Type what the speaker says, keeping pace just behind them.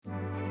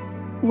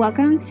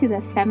Welcome to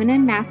the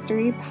Feminine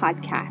Mastery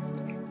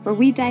Podcast, where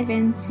we dive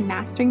into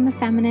mastering the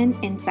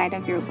feminine inside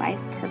of your life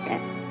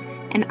purpose.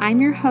 And I'm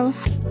your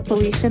host,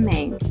 Felicia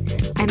Mang.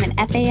 I'm an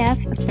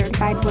FAF, a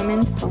certified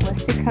women's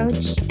holistic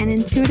coach, an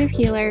intuitive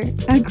healer,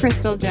 a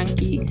crystal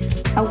junkie,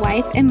 a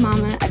wife and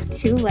mama of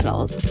two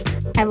littles.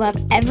 I love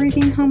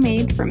everything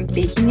homemade, from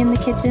baking in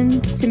the kitchen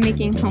to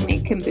making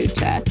homemade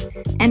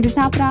kombucha. And to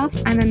top it off,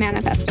 I'm a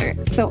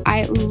manifester, so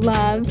I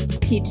love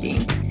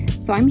teaching.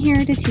 So I'm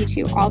here to teach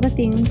you all the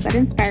things that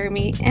inspire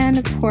me and,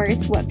 of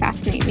course, what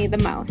fascinate me the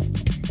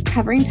most,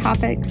 covering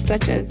topics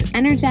such as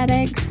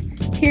energetics,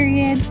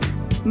 periods,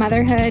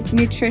 motherhood,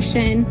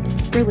 nutrition,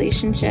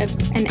 relationships,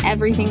 and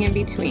everything in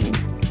between.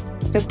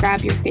 So grab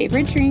your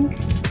favorite drink,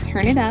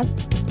 turn it up,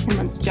 and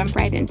let's jump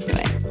right into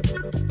it.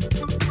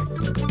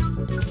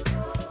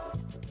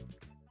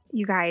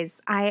 You guys,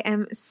 I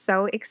am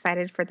so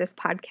excited for this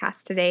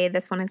podcast today.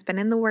 This one has been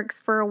in the works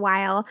for a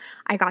while.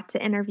 I got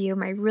to interview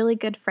my really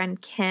good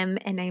friend Kim,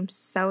 and I'm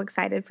so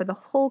excited for the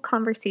whole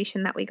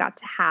conversation that we got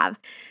to have.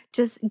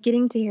 Just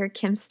getting to hear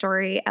Kim's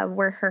story of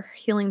where her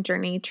healing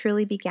journey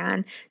truly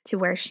began to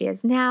where she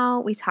is now.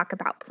 We talk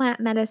about plant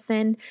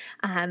medicine,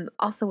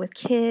 also with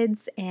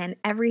kids, and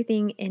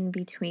everything in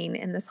between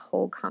in this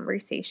whole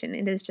conversation.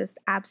 It is just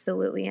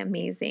absolutely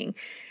amazing.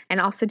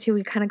 And also, too,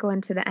 we kind of go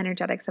into the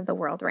energetics of the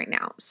world right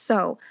now.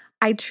 So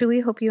I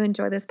truly hope you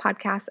enjoy this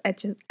podcast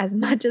as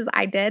much as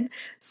I did.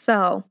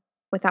 So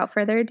without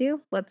further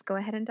ado, let's go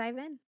ahead and dive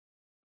in.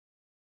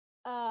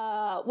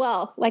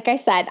 Well, like I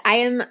said, I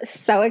am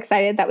so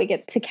excited that we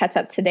get to catch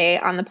up today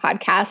on the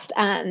podcast,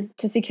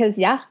 just because,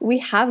 we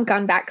have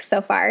gone back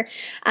so far.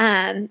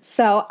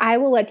 So I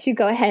will let you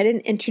go ahead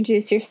and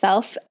introduce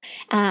yourself,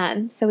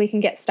 so we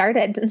can get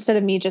started instead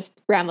of me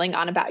just rambling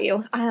on about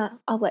you.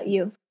 I'll let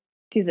you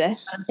do the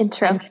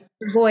intro. I miss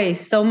your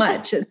voice so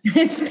much.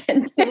 It's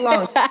been too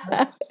long.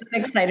 I'm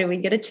excited we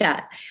get a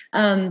chat.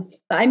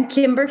 I'm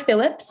Kimber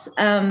Phillips,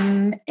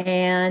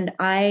 and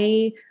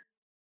I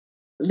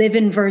live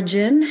in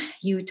Virgin,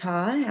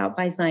 Utah, out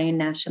by Zion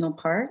National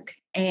Park.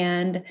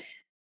 And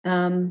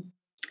I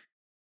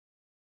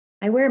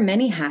wear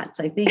many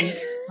hats, I think.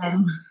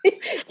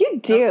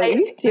 You do.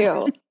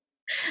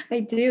 I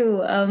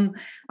do.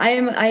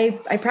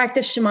 I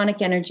practice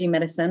shamanic energy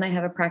medicine. I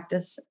have a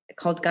practice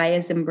called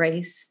Gaia's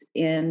Embrace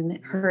in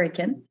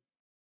Hurricane.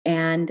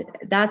 And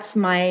that's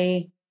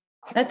my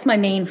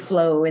main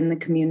flow in the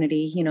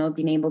community,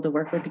 being able to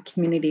work with the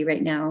community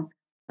right now.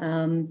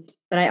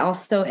 But I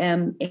also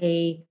am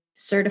a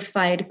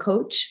certified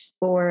coach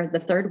for the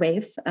third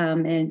wave,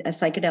 and a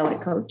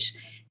psychedelic coach.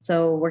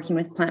 So working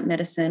with plant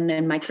medicine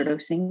and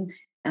microdosing,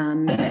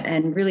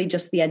 and really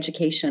just the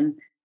education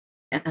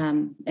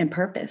and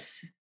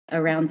purpose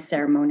around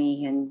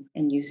ceremony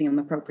and using them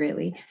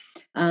appropriately.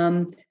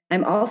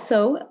 I'm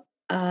also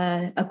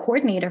a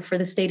coordinator for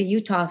the state of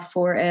Utah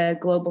for a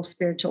global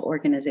spiritual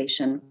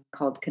organization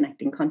called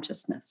Connecting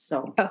Consciousness.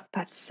 So,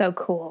 that's so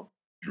cool.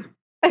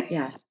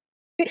 Yeah.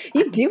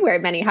 You do wear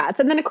many hats.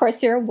 And then, of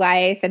course, you're a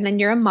wife, and then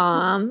you're a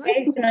mom.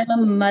 And I'm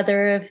a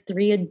mother of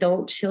 3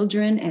 adult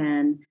children,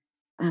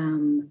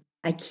 and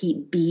I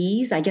keep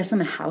bees. I guess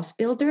I'm a house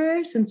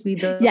builder since we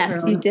built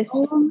our own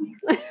home.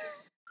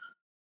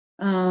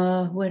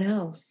 What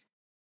else?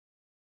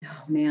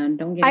 Oh man,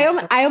 don't get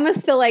me I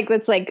almost feel like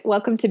it's like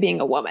welcome to being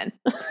a woman.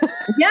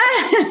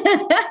 Yeah.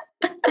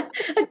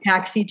 A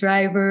taxi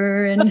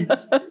driver and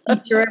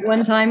teacher at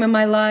one time in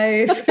my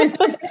life.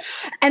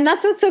 And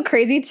that's what's so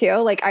crazy too.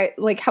 Like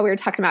how we were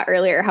talking about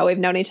earlier, how we've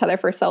known each other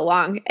for so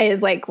long,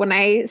 is like when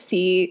I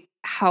see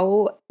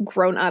how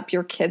grown up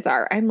your kids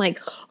are, I'm like,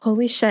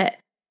 holy shit.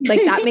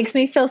 Like that makes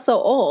me feel so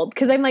old,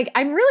 because I'm like,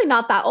 I'm really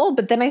not that old,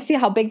 but then I see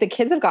how big the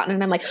kids have gotten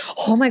and I'm like,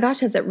 oh my gosh,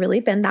 has it really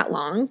been that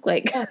long?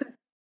 Like, yeah.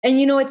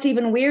 And what's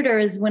even weirder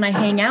is when I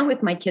hang out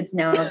with my kids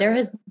now, there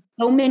has been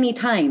so many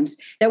times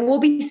that we'll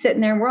be sitting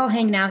there and we're all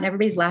hanging out and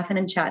everybody's laughing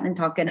and chatting and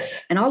talking.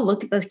 And I'll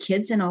look at those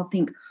kids and I'll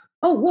think,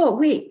 oh, whoa,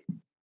 wait,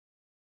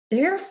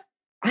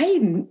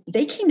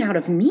 they came out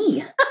of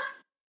me.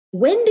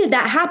 When did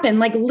that happen?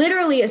 Like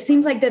literally, it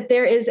seems like that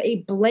there is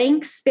a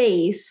blank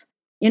space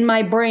in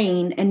my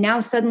brain, and now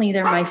suddenly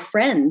they're my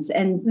friends.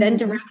 And then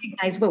to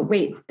recognize, well,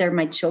 wait, they're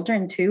my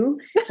children too.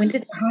 When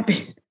did that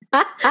happen?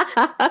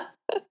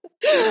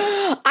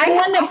 I'm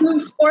one that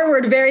moves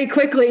forward very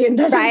quickly and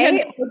doesn't tend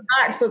to look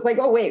back. So it's like,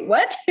 oh, wait,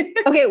 what?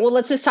 Okay, well,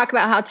 let's just talk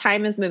about how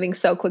time is moving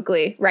so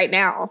quickly right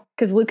now,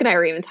 because Luke and I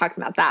were even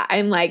talking about that.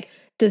 I'm like,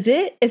 is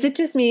it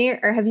just me,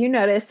 or have you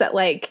noticed that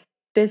like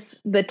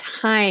the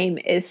time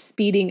is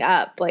speeding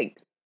up? Like,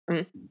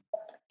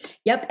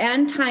 Yep.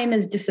 And time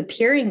is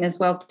disappearing as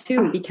well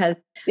too, because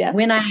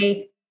when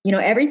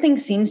everything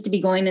seems to be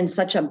going in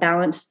such a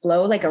balanced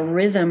flow, like a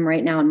rhythm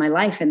right now in my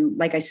life. And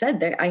like I said,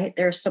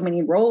 there are so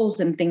many roles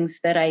and things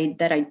that I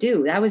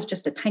do. That was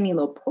just a tiny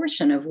little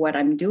portion of what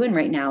I'm doing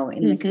right now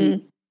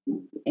in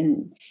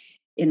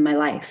in my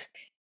life.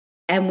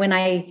 And when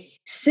I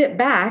sit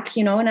back,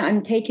 and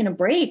I'm taking a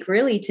break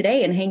really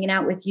today and hanging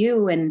out with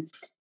you, and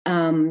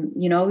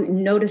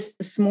noticed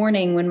this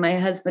morning when my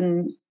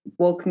husband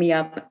woke me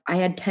up. I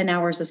had 10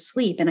 hours of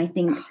sleep. And I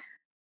think,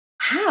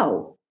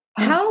 how,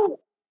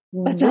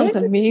 that sounds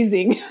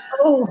amazing.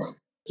 Oh,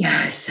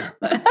 yes.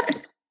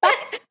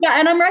 Yeah.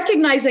 And I'm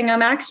recognizing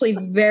I'm actually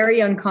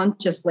very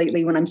unconscious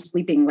lately when I'm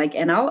sleeping, like,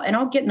 and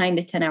I'll get 9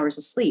 to 10 hours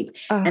of sleep.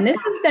 And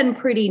this has been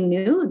pretty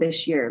new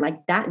this year,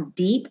 like that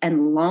deep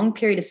and long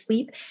period of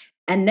sleep.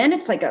 And then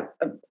it's like a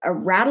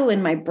rattle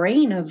in my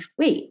brain of,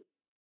 wait,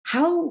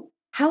 how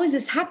is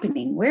this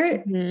happening?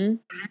 Where,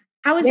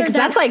 how is there that?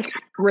 That's like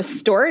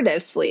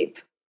restorative sleep.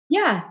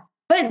 Yeah.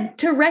 But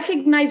to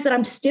recognize that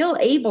I'm still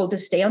able to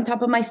stay on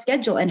top of my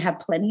schedule and have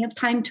plenty of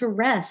time to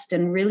rest,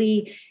 and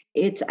really,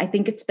 I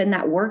think it's been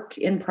that work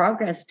in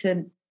progress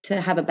to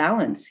have a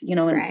balance,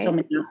 in so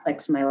many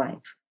aspects of my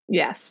life.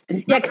 Yes.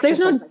 Yeah. Because there's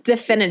no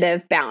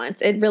definitive balance.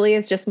 It really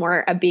is just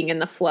more of being in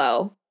the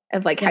flow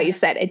of, like, how you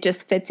said, it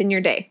just fits in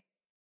your day.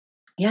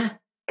 Yeah.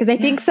 Because I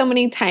think so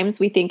many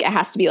times we think it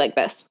has to be like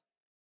this,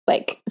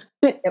 like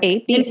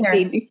A, B,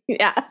 C, D.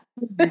 Yeah.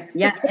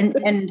 Yeah.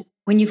 And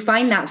when you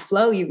find that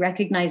flow, you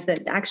recognize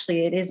that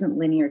actually it isn't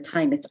linear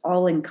time. It's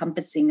all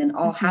encompassing and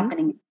all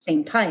happening at the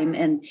same time.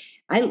 And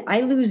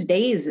I lose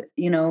days,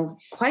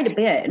 quite a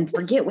bit, and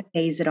forget what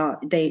days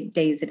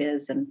it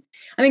is. And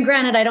I mean,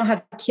 granted, I don't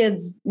have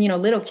kids,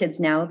 little kids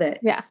now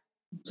that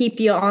keep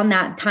you on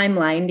that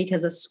timeline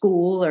because of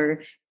school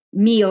or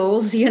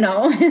meals,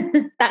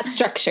 that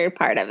structured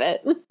part of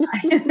it.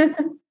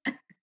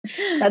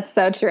 That's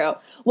so true.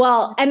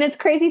 Well, and it's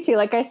crazy too,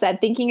 like I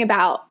said, thinking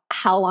about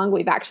how long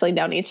we've actually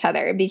known each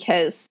other,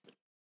 because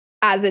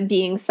as it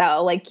being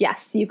so, like, yes,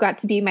 you got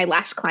to be my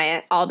lash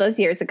client all those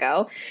years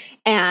ago.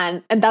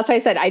 And that's why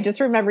I said, I just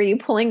remember you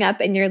pulling up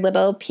in your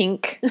little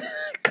pink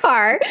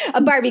car,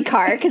 a Barbie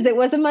car, because it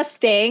was a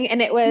Mustang,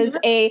 and it was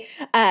a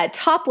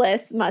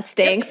topless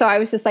Mustang. So I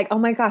was just like, oh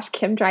my gosh,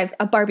 Kim drives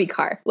a Barbie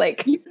car.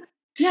 Like,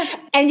 yeah.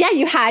 And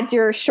you had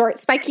your short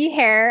spiky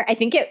hair. I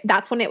think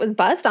that's when it was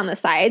buzzed on the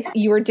sides.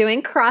 You were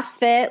doing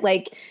CrossFit.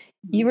 Like,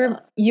 you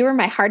were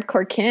my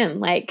hardcore Kim.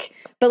 Like,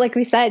 but like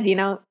we said,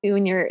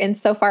 when you're in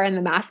so far in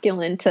the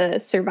masculine to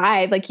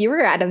survive, like, you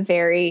were at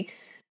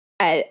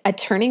a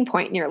turning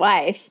point in your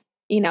life,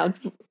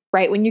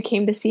 right when you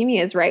came to see me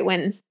is right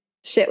when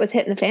shit was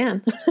hitting the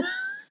fan.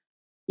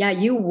 Yeah.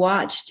 You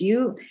watched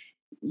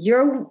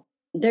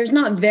there's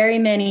not very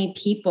many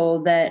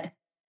people that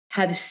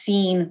have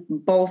seen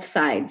both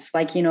sides,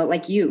 like,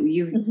 like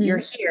you're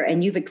here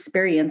and you've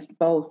experienced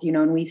both,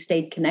 and we've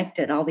stayed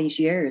connected all these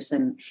years.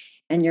 And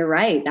you're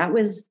right. That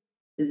was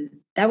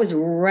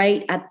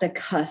right at the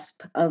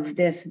cusp of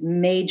this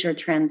major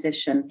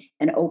transition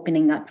and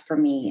opening up for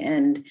me.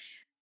 And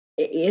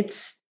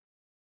it's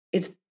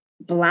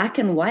black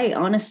and white,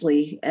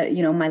 honestly,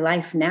 my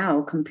life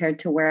now compared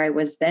to where I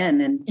was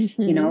then.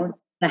 And,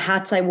 the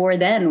hats I wore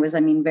then was,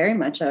 very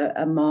much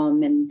a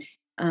mom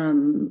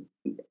and,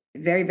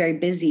 very, very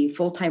busy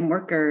full-time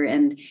worker,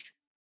 and,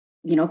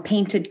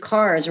 painted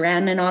cars,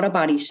 ran an auto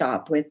body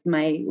shop with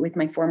my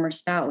former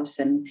spouse,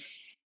 and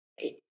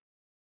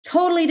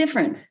totally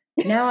different.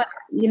 Now,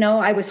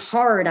 I was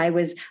hard. I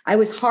was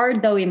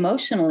hard though,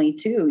 emotionally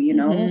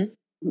too,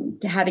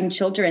 having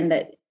children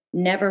that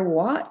never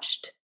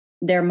watched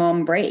their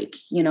mom break.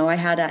 I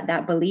had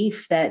that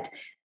belief that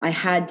I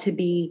had to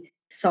be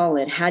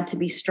solid, had to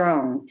be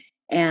strong.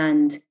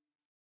 And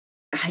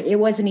it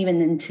wasn't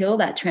even until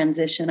that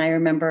transition. I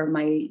remember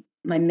my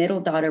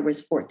middle daughter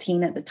was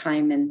 14 at the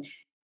time,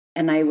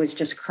 and I was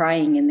just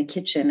crying in the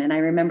kitchen. And I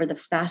remember the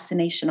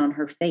fascination on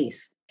her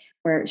face,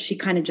 where she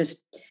kind of just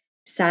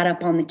sat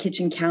up on the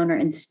kitchen counter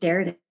and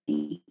stared at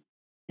me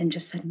and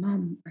just said,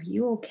 "Mom, are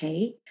you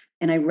okay?"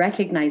 And I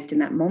recognized in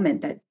that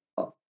moment that,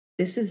 oh,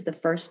 this is the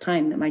first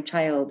time that my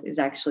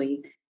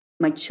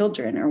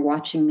children are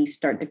watching me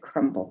start to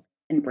crumble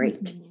and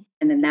break.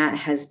 And then that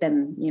has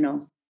been,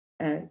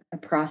 a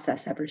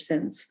process ever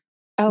since.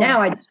 Oh.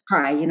 Now I just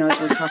cry, as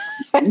we're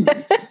talking.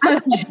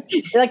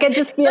 Like, I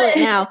just feel it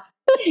now.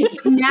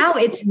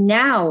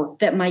 Now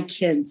that my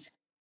kids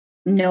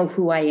know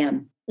who I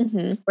am,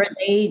 where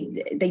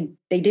they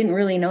didn't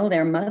really know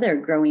their mother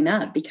growing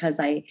up, because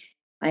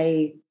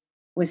I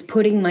was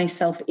putting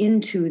myself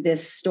into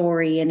this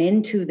story and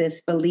into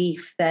this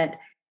belief that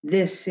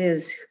this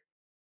is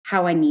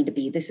how I need to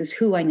be. This is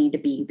who I need to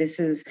be. This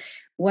is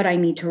what I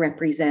need to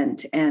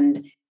represent.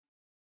 And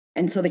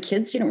so the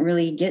kids didn't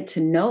really get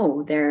to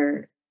know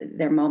their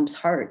mom's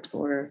heart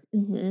or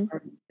the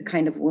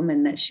kind of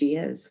woman that she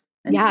is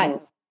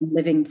until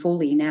living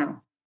fully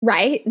now.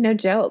 Right. No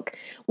joke.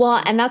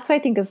 Well, and that's what I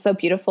think is so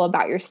beautiful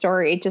about your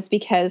story, just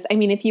because,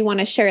 if you want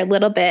to share a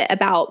little bit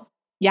about,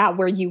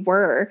 where you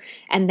were,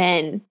 and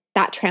then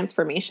that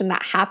transformation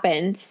that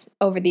happened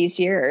over these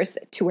years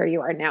to where you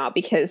are now,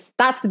 because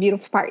that's the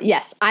beautiful part.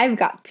 Yes, I've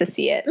got to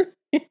see it.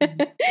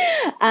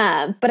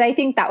 But I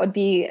think that would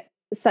be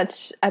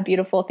such a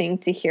beautiful thing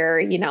to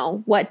hear,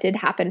 what did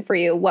happen for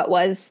you? What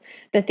was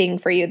the thing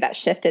for you that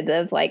shifted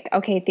of, like,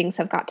 okay, things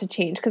have got to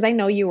change? Because I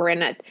know you were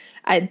in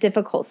a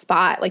difficult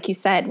spot, like you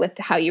said, with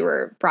how you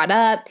were brought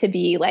up to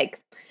be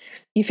like,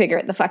 you figure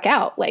it the fuck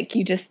out. Like,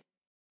 you just,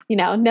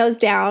 nose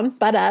down,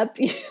 butt up.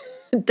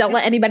 don't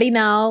let anybody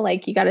know.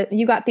 Like you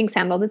got things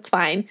handled. It's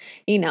fine,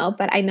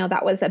 but I know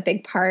that was a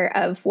big part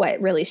of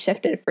what really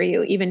shifted for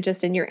you, even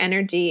just in your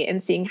energy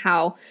and seeing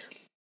how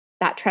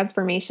that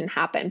transformation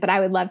happened. But I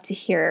would love to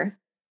hear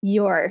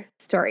your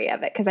story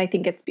of it, because I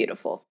think it's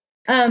beautiful.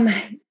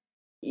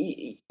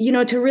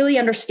 To really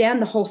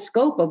understand the whole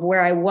scope of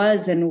where I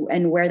was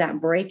and where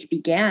that break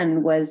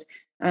began was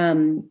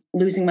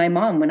losing my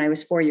mom when I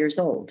was 4 years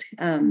old.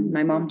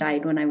 My mom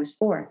died when I was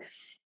 4.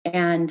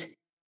 And,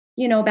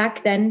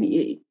 back then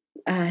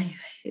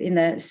in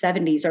the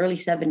 70s, early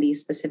 70s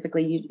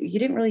specifically, you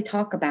didn't really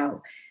talk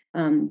about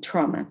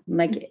trauma.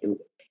 Like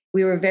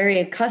we were very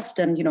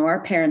accustomed,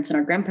 our parents and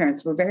our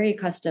grandparents were very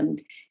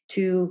accustomed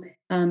to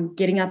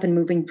getting up and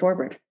moving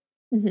forward.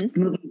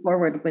 Moving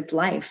forward with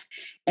life.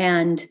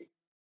 And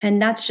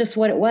that's just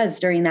what it was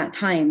during that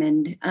time.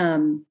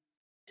 And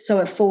so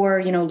at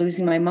 4,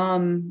 losing my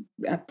mom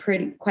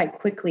quite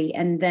quickly,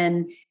 and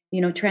then,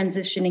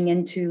 transitioning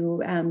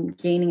into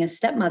gaining a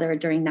stepmother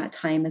during that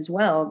time as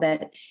well,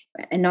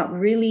 and not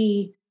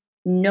really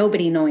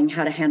nobody knowing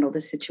how to handle the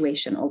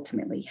situation,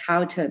 ultimately,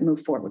 how to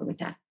move forward with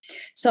that.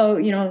 So,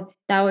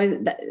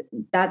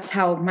 that's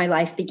how my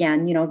life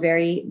began,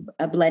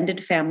 a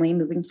blended family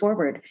moving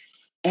forward.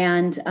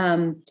 And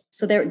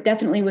so there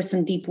definitely was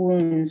some deep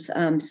wounds,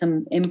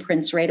 some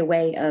imprints right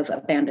away of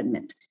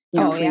abandonment,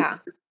 to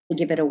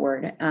give it a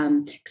word.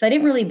 Because I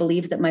didn't really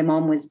believe that my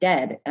mom was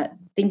dead,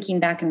 thinking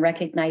back and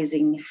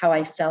recognizing how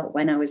I felt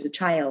when I was a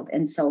child.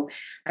 And so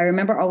I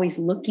remember always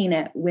looking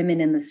at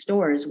women in the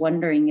stores,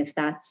 wondering if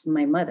that's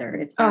my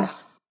mother,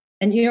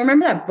 and you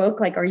remember that book,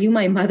 like, Are You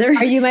My Mother?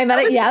 Are You My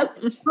Mother? Yep.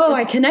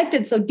 I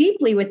connected so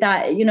deeply with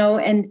that,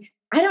 and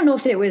I don't know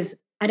if it was,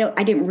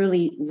 I didn't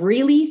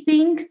really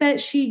think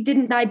that she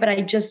didn't die, but I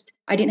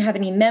didn't have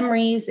any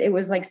memories. It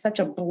was like such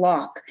a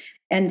block.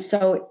 And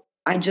so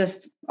I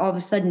just all of a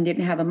sudden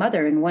didn't have a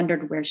mother and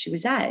wondered where she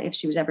was at, if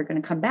she was ever going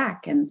to come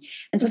back. And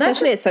so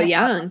especially it's so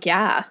young.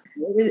 Yeah.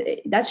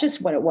 That's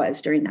just what it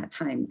was during that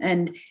time.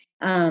 And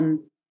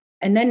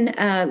then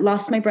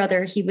lost my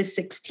brother. He was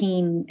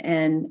 16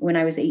 and when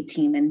I was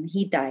 18, and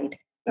he died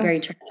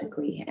very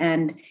tragically.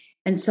 And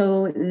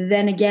so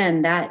then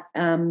again, that,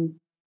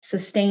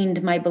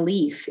 sustained my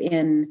belief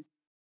in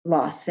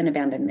loss and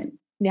abandonment.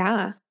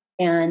 Yeah.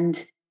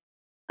 And,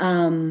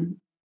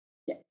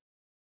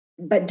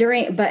 but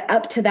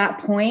up to that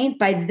point,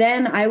 by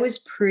then I was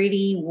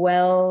pretty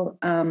well,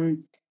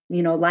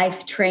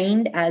 life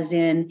trained, as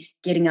in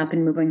getting up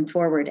and moving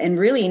forward and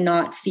really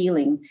not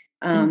feeling.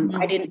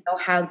 I didn't know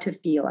how to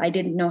feel. I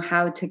didn't know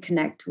how to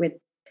connect with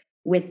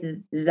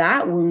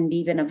that wound,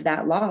 even of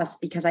that loss,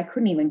 because I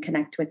couldn't even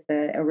connect with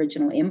the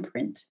original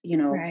imprint,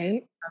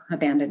 right. of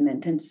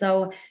abandonment. And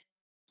so,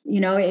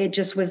 it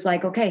just was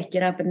like, okay,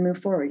 get up and move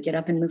forward.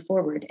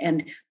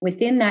 And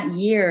within that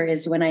year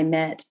is when I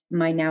met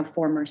my now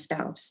former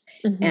spouse.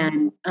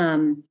 And,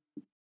 and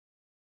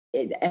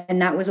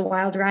that was a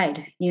wild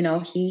ride. He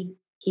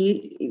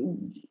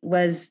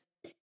was,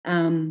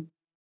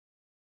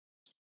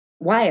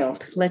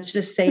 wild. Let's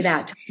just say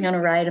that, took me on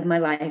a ride of my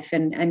life.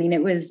 And I mean,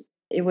 it was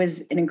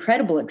an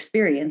incredible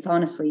experience,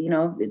 honestly,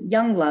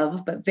 young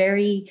love, but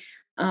very,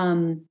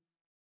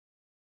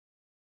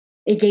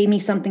 it gave me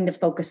something to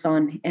focus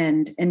on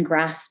and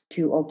grasp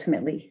to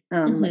ultimately,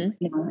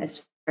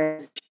 as far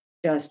as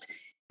just,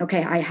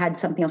 okay, I had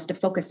something else to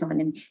focus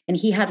on. And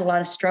he had a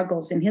lot of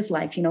struggles in his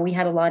life. We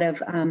had a lot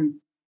of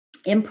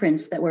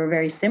imprints that were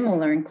very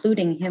similar,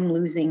 including him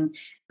losing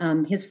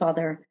his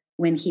father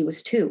when he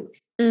was 2.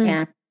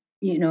 And,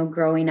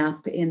 growing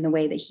up in the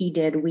way that he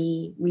did,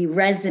 we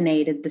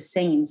resonated the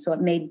same. So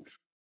it made,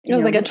 it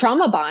was like a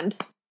trauma bond.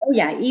 Oh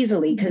yeah,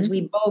 easily, because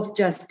we both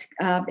just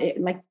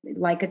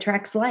like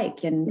attracts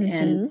like,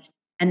 and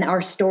our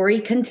story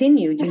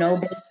continued,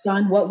 based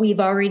on what we've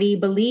already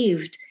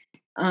believed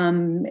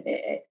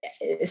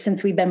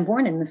since we've been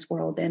born in this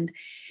world, and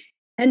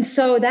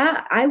so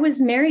that I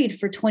was married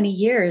for 20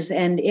 years,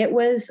 and it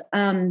was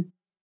there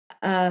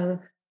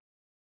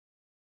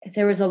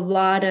was a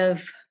lot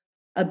of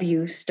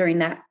abuse during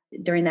that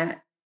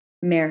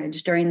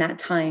marriage, during that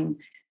time.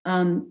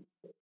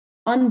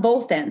 On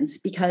both ends,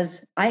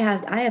 because I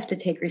have to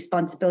take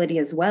responsibility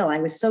as well. I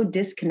was so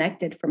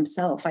disconnected from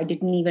self. I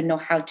didn't even know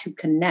how to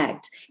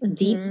connect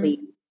deeply,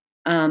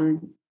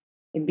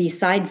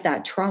 besides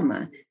that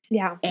trauma.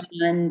 Yeah.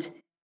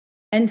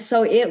 And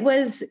so it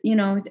was,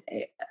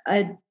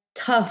 a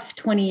tough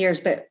 20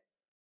 years, but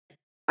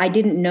I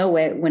didn't know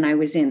it when I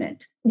was in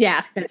it.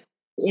 Yeah.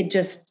 It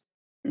just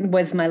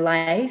was my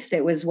life.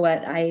 It was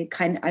what I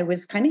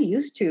was kind of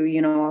used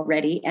to,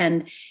 already.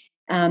 And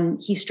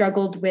he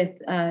struggled with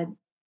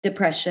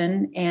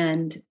depression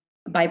and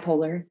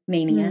bipolar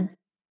mania,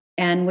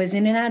 and was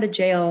in and out of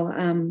jail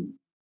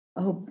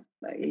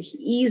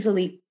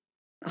easily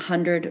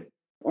 100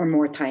 or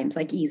more times,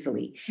 like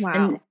easily.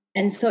 Wow.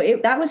 And so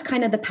that was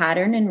kind of the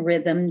pattern and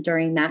rhythm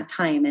during that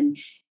time. And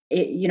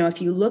if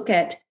you look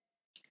at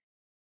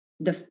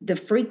the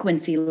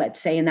frequency, let's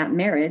say, in that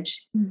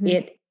marriage,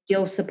 it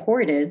still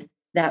supported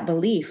that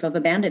belief of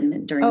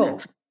abandonment during that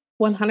time.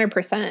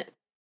 100%.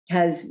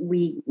 because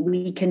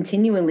we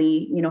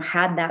continually,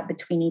 had that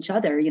between each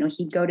other.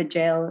 He'd go to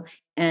jail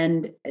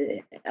and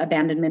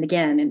abandonment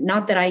again. And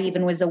not that I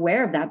even was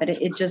aware of that, but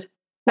it just,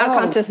 not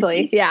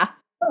consciously. Yeah.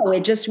 Oh,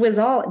 it just was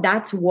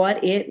that's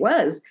what it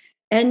was.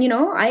 And,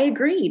 I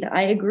agreed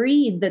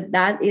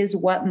that is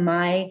what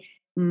my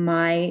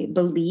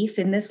belief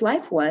in this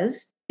life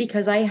was,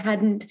 because I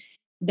hadn't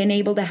been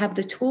able to have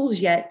the tools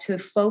yet to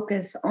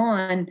focus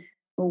on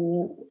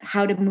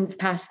how to move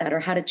past that, or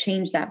how to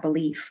change that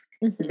belief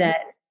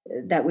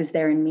that was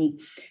there in me.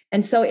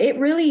 And so it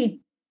really,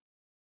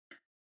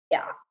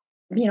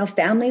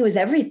 family was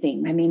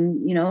everything. I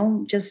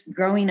mean, just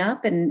growing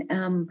up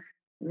and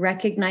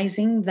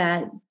recognizing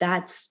that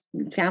that's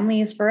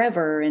family is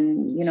forever,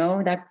 and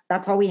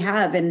that's all we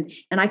have, and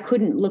I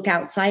couldn't look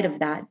outside of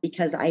that,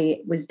 because I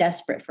was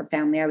desperate for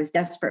family. I was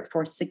desperate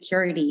for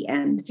security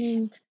and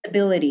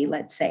stability,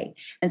 let's say.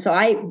 And so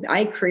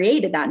I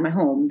created that in my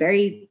home,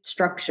 very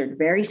structured,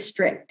 very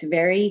strict,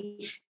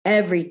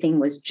 everything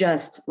was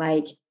just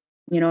like,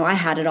 I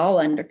had it all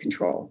under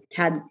control,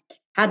 had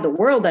the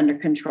world under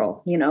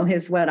control,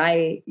 is what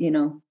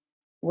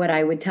what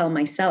I would tell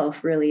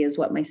myself, really, is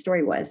what my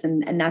story was.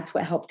 And that's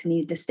what helped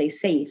me to stay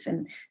safe.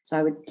 And so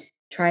I would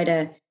try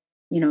to,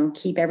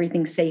 keep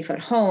everything safe at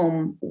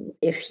home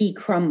if he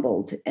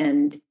crumbled,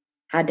 and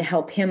had to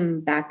help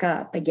him back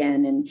up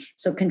again. And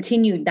so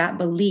continued that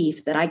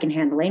belief that I can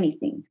handle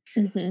anything,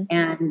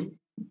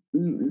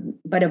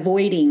 but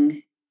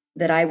avoiding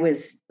that I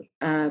was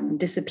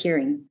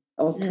disappearing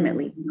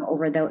ultimately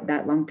over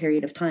that long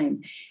period of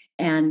time.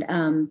 And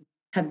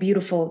have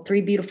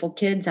three beautiful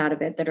kids out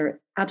of it that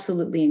are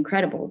absolutely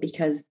incredible,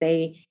 because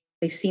they've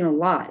seen a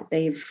lot.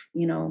 They've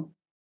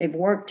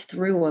worked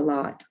through a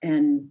lot,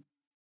 and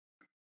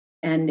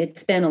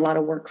it's been a lot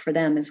of work for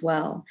them as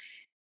well.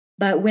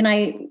 But when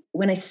I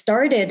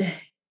started,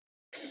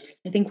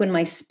 I think when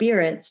my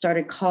spirit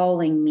started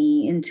calling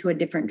me into a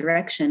different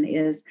direction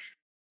is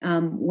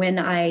when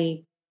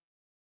I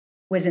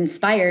was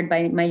inspired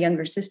by my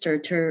younger sister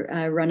to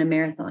run a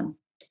marathon.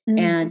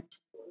 And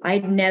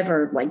I'd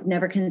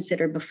never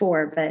considered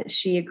before, but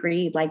she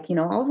agreed,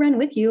 I'll run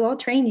with you, I'll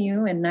train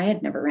you. And I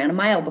had never ran a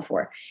mile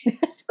before.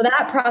 So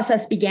that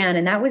process began.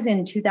 And that was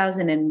in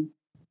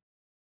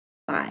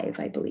 2005,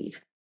 I believe,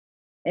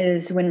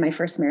 is when my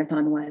first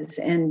marathon was.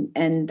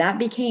 And that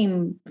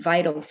became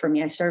vital for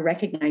me. I started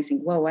recognizing,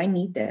 whoa, I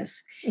need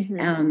this.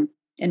 And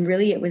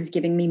really, it was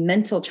giving me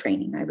mental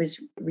training. I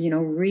was,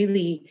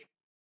 really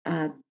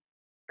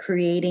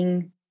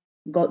creating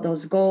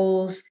those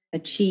goals,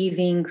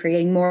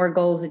 creating more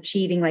goals,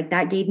 achieving, like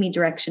that gave me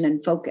direction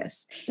and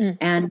focus.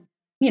 And,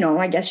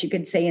 I guess you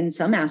could say in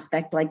some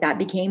aspect, like that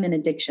became an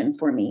addiction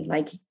for me,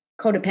 like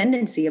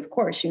codependency, of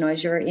course,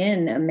 as you're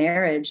in a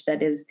marriage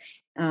that is,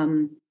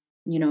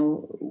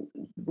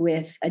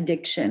 with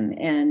addiction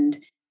and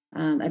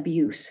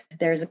abuse,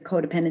 there's a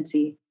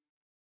codependency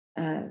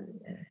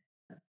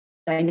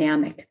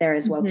dynamic there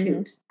as well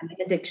too,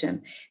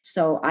 addiction.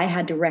 So I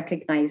had to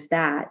recognize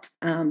that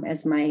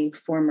as my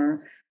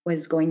former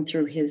was going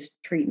through his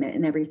treatment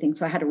and everything.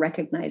 So I had to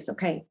recognize,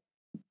 okay,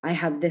 I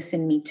have this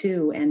in me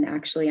too. And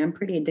actually I'm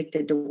pretty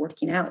addicted to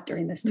working out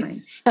during this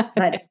time.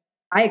 But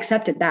I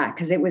accepted that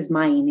because it was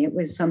mine. It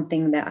was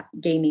something that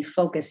gave me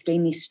focus,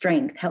 gave me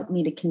strength, helped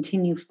me to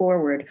continue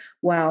forward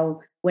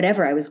while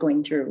whatever I was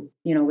going through,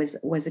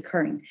 was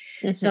occurring.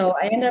 So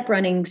I ended up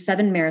running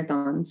 7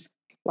 marathons.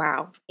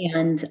 Wow.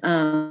 And,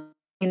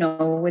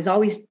 was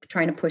always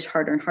trying to push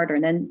harder and harder,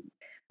 and then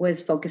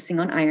was focusing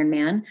on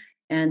Ironman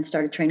and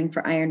started training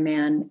for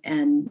Ironman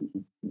and,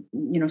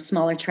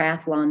 smaller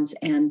triathlons.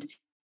 And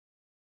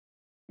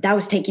that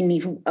was taking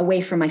me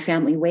away from my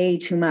family way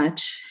too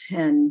much.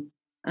 And,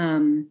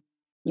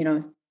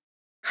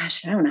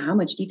 gosh, I don't know how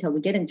much detail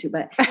to get into,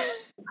 but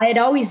I had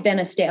always been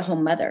a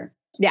stay-at-home mother.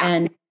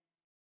 Yeah.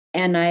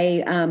 And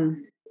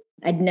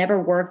I'd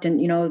never worked. And,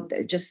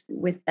 just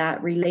with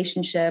that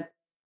relationship,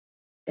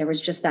 there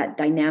was just that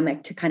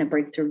dynamic to kind of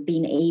break through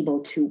being able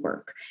to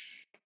work.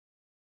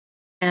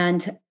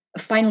 And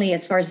finally,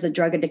 as far as the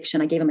drug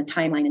addiction, I gave him a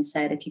timeline and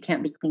said, if you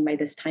can't be clean by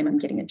this time, I'm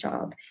getting a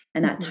job.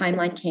 And that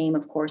timeline came,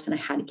 of course, and I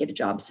had to get a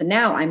job. So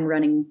now I'm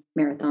running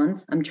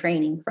marathons, I'm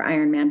training for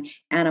Ironman,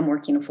 and I'm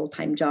working a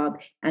full-time job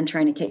and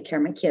trying to take care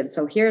of my kids.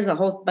 So here's a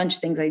whole bunch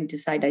of things I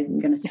decided I'm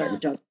going to start a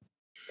job.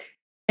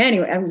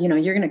 Anyway,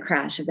 you're going to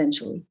crash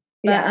eventually.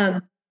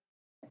 Yeah.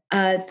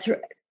 But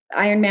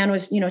Ironman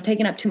was,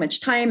 taking up too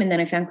much time. And then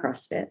I found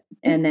CrossFit,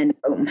 and then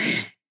boom,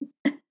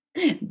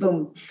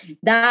 boom.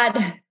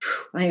 That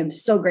I am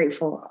so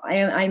grateful.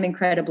 I'm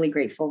incredibly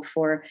grateful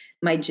for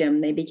my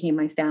gym. They became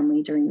my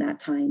family during that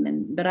time.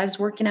 But I was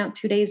working out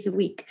 2 days a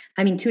week.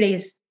 2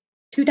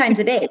 times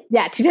a day.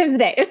 Yeah. 2 times a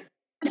day.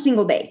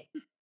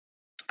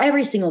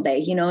 Every single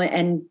day,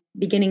 and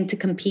beginning to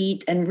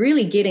compete and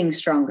really getting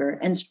stronger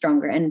and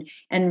stronger. And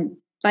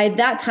by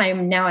that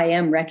time, now I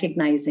am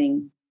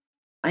recognizing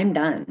I'm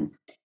done.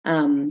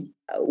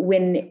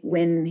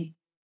 When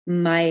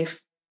my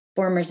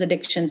former's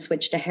addiction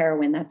switched to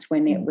heroin, that's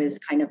when it was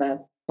kind of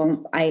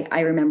I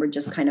remember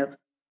just kind of,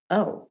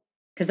 oh,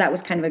 because that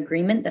was kind of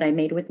agreement that I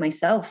made with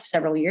myself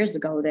several years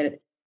ago that,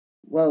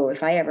 whoa,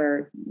 if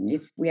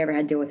we ever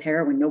had to deal with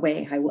heroin, no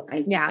way.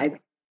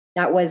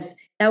 That was,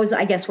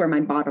 I guess, where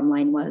my bottom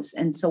line was.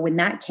 And so when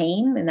that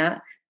came and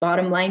that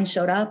bottom line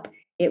showed up,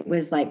 it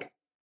was like,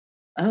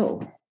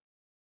 oh,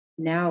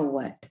 now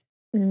what?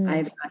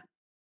 I've got to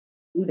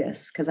do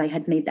this, because I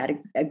had made that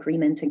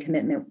agreement and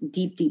commitment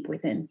deep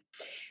within.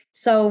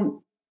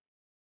 So,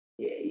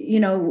 a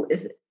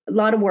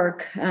lot of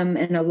work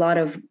and a lot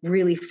of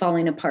really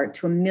falling apart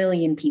to a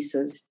million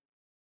pieces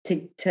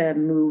to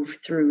move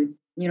through,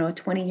 a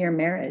 20-year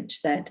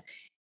marriage that,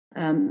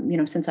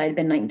 since I had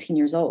been 19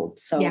 years old.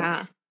 So,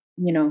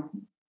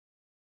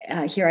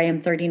 here I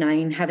am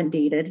 39, haven't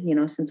dated,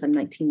 since I'm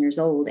 19 years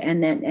old.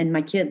 And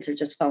my kids are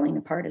just falling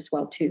apart as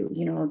well too.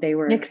 They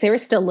were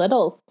still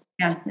little.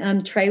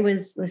 Yeah. Trey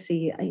was,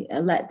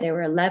 they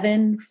were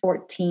 11,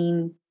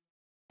 14,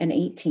 and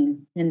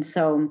 18. And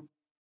so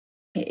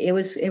it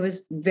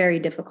was very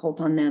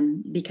difficult on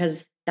them,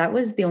 because that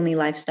was the only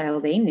lifestyle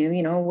they knew.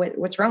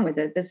 What's wrong with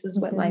it? This is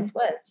what life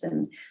was.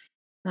 And,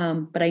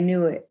 but I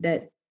knew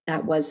that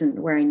wasn't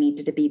where I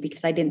needed to be,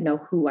 because I didn't know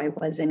who I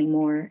was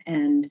anymore.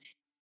 And,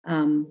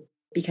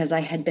 because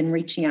I had been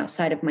reaching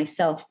outside of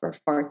myself for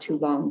far too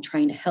long,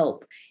 trying to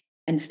help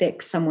and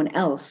fix someone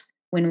else,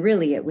 when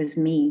really it was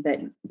me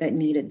that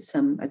needed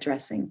some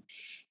addressing.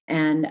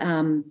 And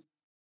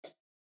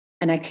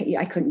I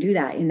couldn't do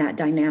that in that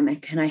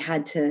dynamic, and I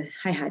had to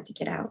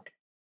get out.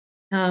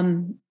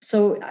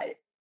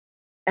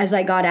 As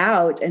I got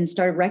out and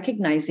started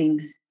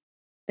recognizing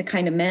the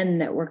kind of men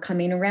that were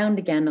coming around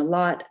again, a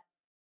lot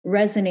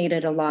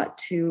resonated a lot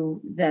to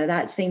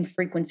that same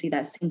frequency,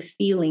 that same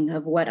feeling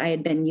of what I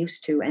had been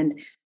used to. And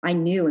I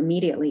knew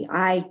immediately,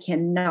 I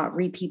cannot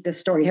repeat this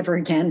story ever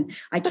again.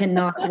 I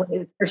cannot,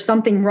 there's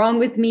something wrong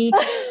with me.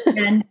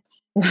 And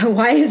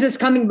why is this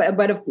coming?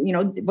 But it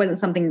wasn't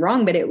something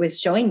wrong, but it was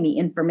showing me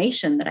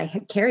information that I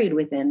had carried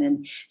within.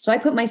 And so I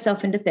put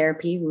myself into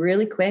therapy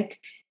really quick,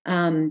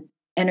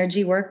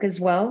 energy work as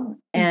well,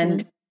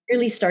 and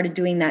really started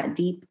doing that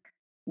deep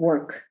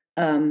work,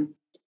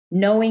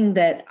 knowing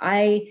that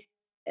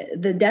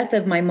the death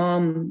of my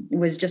mom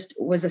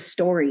was a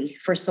story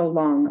for so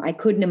long. I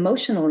couldn't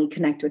emotionally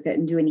connect with it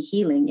and do any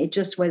healing. It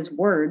just was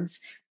words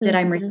that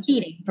I'm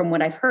repeating from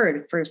what I've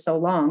heard for so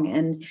long.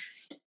 And,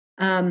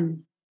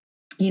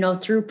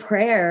 through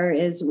prayer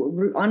is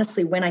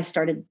honestly when I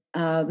started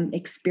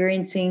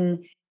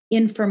experiencing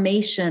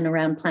information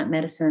around plant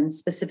medicine,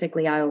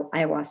 specifically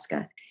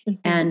ayahuasca.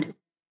 And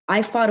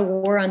I fought a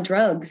war on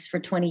drugs for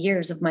 20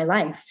 years of my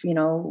life,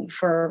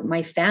 for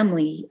my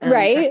family,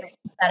 right?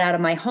 That out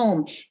of my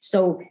home.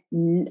 So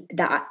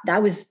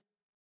that was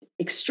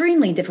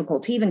extremely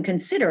difficult to even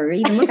consider, or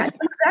even look at.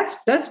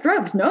 That's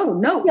drugs.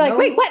 No. You're like,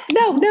 wait, what?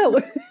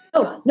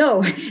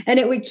 No. And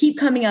it would keep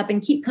coming up.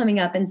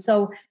 And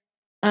so,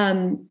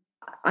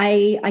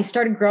 I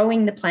started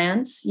growing the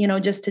plants,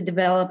 just to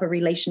develop a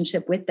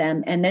relationship with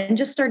them, and then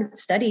just started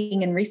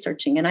studying and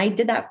researching. And I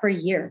did that for a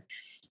year.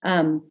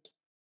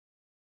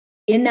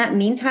 In that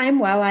meantime,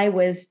 while I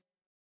was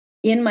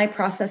in my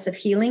process of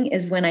healing,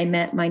 is when I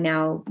met my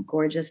now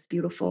gorgeous,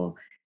 beautiful,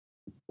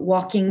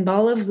 walking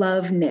ball of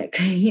love, Nick,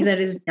 that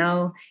is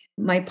now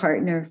my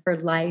partner for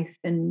life.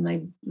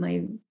 And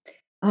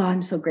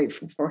I'm so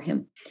grateful for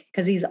him,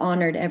 because he's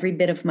honored every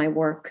bit of my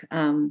work,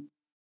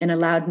 and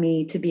allowed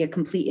me to be a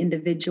complete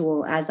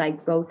individual as I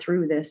go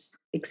through this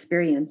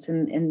experience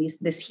and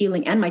this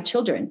healing. And my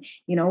children,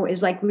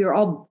 it's like we were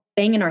all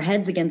banging our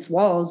heads against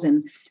walls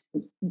and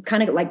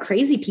kind of like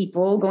crazy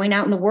people going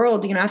out in the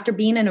world, after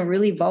being in a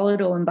really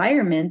volatile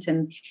environment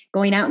and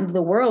going out into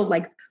the world,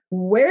 like,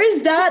 where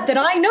is that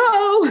I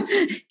know?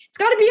 It's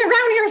got to be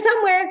around here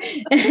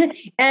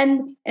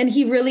somewhere. and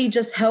he really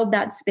just held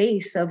that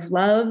space of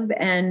love.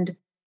 And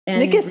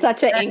Nick is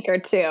such an anchor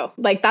too.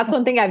 Like, that's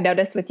one thing I've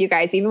noticed with you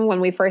guys. Even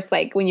when you first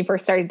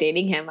started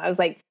dating him, I was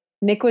like,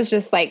 Nick was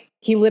just like,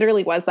 he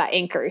literally was that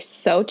anchor.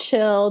 So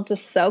chill,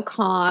 just so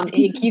calm.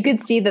 You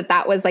could see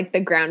that was like the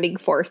grounding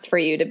force for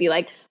you to be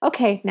like,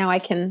 okay, now I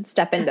can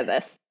step into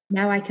this.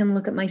 Now I can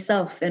look at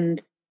myself.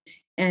 And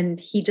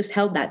he just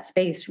held that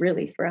space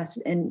really for us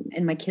and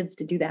my kids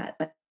to do that.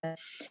 But,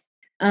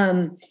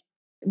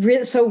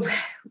 so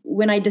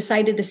when I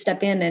decided to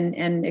step in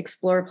and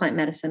explore plant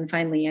medicine,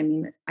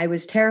 finally, I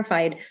was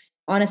terrified,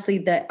 honestly,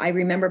 that I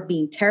remember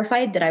being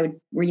terrified that I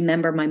would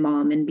remember my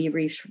mom and be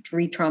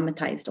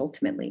re-traumatized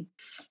ultimately.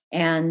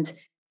 And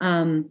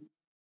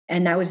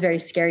that was very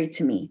scary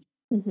to me.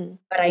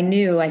 But I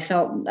knew I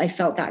felt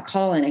that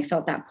call, and I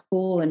felt that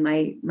pull, and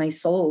my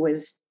soul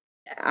was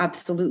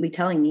absolutely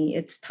telling me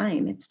it's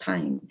time.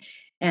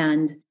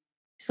 And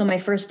so my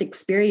first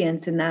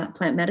experience in that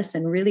plant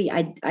medicine, really,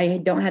 I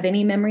don't have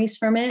any memories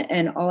from it.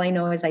 And all I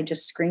know is I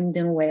just screamed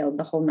and wailed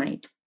the whole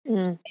night.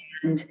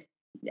 And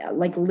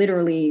like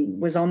literally it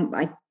was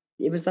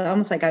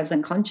almost like I was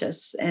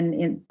unconscious.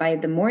 And by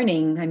the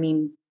morning,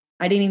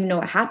 I didn't even know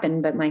what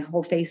happened, but my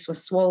whole face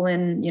was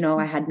swollen.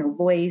 I had no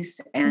voice.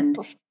 And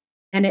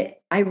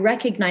I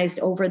recognized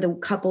over the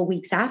couple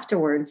weeks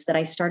afterwards that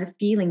I started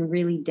feeling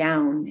really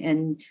down,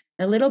 and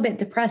a little bit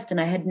depressed, and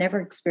I had never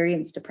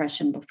experienced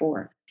depression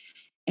before.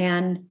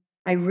 And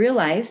I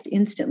realized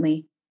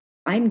instantly,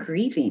 I'm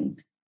grieving.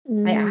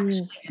 I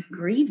actually am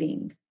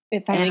grieving.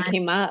 It finally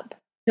came up.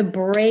 To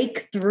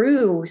break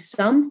through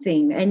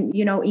something. And,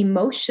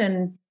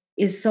 emotion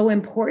is so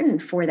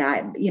important for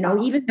that,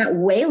 even that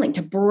wailing,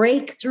 to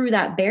break through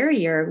that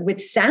barrier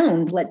with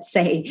sound, let's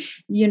say,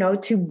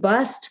 to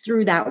bust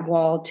through that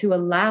wall, to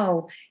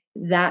allow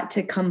that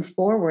to come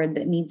forward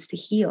that needs to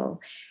heal.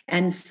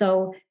 And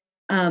so,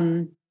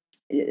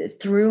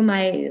 through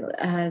my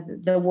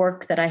the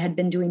work that I had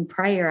been doing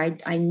prior,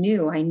 I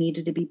knew I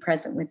needed to be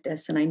present with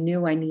this, and I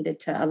knew I needed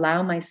to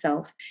allow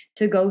myself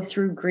to go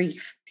through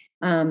grief,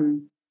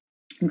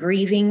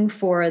 grieving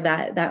for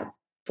that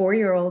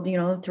 4-year-old,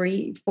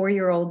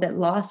 4-year-old that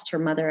lost her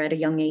mother at a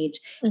young age,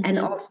 and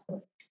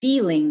also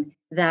feeling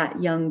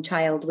that young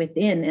child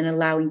within and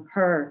allowing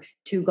her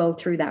to go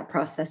through that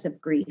process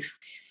of grief.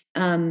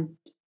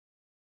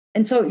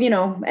 And so,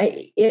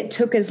 it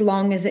took as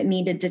long as it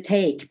needed to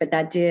take, but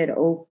that did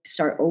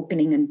start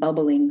opening and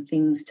bubbling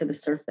things to the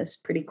surface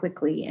pretty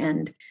quickly.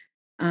 And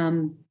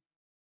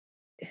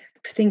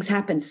things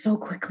happened so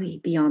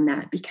quickly beyond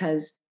that,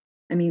 because,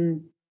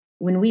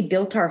 when we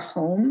built our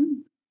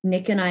home,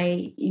 Nick and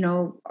I,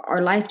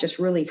 our life just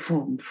really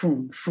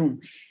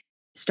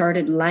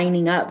started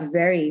lining up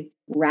very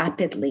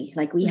rapidly.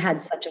 Like, we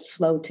had such a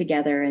flow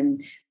together,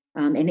 and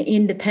an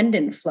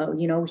independent flow.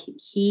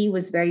 He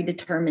was very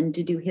determined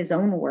to do his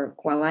own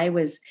work while I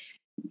was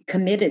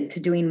committed to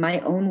doing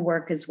my own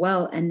work as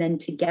well. And then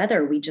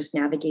together we just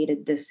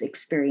navigated this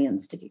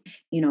experience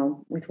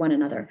with one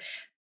another.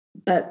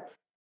 But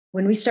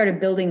when we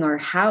started building our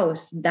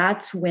house,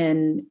 that's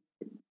when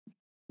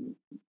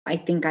I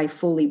think I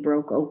fully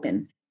broke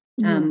open.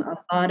 A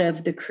lot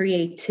of the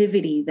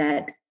creativity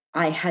that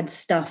I had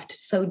stuffed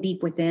so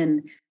deep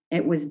within,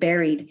 it was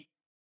buried,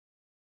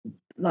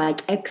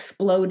 like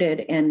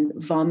exploded and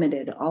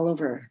vomited all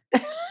over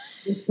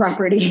this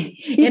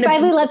property. You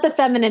finally let the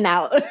feminine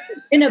out.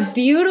 In a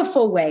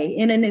beautiful way,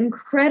 in an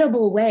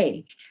incredible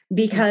way,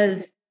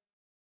 because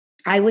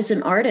I was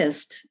an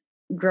artist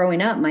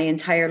growing up my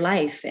entire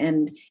life.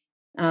 And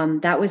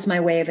that was my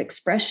way of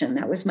expression.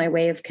 That was my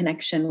way of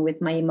connection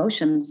with my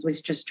emotions,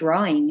 was just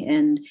drawing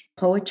and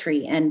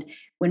poetry. And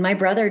when my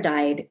brother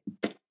died,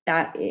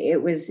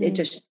 it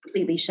just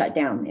completely shut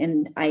down,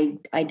 and I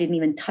didn't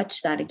even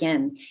touch that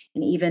again.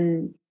 And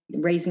even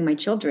raising my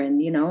children,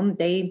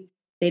 they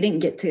didn't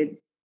get to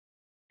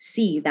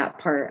see that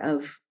part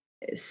of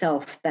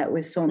self that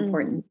was so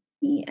important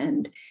to me.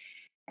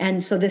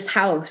 And so this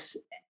house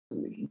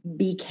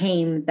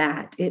became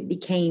that. It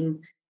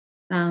became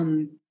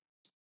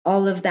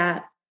all of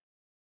that,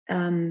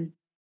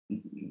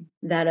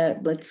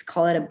 let's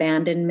call it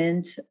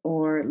abandonment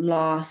or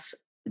loss,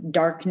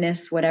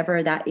 darkness,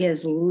 whatever that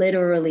is,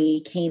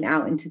 literally came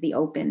out into the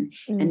open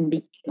and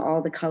became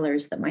all the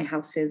colors that my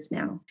house is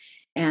now.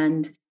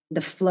 And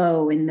the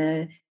flow and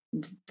the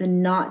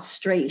not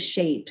straight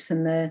shapes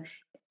and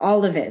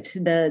all of it,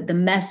 the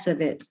mess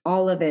of it,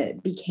 all of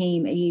it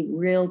became a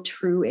real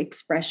true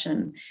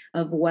expression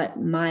of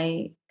what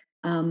my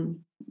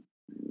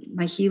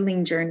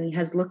healing journey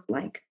has looked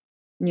like.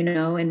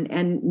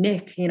 And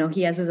Nick,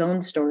 he has his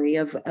own story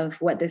of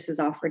what this has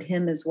offered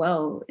him as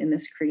well in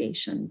this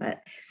creation.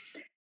 But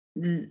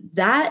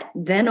that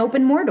then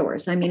opened more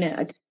doors. Kind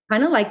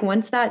of like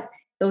once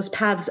those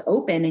paths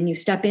open and you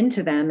step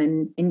into them,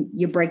 and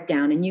you break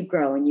down and you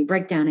grow, and you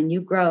break down and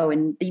you grow,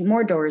 and the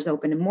more doors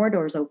open and more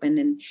doors open.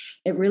 And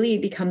it really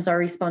becomes our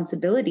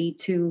responsibility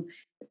to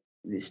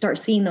start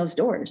seeing those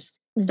doors,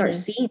 start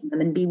seeing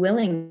them, and be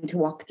willing to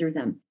walk through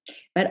them.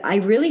 But I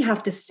really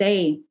have to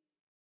say,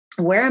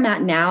 where I'm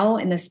at now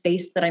in the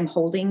space that I'm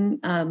holding,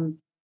 I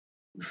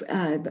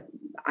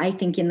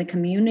think in the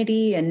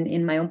community and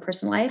in my own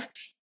personal life,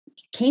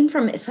 came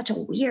from such a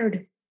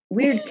weird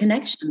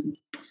connection.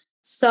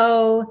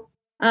 So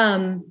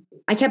I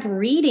kept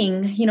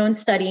reading, and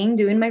studying,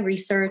 doing my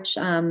research,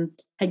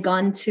 had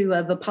gone to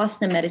a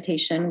Vipassana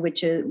meditation,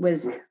 which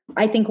was,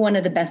 I think, one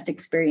of the best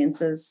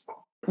experiences,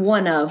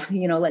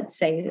 let's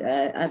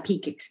say a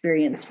peak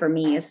experience for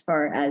me, as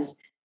far as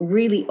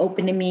really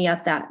opening me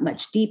up that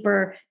much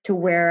deeper, to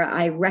where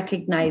I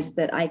recognized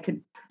that I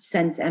could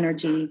sense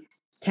energy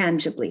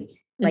tangibly,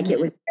 like it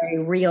was very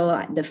real,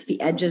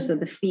 the edges of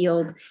the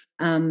field,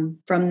 from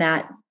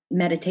that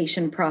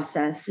meditation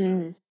process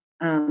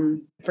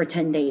for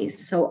 10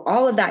 days. So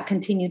all of that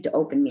continued to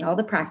open me, all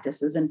the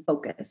practices and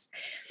focus.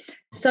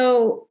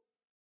 So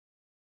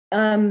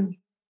the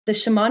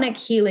shamanic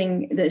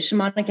healing, the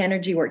shamanic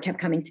energy work kept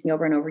coming to me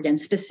over and over again,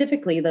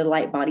 specifically the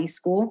Light Body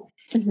School.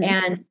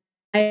 And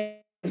I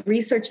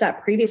researched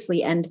that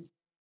previously, and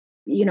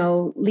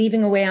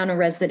leaving away on a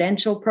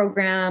residential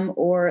program,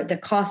 or the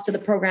cost of the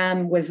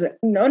program was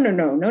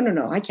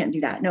no, I can't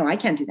do that. No, I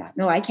can't do that.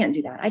 No, I can't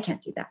do that. I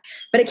can't do that.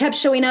 But it kept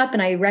showing up,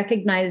 and I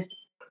recognized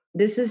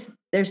there's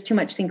too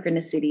much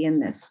synchronicity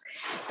in this.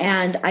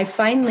 And I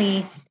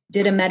finally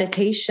did a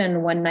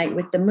meditation one night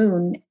with the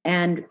moon,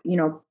 and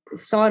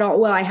saw it all.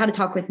 Well, I had to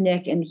talk with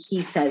Nick, and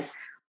he says,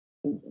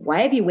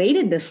 why have you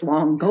waited this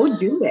long? Go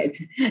do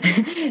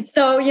it.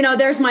 So,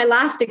 there's my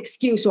last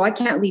excuse. So I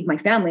can't leave my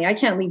family. I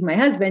can't leave my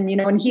husband,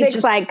 and he's Nick's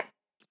just like,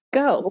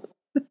 go.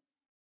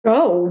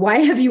 Why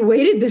have you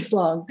waited this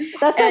long?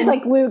 That sounds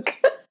like Luke.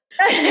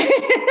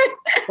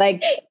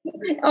 Like,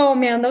 oh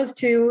man, those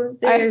two,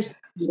 they're so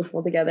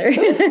beautiful together.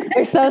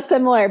 They're so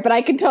similar, but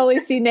I can totally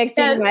see Nick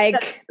being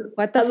like,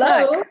 what the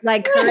fuck?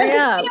 Like, hurry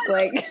up.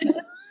 Like,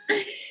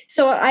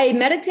 so I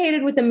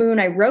meditated with the moon.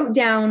 I wrote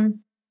down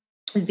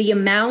the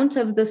amount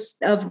of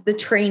the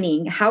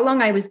training, how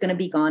long I was going to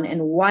be gone,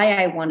 and why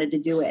I wanted to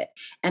do it.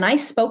 And I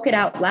spoke it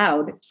out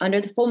loud under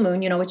the full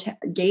moon, which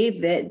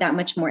gave it that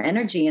much more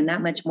energy and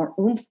that much more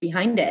oomph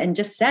behind it, and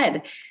just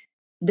said,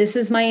 this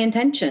is my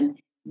intention.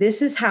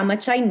 This is how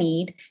much I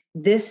need.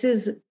 This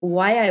is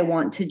why I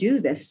want to do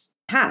this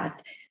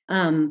path.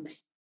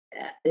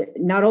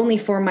 Not only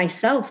for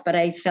myself, but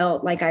I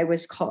felt like I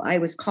was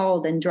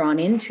called and drawn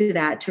into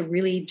that to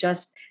really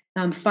just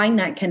find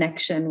that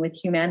connection with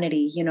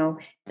humanity,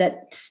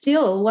 that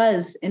still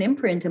was an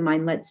imprint of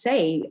mine, let's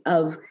say,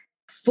 of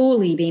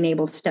fully being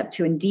able to step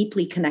to and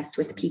deeply connect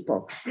with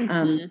people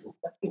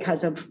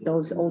because of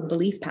those old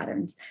belief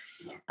patterns.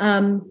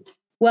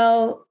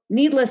 Well,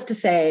 needless to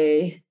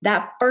say,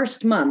 that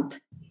first month,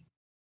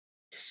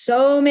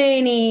 so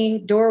many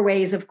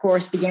doorways, of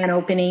course, began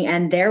opening,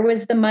 and there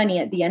was the money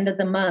at the end of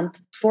the month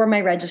for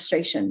my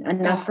registration,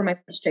 enough for my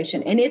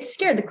registration. And it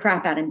scared the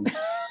crap out of me.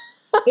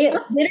 It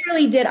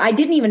literally did. I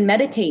didn't even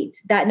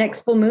meditate that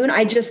next full moon.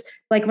 I just,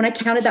 like, when I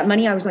counted that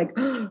money, I was like,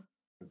 oh,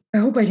 I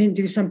hope I didn't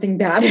do something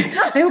bad.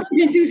 I hope I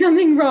didn't do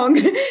something wrong.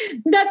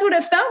 That's what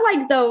it felt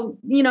like, though,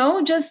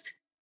 just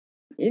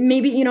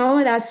maybe,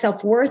 that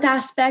self-worth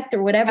aspect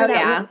or whatever.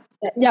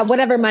 Yeah,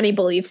 whatever money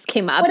beliefs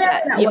came up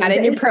that you had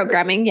in your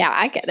programming. Yeah,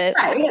 I get it.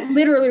 It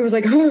literally was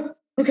like, oh,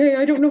 okay,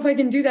 I don't know if I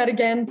can do that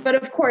again. But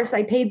of course,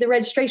 I paid the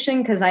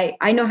registration because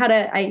I know how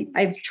to,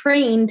 I've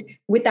trained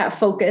with that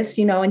focus,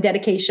 and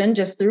dedication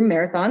just through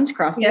marathons,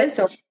 CrossFit. Yep.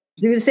 So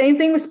do the same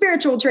thing with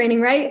spiritual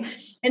training, right?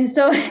 And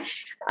so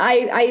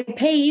I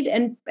paid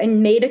and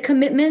made a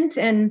commitment,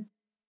 and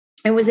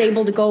I was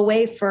able to go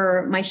away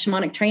for my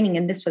shamanic training.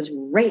 And this was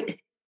right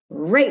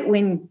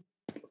when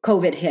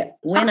COVID hit,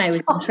 when I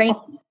was in training.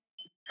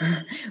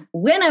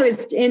 When I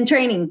was in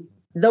training,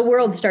 the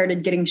world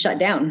started getting shut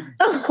down.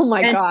 Oh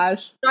my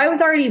gosh. So I was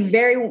already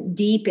very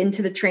deep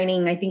into the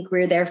training. I think we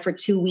were there for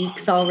 2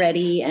 weeks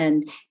already,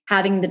 and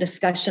having the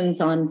discussions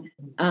on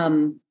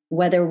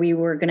whether we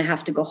were going to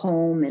have to go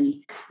home.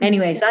 And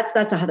anyways,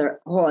 that's a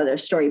whole other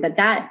story, but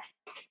that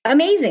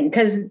amazing.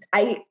 Cause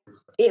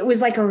it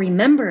was like a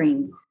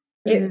remembering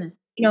it,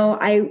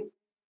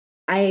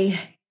 I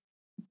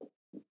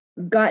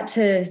got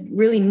to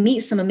really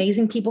meet some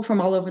amazing people from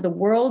all over the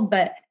world,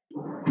 but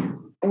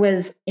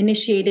was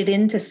initiated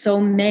into so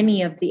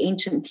many of the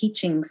ancient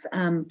teachings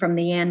from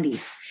the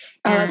Andes.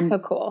 And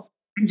that's so cool.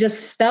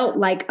 Just felt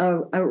like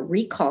a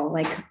recall,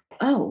 like,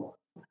 oh,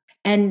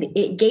 and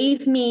it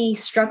gave me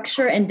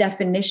structure and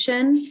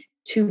definition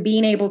to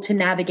being able to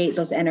navigate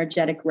those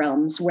energetic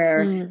realms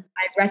where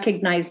I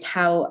recognized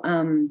how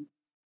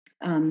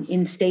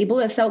unstable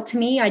it felt to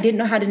me. I didn't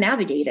know how to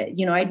navigate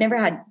it. I'd never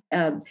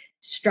had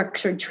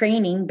structured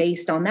training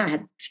based on that. I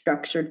had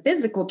structured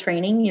physical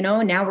training,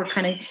 and now we're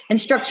and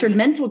structured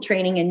mental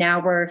training. And now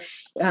we're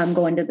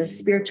going to the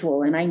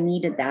spiritual. And I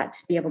needed that to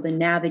be able to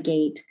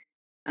navigate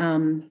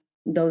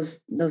those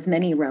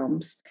many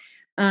realms.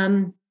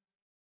 And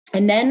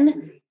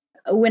then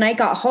when I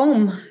got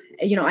home,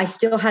 I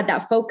still had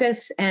that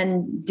focus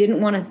and didn't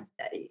want to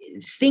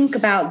think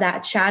about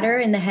that chatter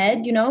in the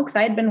head, because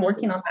I had been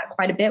working on that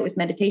quite a bit with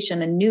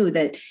meditation, and knew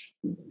that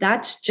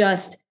that's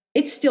just,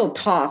 it's still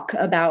talk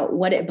about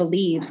what it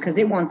believes because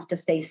it wants to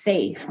stay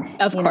safe.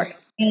 Of course.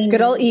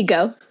 Good old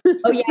ego.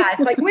 Oh yeah.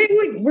 It's like, wait,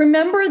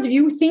 remember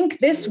you think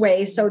this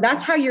way. So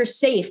that's how you're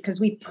safe because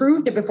we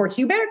proved it before. So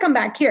you better come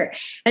back here.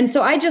 And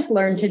so I just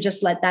learned to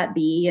just let that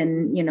be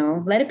and,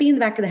 let it be in the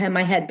back of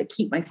my head, but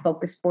keep my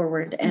focus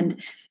forward. And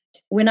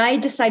when I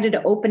decided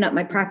to open up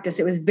my practice,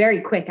 it was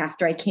very quick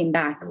after I came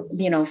back,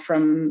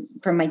 from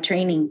my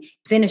training,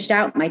 finished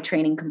out my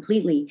training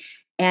completely.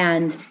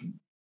 And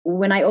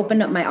when I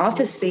opened up my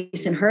office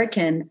space in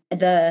Hurricane,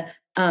 the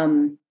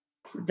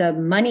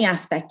money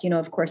aspect,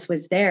 of course,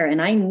 was there.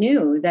 And I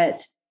knew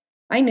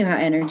how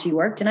energy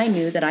worked, and I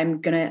knew that I'm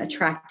going to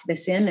attract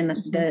this in,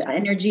 and the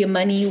energy of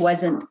money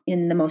wasn't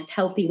in the most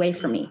healthy way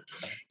for me.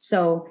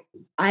 So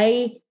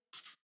I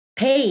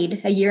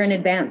paid a year in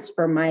advance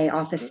for my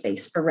office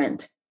space for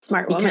rent.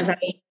 Smart woman. Because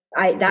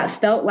I that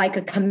felt like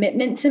a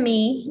commitment to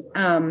me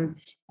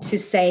to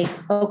say,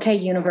 okay,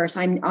 universe,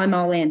 I'm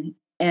all in.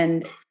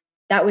 And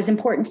that was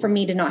important for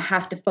me to not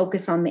have to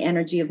focus on the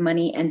energy of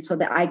money, and so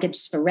that I could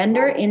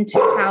surrender into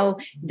how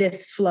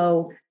this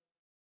flow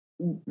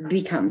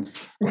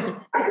becomes.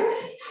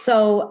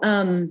 So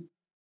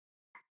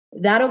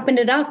that opened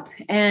it up,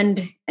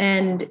 and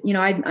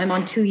I'm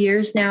on 2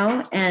 years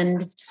now,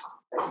 and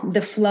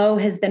the flow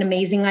has been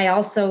amazing. I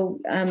also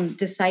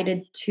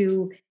decided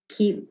to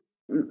keep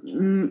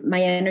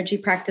my energy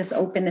practice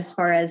open as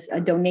far as a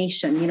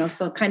donation,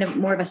 so kind of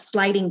more of a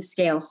sliding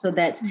scale, so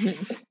that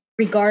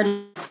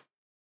regardless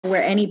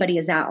where anybody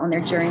is at on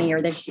their journey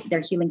or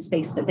their healing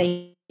space, that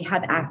they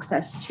have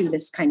access to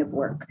this kind of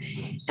work.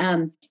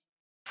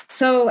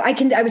 So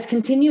I was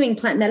continuing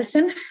plant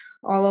medicine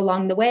all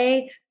along the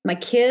way. My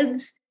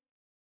kids,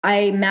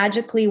 I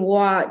magically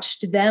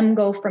watched them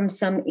go from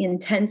some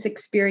intense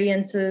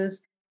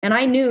experiences, and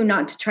I knew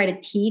not to try to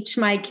teach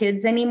my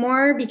kids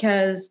anymore,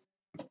 because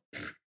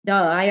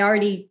I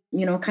already,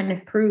 kind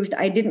of proved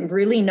I didn't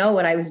really know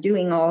what I was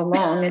doing all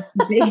along.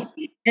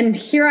 And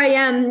here I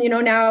am,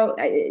 now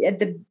at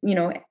the,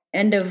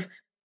 end of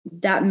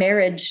that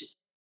marriage,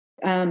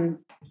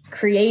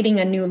 creating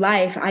a new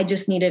life. I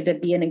just needed to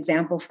be an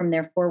example from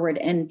there forward.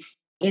 And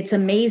it's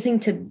amazing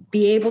to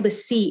be able to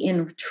see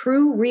in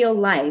true real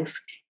life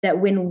that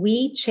when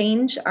we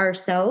change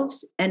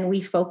ourselves and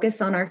we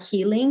focus on our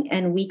healing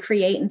and we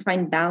create and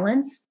find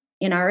balance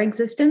in our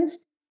existence,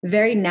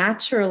 very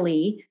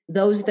naturally,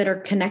 those that are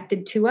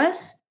connected to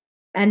us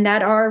and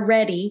that are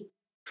ready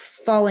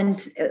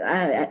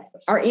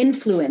are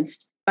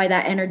influenced by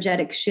that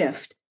energetic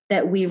shift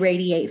that we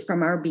radiate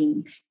from our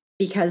being.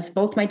 Because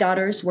both my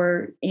daughters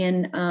were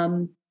in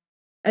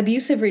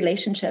abusive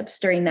relationships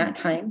during that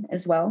time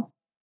as well.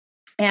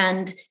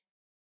 And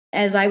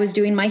as I was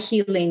doing my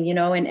healing,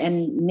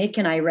 and Nick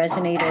and I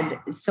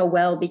resonated so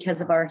well because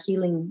of our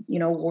healing,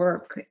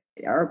 work,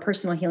 our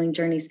personal healing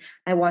journeys,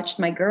 I watched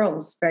my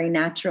girls very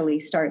naturally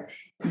start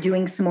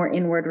doing some more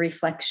inward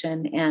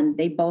reflection. And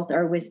they both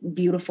are with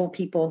beautiful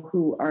people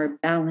who are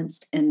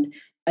balanced and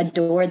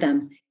adore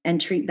them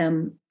and treat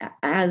them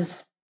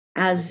as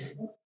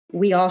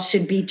we all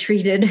should be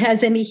treated,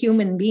 as any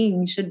human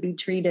being should be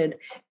treated.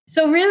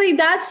 So really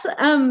that's,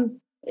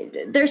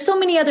 there's so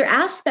many other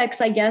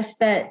aspects, I guess,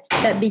 that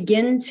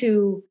begin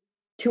to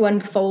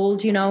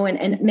unfold,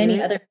 and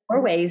many other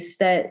doorways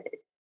that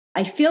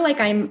I feel like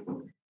I'm,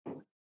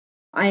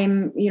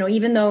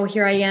 even though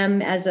here I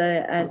am as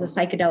a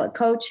psychedelic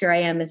coach, here I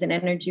am as an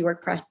energy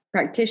work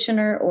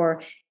practitioner,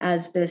 or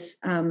as this,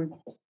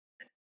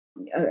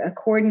 a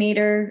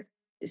coordinator,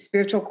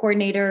 spiritual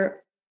coordinator,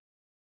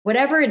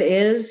 whatever it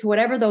is,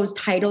 whatever those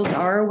titles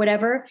are,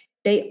 whatever,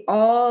 they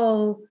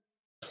all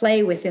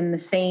play within the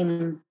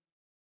same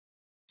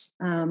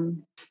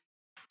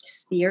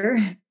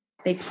sphere.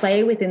 They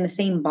play within the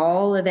same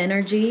ball of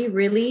energy,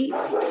 really.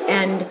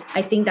 And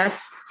I think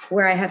that's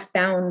where I have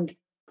found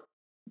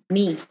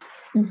me,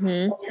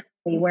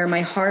 where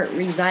my heart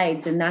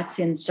resides. And that's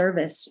in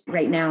service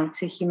right now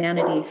to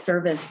humanity,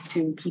 service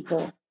to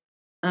people.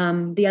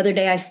 The other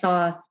day I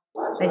saw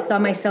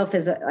myself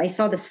I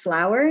saw this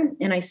flower,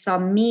 and I saw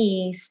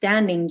me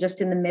standing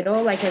just in the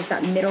middle, like as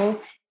that middle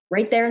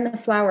right there in the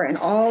flower. And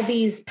all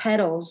these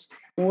petals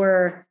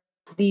were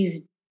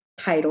these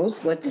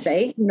titles, let's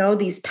say,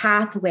 these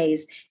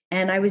pathways.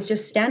 And I was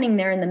just standing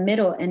there in the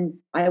middle, and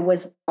I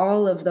was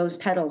all of those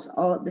petals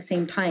all at the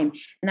same time.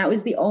 And that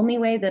was the only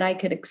way that I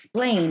could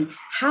explain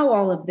how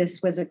all of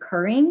this was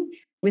occurring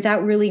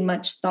without really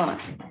much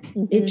thought.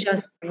 It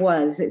just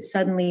was. It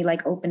suddenly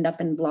like opened up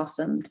and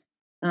blossomed.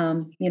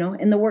 And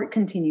the work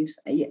continues.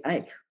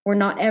 We're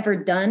not ever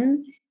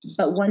done.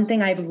 But one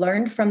thing I've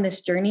learned from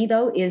this journey,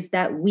 though, is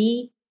that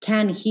we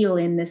can heal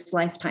in this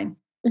lifetime.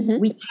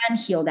 We can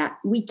heal that.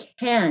 We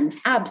can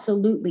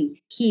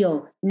absolutely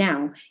heal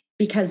now,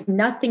 because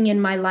nothing in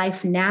my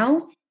life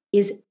now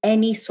is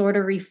any sort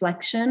of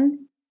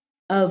reflection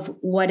of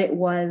what it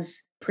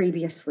was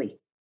previously.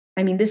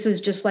 I mean, this is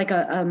just like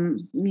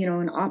an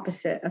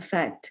opposite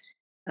effect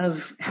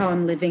of how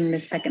I'm living the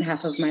second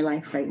half of my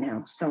life right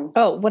now. So,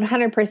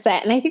 100%.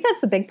 And I think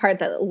that's the big part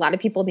that a lot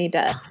of people need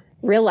to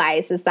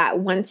realize, is that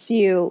once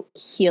you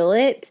heal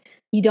it,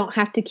 you don't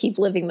have to keep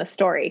living the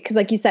story. Because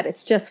like you said,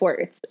 it's just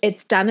words.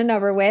 It's done and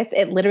over with.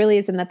 It literally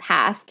is in the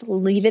past.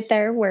 Leave it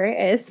there where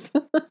it is.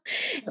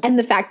 And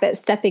the fact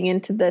that stepping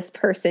into this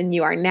person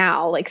you are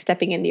now, like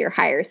stepping into your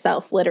higher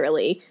self,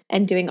 literally,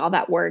 and doing all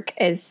that work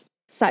is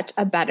such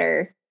a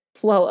better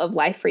flow of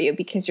life for you,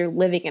 because you're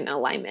living in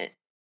alignment.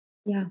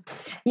 Yeah.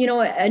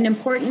 An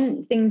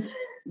important thing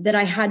that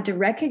I had to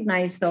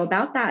recognize, though,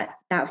 about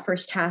that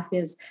first half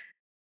is,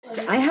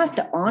 so I have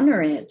to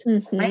honor it.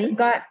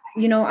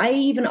 I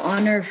even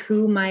honor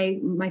who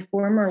my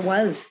former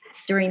was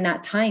during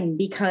that time,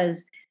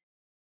 because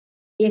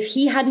if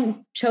he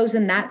hadn't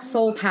chosen that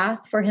soul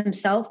path for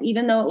himself,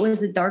 even though it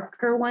was a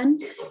darker one,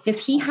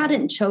 if he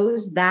hadn't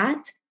chose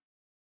that,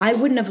 I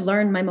wouldn't have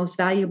learned my most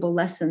valuable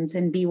lessons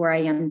and be where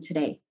I am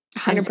today.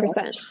 100%. So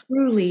I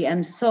truly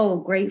am so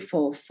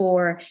grateful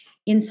for,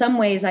 in some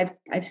ways, I've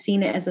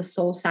seen it as a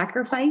soul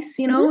sacrifice,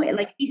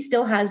 like he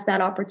still has that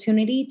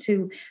opportunity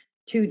to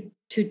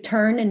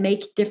turn and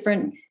make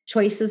different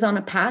choices on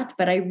a path.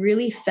 But I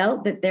really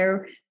felt that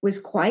there was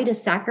quite a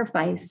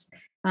sacrifice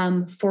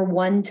for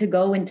one to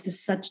go into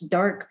such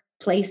dark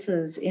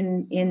places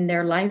in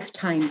their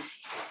lifetime.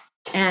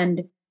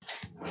 And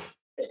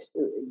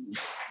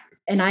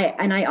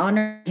I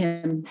honor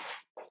him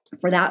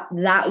for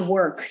that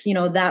work,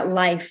 that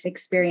life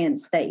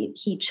experience that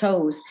he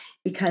chose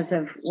because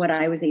of what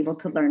I was able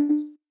to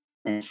learn.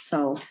 And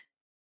so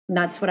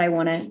that's what I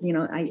want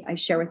to, I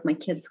share with my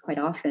kids quite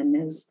often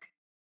is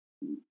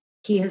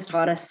he has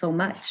taught us so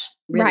much.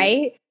 Really.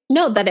 Right?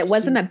 No, that it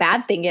wasn't a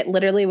bad thing. It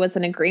literally was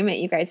an agreement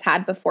you guys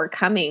had before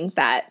coming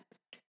that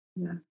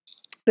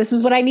this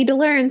is what I need to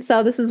learn.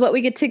 So this is what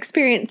we get to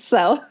experience.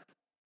 So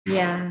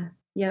yeah.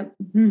 Yep.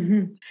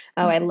 Oh,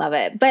 I love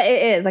it. But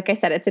it is, like I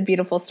said, it's a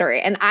beautiful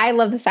story. And I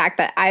love the fact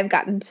that I've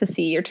gotten to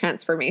see your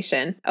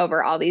transformation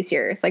over all these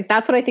years. Like,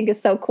 that's what I think is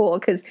so cool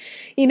because,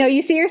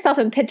 you see yourself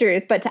in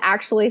pictures, but to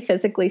actually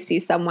physically see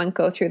someone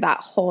go through that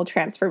whole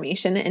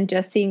transformation and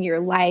just seeing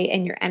your light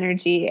and your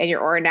energy and your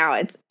aura now,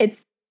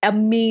 it's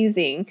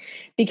amazing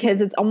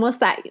because it's almost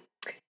that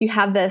you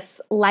have this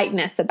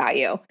lightness about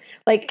you.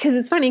 Like, because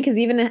it's funny because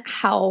even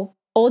how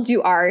old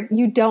you are,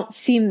 you don't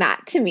seem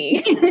that to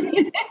me.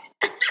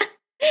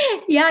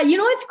 Yeah,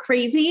 what's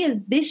crazy is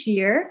this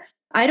year,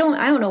 I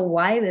don't know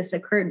why this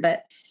occurred,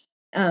 but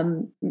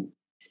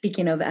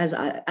speaking of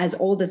as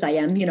old as I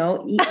am,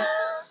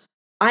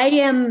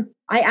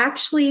 I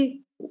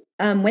actually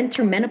went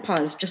through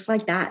menopause just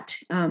like that.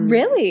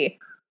 Really?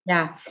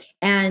 Yeah.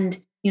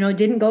 And,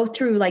 didn't go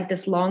through like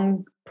this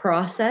long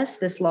process,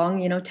 this long,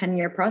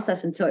 10-year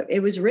process. And so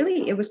it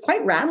was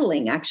quite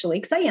rattling actually,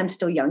 because I am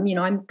still young,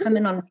 I'm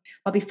coming on,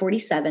 I'll be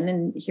 47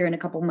 and here in a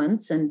couple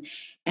months.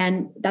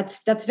 And that's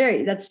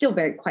still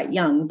very quite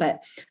young,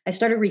 but I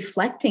started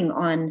reflecting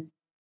on,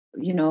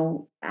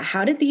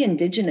 how did the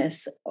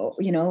indigenous,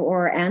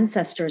 or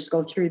ancestors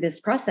go through this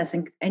process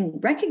and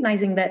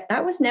recognizing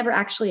that was never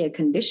actually a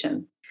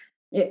condition.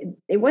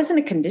 It wasn't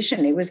a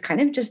condition. It was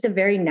kind of just a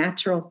very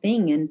natural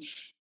thing.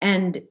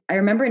 And I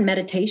remember in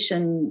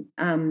meditation,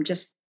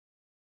 just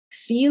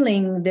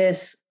feeling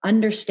this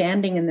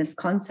understanding and this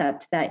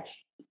concept that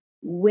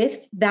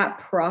with that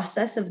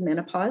process of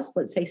menopause,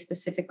 let's say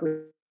specifically,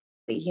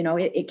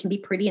 it can be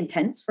pretty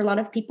intense for a lot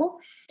of people.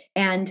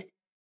 And,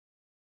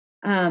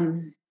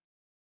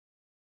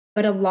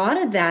 but a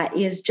lot of that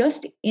is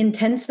just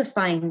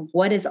intensifying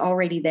what is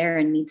already there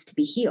and needs to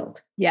be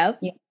healed. Yep.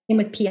 And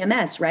with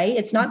PMS, right?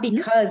 It's not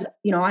because,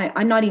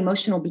 I'm not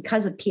emotional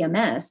because of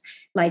PMS.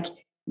 Like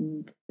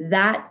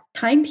that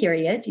time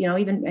period,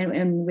 even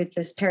and with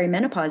this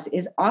perimenopause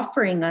is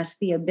offering us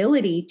the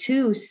ability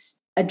to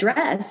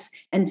address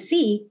and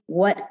see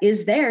what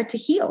is there to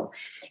heal.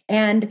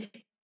 And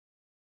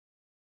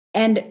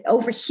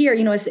over here,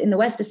 as in the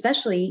West,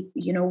 especially,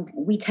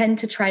 we tend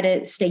to try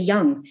to stay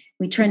young.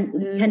 We tend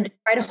to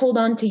try to hold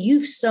on to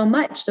youth so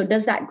much. So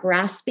does that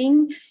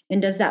grasping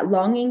and does that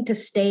longing to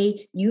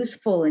stay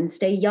youthful and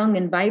stay young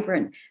and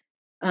vibrant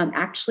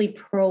actually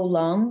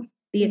prolong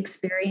the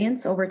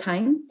experience over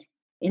time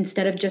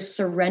instead of just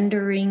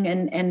surrendering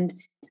and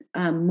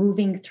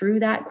moving through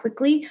that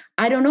quickly?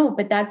 I don't know,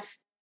 but that's,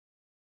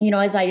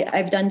 as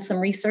I've done some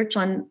research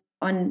on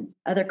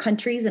other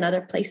countries and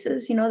other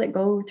places, that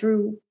go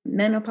through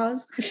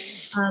menopause.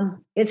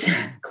 It's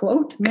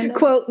quote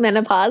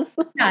menopause.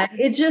 Yeah,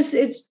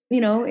 it's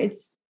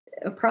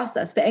a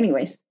process. But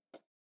anyways,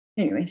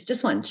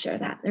 just wanted to share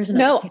that.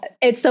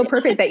 It's so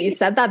perfect that you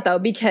said that though,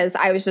 because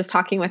I was just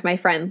talking with my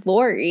friend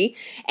Lori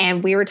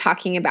and we were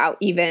talking about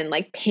even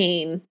like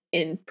pain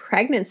in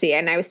pregnancy.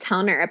 And I was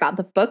telling her about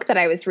the book that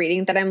I was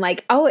reading that I'm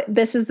like, oh,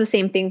 this is the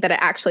same thing that it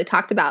actually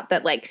talked about,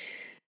 that like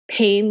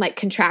pain, like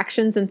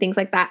contractions and things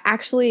like that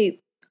actually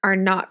are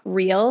not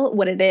real.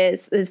 What it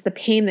is the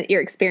pain that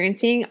you're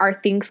experiencing are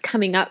things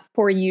coming up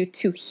for you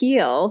to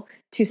heal,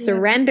 to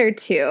surrender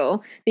to,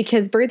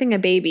 because birthing a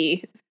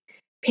baby,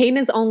 pain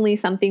is only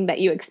something that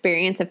you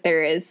experience if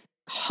there is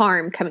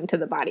harm coming to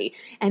the body,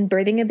 and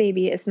birthing a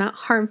baby is not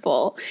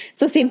harmful.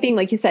 So same thing,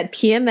 like you said,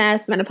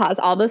 PMS, menopause,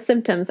 all those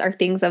symptoms are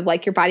things of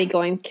like your body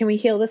going, can we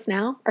heal this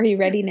now? Are you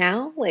ready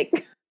now?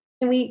 Like,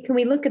 can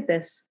we look at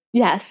this?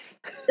 Yes.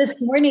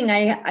 This morning,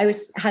 I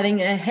was having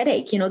a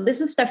headache.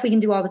 This is stuff we can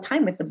do all the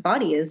time with the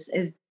body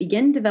is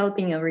begin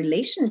developing a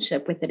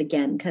relationship with it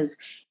again. Because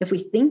if we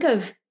think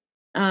of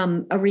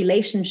a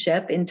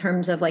relationship in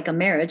terms of like a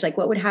marriage, like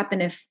what would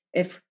happen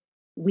if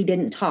we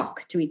didn't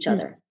talk to each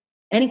other?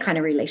 Any kind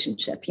of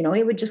relationship,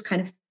 it would just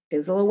kind of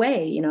fizzle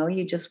away.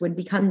 You just would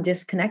become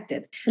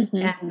disconnected. And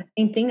the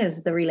same thing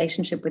as the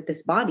relationship with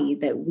this body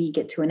that we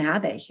get to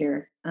inhabit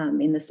here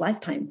in this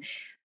lifetime.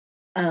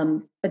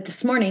 But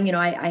this morning,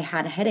 I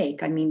had a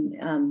headache.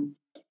 And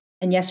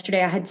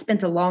yesterday I had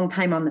spent a long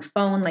time on the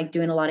phone, like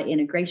doing a lot of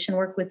integration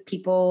work with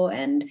people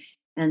and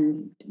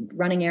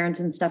running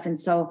errands and stuff. And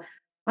so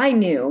I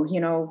knew,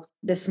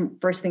 this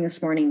first thing this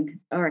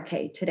morning,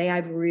 okay, today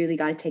I've really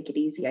got to take it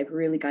easy. I've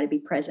really got to be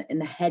present. And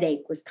the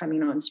headache was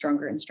coming on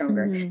stronger and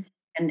stronger.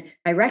 And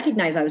I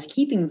recognized I was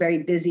keeping very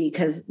busy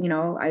because,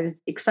 I was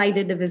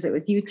excited to visit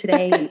with you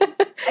today. And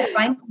I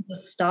finally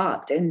just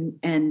stopped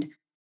and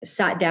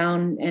sat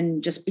down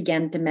and just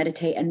began to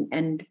meditate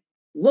and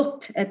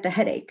looked at the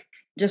headache,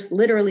 just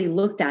literally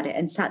looked at it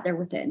and sat there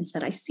with it and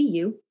said, I see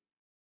you.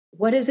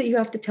 What is it you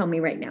have to tell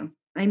me right now?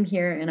 I'm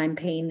here and I'm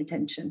paying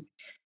attention.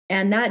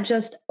 And that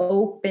just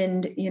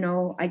opened,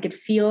 I could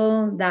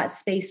feel that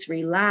space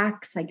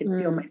relax. I could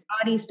feel my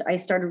body. I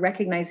started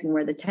recognizing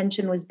where the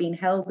tension was being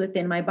held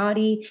within my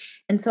body.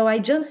 And so I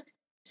just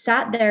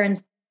sat there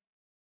and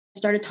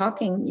started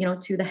talking,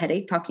 to the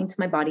headache, talking to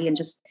my body, and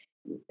just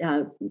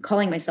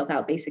calling myself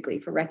out basically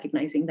for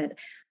recognizing that,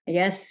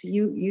 yes,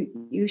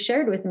 you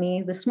shared with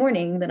me this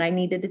morning that I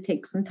needed to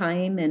take some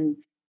time and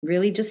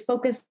really just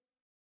focus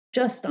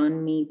just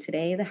on me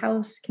today. The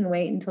house can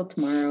wait until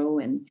tomorrow.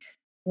 And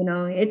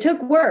it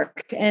took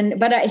work,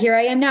 but here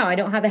I am now. I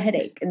don't have a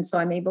headache, and so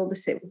I'm able to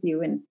sit with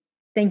you. And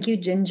thank you,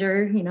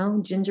 ginger.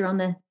 Ginger on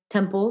the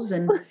temples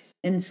and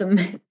some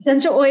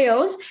essential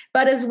oils,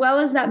 but as well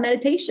as that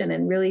meditation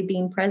and really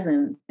being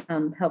present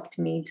helped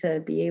me to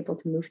be able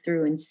to move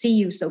through and see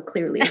you so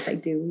clearly as I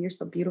do. You're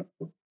so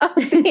beautiful. Oh,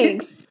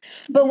 thanks.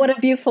 But what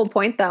a beautiful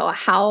point, though.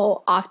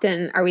 How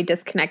often are we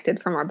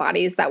disconnected from our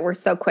bodies that we're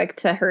so quick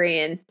to hurry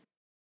and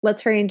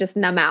let's hurry and just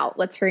numb out.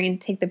 Let's hurry and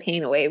take the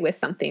pain away with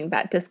something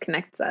that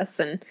disconnects us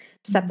and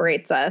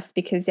separates us,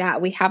 because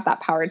we have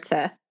that power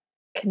to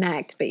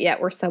connect, but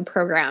yet we're so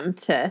programmed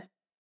to,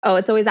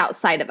 it's always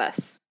outside of us.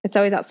 It's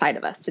always outside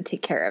of us to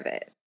take care of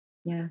it.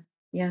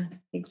 Yeah,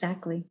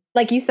 exactly.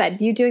 Like you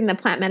said, you doing the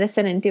plant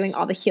medicine and doing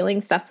all the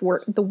healing stuff,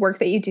 the work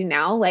that you do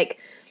now, like,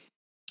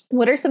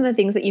 what are some of the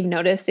things that you've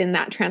noticed in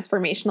that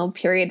transformational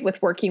period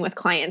with working with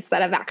clients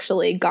that have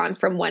actually gone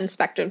from one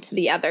spectrum to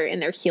the other in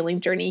their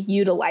healing journey,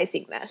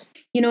 utilizing this?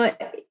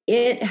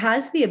 It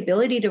has the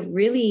ability to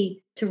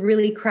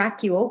really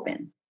crack you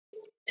open,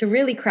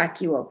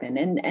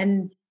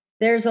 And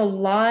there's a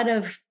lot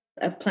of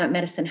plant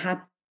medicine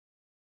happening,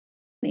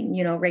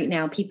 right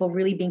now, people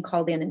really being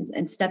called in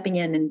and stepping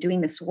in and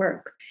doing this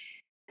work.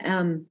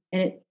 And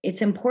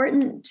it's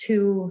important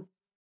to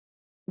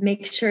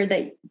make sure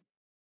that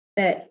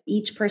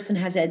each person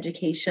has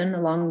education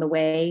along the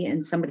way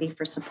and somebody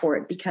for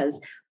support, because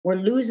we're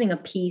losing a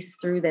piece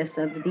through this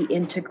of the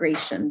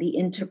integration, the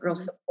integral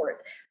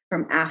support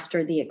from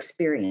after the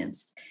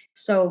experience.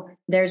 So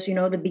there's,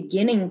 the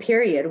beginning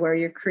period where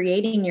you're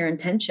creating your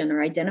intention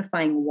or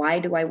identifying, why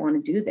do I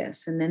want to do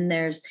this? And then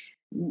there's,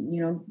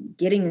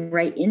 getting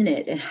right in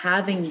it and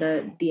having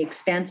the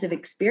expansive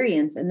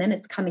experience, and then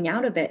it's coming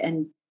out of it.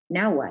 And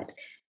now what?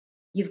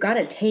 You've got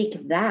to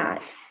take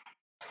that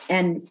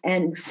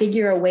and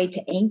figure a way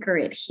to anchor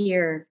it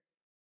here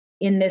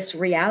in this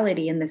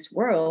reality, in this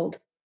world,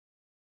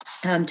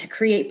 to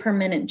create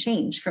permanent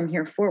change from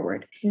here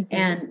forward.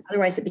 And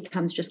otherwise it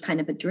becomes just kind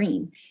of a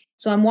dream.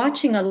 So I'm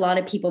watching a lot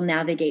of people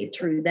navigate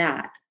through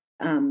that,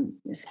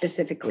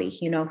 specifically,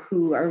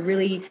 who are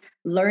really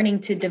learning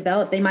to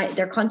develop.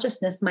 Their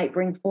consciousness might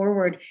bring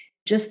forward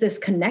just this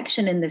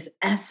connection and this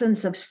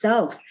essence of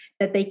self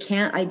that they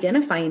can't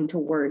identify into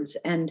words,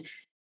 and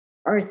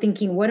are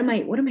thinking, what am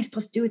I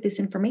supposed to do with this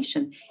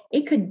information?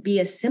 It could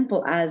be as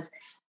simple as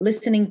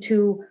listening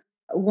to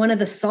one of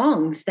the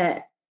songs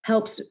that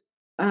helps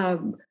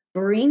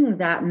bring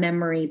that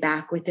memory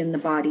back within the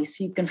body,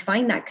 so you can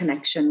find that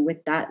connection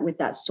with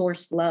that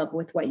source love,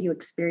 with what you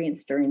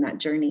experienced during that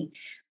journey,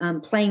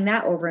 playing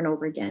that over and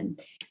over again.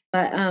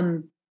 But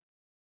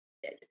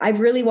I've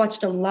really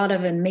watched a lot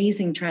of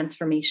amazing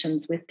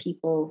transformations with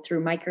people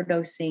through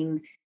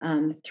microdosing,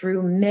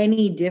 through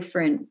many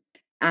different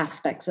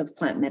aspects of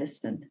plant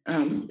medicine.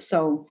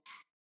 So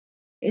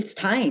it's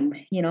time,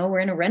 we're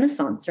in a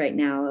renaissance right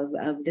now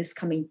of this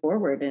coming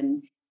forward,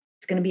 and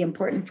it's going to be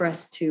important for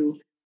us to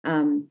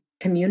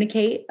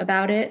communicate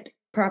about it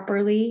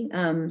properly,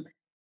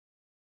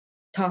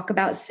 talk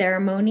about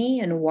ceremony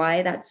and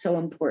why that's so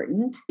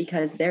important,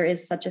 because there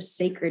is such a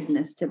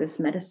sacredness to this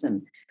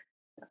medicine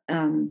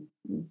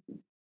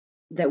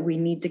that we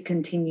need to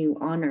continue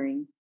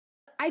honoring.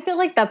 I feel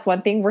like that's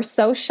one thing. We're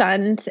so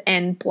shunned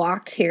and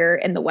blocked here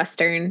in the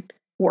Western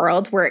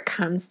world where it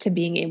comes to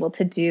being able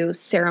to do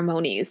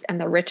ceremonies and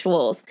the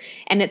rituals.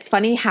 And it's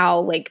funny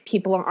how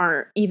people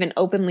aren't even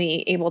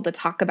openly able to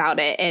talk about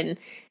it and,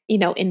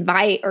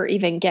 invite or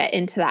even get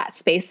into that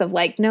space of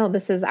no,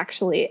 this is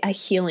actually a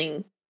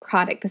healing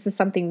product. This is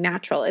something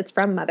natural. It's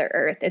from Mother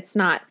Earth. It's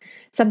not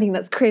something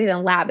that's created in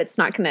a lab. It's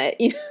not going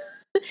to,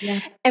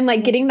 Yeah.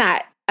 And getting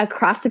that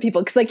across to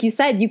people, because like you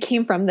said, you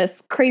came from this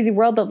crazy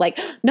world of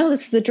no,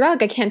 this is a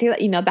drug, I can't do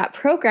that, that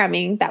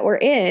programming that we're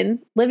in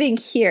living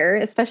here,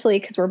 especially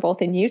because we're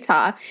both in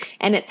Utah,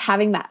 and it's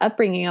having that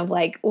upbringing of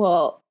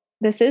well,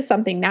 this is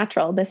something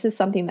natural, this is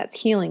something that's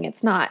healing,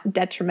 it's not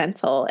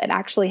detrimental, it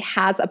actually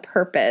has a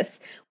purpose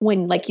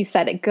when, like you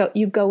said,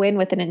 you go in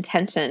with an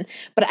intention.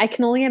 But I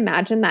can only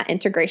imagine that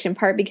integration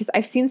part, because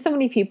I've seen so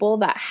many people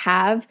that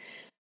have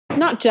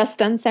not just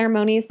done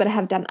ceremonies but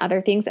have done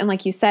other things, and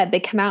like you said, they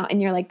come out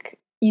and you're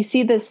you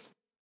see this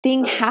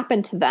thing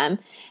happen to them,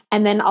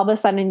 and then all of a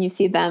sudden you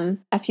see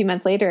them a few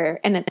months later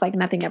and it's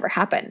nothing ever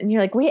happened. And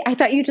you're wait, I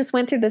thought you just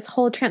went through this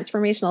whole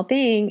transformational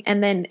thing.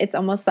 And then it's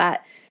almost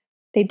that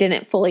they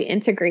didn't fully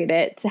integrate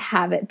it to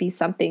have it be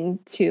something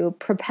to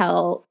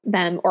propel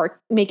them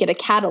or make it a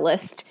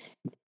catalyst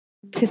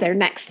to their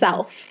next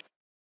self.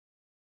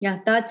 Yeah,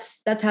 that's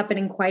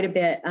happening quite a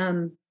bit.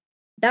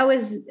 that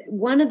was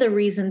one of the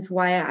reasons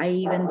why I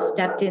even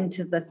stepped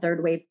into the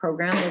Third Wave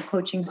program, the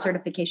coaching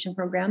certification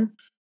program,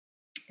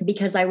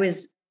 because I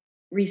was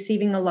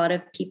receiving a lot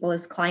of people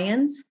as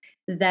clients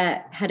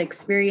that had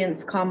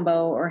experienced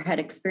combo or had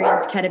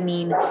experienced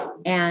ketamine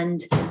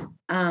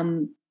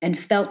and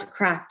felt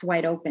cracked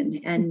wide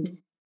open and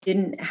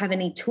didn't have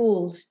any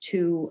tools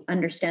to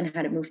understand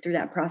how to move through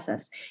that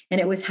process. And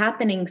it was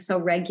happening so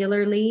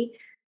regularly.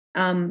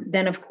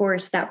 Then of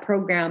course that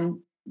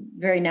program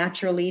very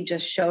naturally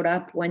just showed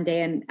up one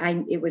day,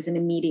 and it was an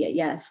immediate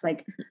yes.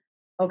 Like,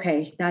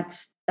 okay,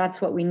 that's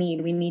what we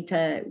need. We need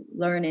to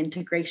learn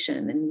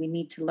integration, and we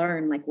need to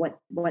learn like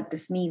what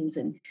this means.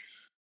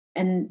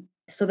 And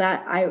so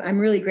that I'm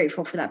really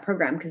grateful for that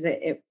program, because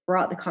it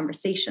brought the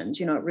conversations,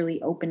 it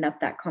really opened up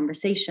that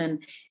conversation.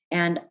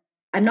 And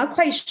I'm not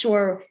quite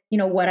sure,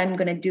 what I'm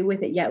going to do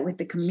with it yet with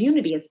the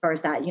community as far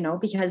as that,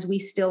 because we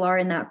still are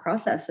in that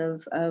process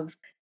of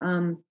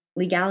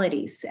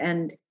legalities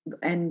and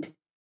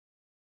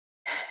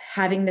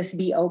having this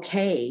be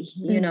okay,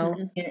 in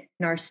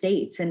our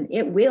states. And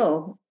it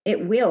will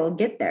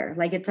get there.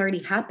 Like, it's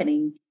already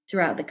happening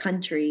throughout the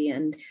country.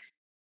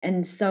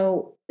 And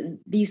so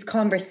these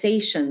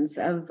conversations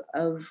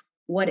of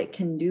what it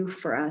can do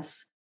for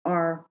us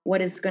are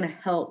what is going to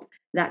help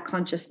that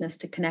consciousness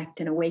to connect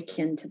and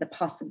awaken to the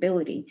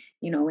possibility,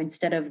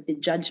 instead of the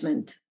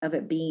judgment of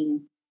it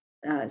being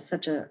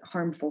such a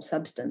harmful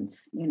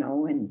substance,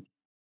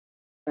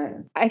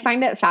 I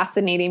find it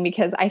fascinating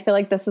because I feel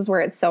like this is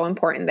where it's so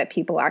important that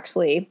people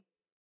actually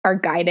are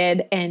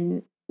guided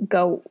and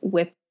go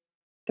with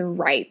the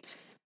right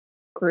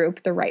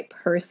group, the right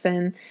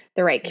person,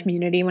 the right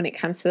community when it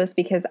comes to this,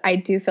 because I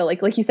do feel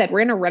like you said,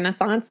 we're in a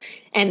renaissance,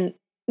 and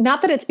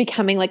not that it's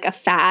becoming like a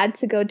fad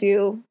to go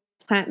do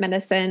plant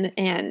medicine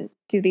and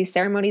do these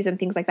ceremonies and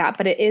things like that,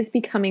 but it is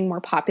becoming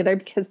more popular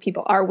because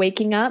people are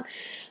waking up.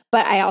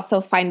 But I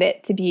also find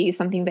it to be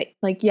something that,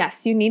 like,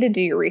 yes, you need to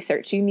do your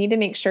research. You need to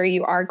make sure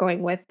you are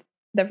going with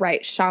the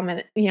right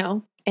shaman,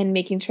 and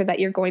making sure that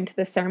you're going to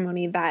the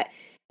ceremony that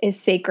is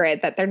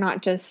sacred, that they're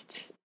not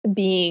just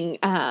being,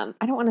 I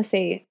don't want to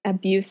say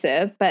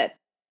abusive, but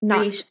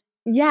not,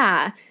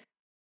 yeah.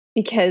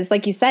 Because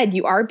like you said,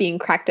 you are being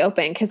cracked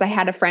open. Because I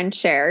had a friend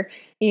share,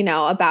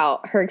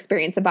 about her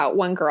experience about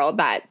one girl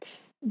that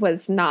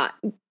was not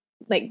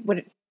like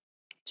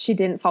she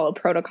didn't follow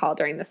protocol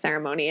during the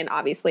ceremony and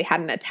obviously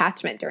had an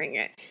attachment during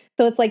it.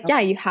 So it's like, yeah,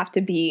 you have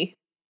to be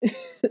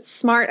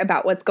smart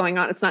about what's going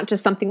on. It's not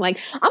just something like,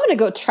 I'm going to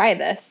go try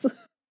this.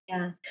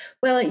 Yeah.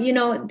 Well,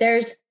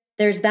 there's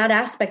that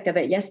aspect of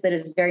it. Yes, that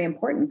is very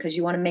important, because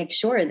you want to make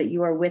sure that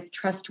you are with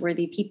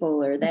trustworthy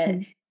people, or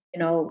that,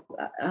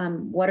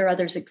 what are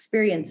others'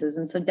 experiences.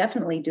 And so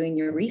definitely doing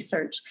your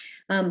research,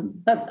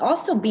 but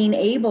also being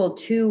able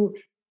to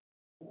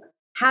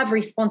have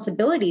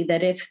responsibility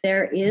that if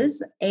there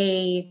is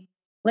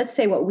let's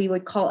say what we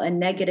would call a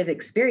negative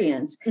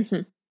experience,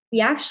 we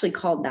actually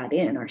called that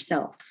in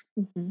ourselves.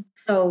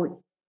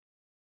 So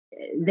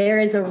there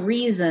is a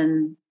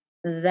reason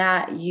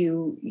that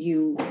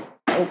you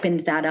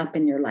opened that up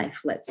in your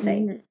life, let's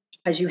say,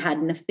 because you had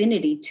an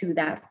affinity to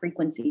that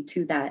frequency,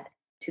 to that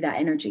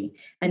energy.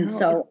 And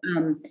so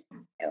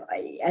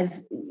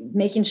as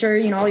making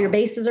sure, all your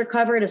bases are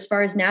covered as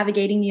far as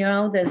navigating,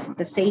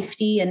 the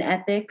safety and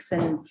ethics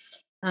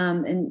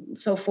and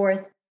so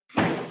forth,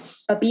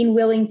 but being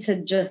willing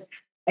to just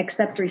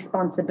accept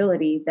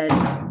responsibility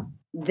that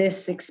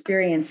this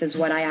experience is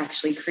what I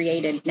actually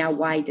created. Now,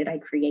 why did I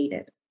create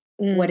it?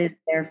 What is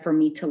there for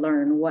me to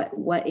learn?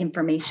 What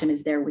information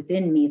is there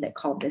within me that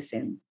called this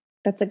in?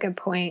 That's a good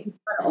point.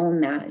 Own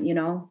that,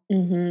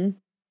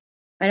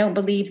 I don't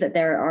believe that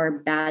there are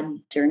bad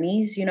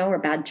journeys, or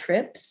bad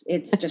trips.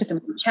 It's just a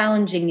more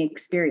challenging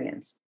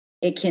experience.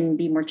 It can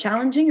be more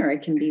challenging, or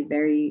it can be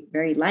very,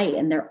 very light,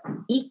 and they're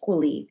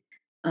equally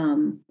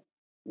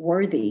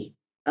worthy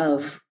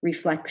of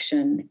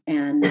reflection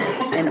and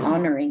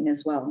honoring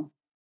as well.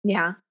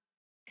 Yeah.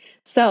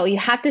 So you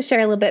have to share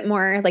a little bit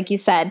more, like you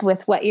said,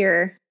 with what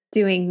you're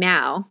doing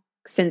now,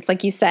 since,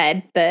 like you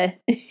said,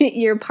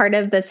 you're part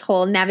of this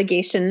whole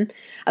navigation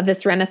of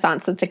this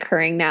renaissance that's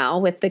occurring now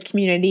with the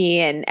community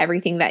and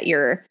everything that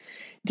you're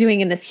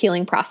doing in this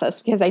healing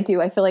process. Because I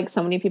feel like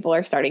so many people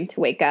are starting to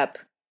wake up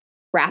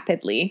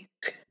rapidly,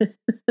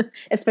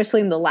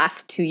 especially in the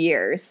last 2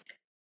 years.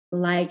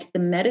 Like the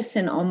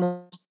medicine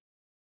almost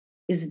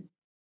is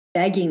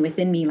begging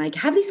within me, like,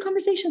 have these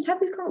conversations,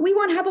 we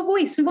want to have a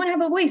voice.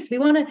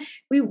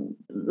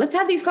 Let's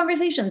have these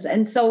conversations.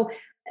 And so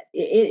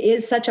it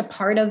is such a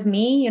part of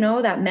me,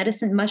 that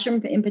medicine mushroom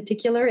in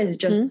particular is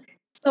just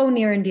so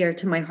near and dear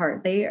to my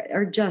heart. They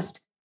are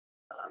just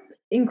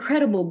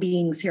incredible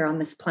beings here on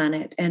this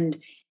planet. And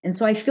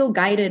so I feel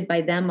guided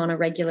by them on a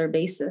regular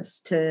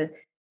basis to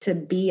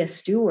be a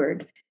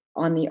steward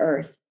on the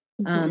earth,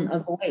 a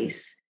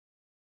voice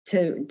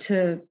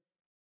to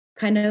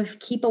kind of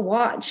keep a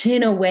watch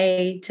in a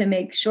way to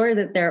make sure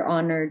that they're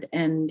honored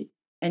and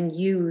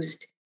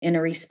used in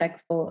a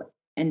respectful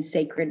and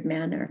sacred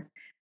manner,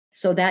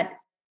 so that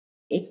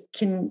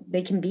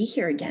they can be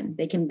here again.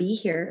 They can be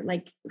here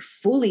like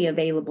fully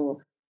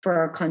available for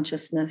our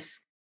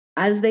consciousness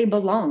as they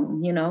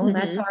belong.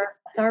 That's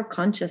our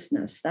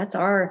consciousness. That's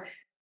our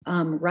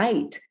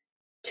right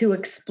to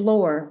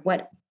explore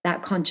what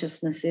that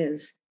consciousness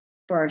is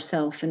for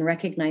ourselves and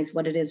recognize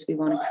what it is we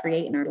want to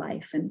create in our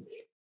life. And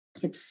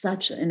it's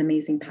such an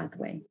amazing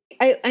pathway.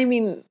 I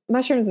mean,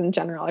 mushrooms in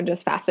general are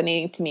just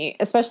fascinating to me,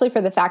 especially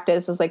for the fact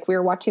is like we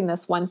were watching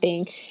this one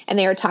thing and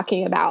they were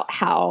talking about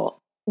how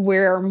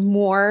we're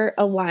more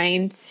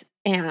aligned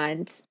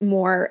and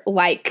more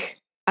like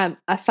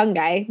a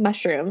fungi,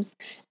 mushrooms,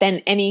 than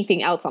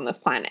anything else on this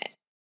planet.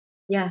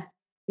 Yeah.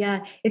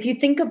 Yeah. If you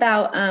think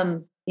about,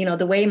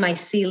 the way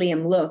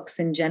mycelium looks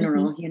in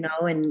general,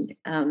 and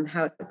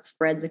how it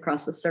spreads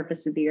across the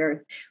surface of the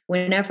earth,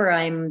 whenever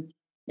I'm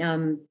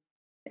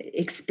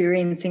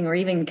experiencing or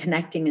even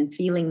connecting and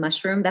feeling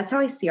mushroom, that's how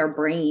I see our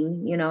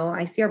brain.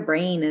 I see our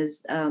brain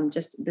as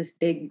just this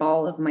big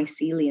ball of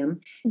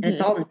mycelium, and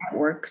it's all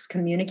networks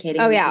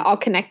communicating. Oh yeah, all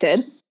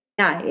connected.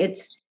 Yeah,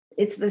 it's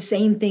the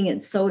same thing.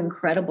 It's so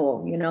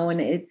incredible, and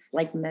it's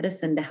like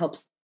medicine to help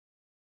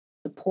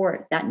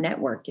support that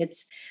network.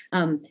 It's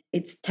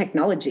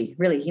technology,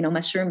 really.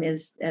 Mushroom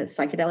is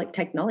psychedelic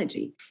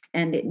technology,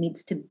 and it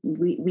needs to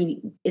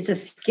it's a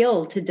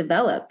skill to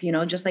develop,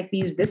 just like we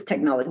use this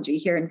technology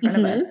here in front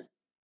of us.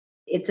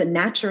 It's a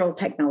natural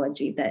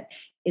technology that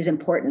is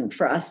important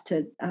for us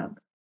to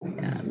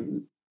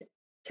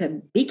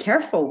be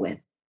careful with,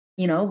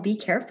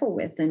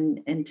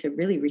 and to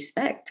really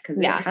respect,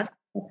 because it has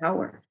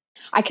power.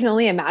 I can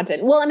only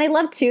imagine. Well, and I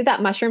love too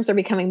that mushrooms are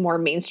becoming more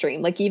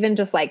mainstream, like even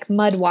just like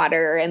mud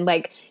water and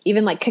like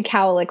even like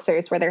cacao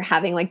elixirs where they're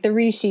having like the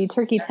reishi,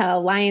 turkey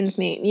tail, lion's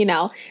mane,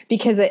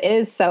 because it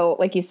is so,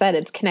 like you said,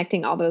 it's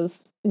connecting all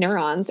those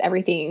neurons,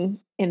 everything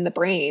in the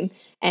brain,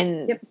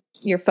 and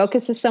your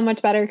focus is so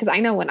much better. Because I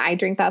know when I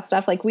drink that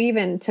stuff, like we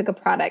even took a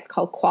product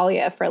called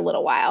Qualia for a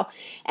little while,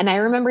 and I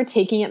remember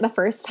taking it the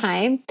first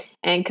time,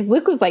 and because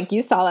Luke was like,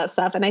 you saw that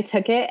stuff, and I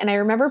took it, and I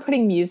remember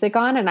putting music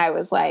on, and I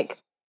was like,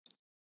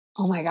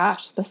 oh my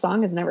gosh, the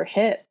song has never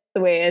hit the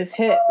way it's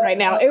hit right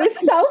now. It was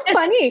so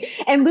funny.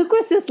 And Luke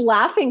was just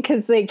laughing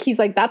because he's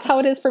like, that's how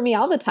it is for me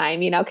all the time,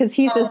 because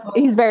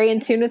he's very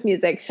in tune with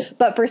music.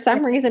 But for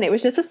some reason, it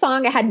was just a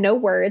song. It had no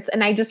words.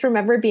 And I just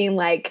remember being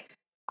like,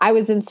 I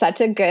was in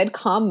such a good,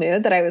 calm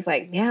mood that I was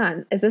like,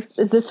 man, is this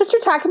what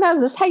you're talking about?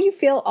 Is this how you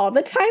feel all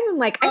the time? I'm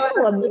like, I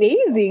feel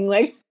amazing.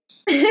 Like,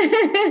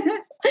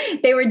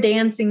 they were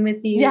dancing with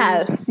you.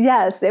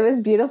 Yes, it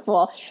was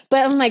beautiful.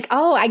 But I'm like,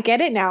 oh, I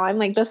get it now. I'm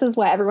like, this is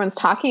what everyone's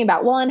talking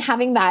about. Well, and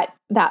having that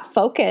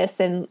focus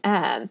and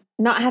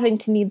not having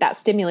to need that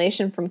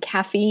stimulation from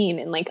caffeine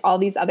and like all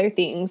these other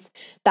things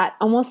that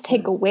almost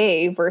take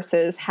away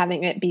versus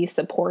having it be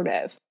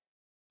supportive.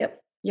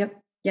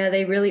 Yep. Yeah,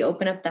 they really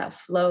open up that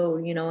flow,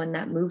 and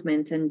that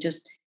movement, and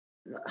just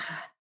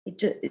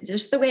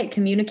the way it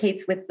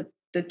communicates with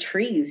the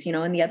trees,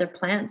 and the other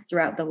plants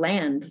throughout the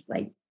land,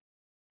 like,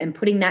 and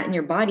putting that in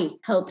your body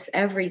helps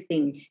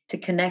everything to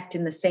connect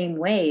in the same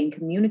way and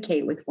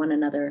communicate with one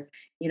another,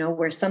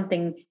 where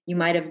something you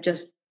might have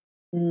just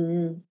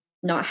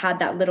not had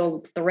that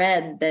little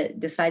thread that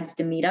decides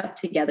to meet up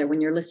together when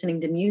you're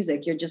listening to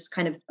music. You're just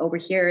kind of over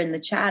here in the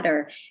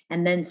chatter,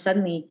 and then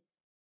suddenly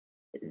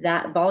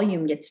that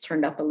volume gets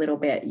turned up a little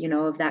bit,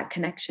 of that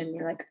connection.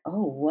 You're like,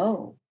 oh,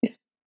 whoa,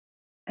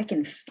 I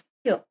can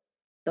feel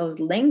those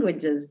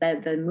languages,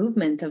 that the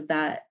movement of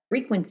that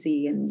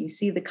frequency, and you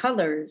see the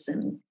colors.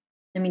 And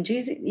I mean,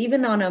 geez,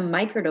 even on a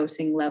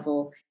microdosing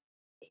level,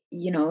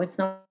 it's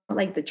not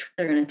like the trees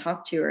are going to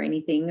talk to you or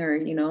anything, or,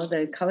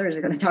 the colors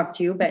are going to talk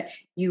to you, but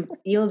you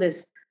feel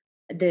this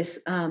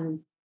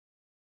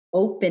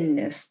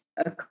openness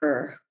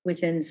occur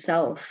within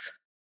self,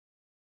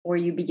 where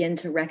you begin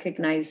to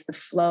recognize the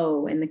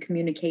flow and the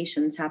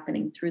communications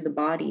happening through the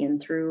body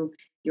and through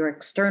your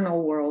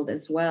external world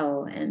as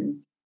well. And,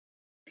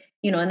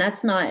 and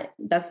that's not,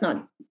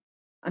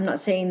 I'm not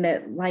saying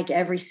that like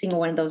every single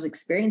one of those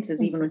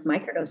experiences, even with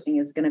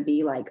microdosing, is going to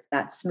be like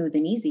that smooth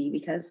and easy,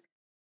 because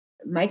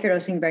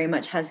microdosing very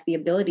much has the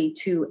ability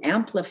to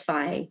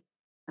amplify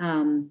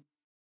the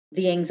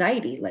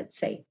anxiety, let's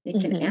say. It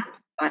can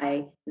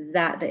amplify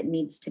that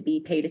needs to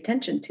be paid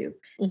attention to.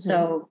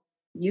 So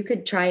you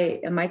could try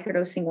a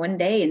microdosing one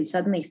day and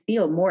suddenly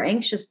feel more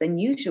anxious than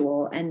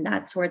usual. And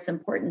that's where it's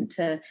important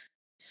to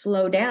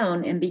slow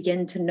down and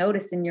begin to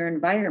notice in your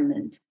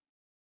environment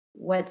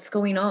what's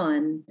going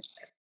on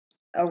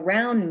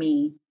around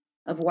me,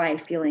 of why I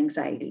feel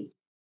anxiety.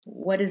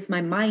 What is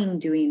my mind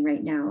doing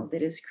right now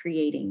that is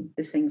creating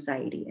this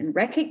anxiety? And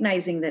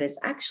recognizing that it's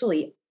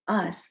actually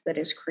us that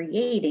is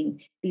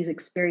creating these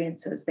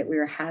experiences that we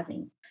are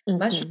having.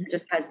 Mushroom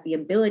just has the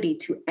ability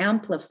to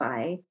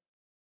amplify,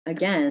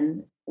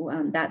 again,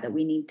 that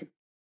we need to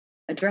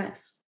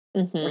address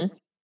or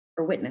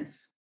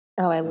witness.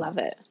 Oh, I love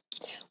it.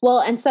 Well,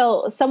 and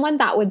so someone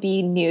that would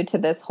be new to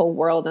this whole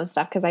world and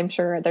stuff, because I'm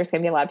sure there's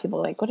going to be a lot of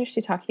people like, what is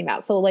she talking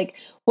about? So like,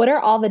 what are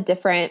all the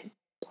different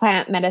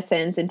plant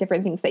medicines and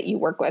different things that you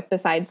work with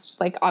besides,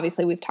 like,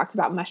 obviously we've talked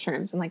about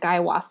mushrooms and like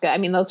ayahuasca. I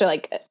mean, those are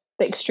like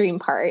the extreme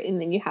part.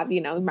 And then you have,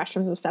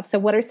 mushrooms and stuff. So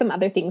what are some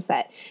other things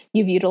that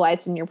you've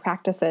utilized in your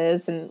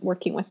practices and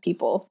working with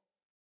people?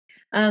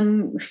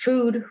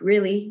 Food,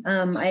 really.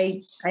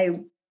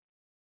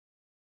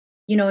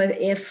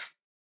 If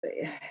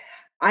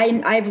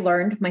I've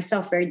learned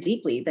myself very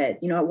deeply that,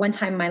 at one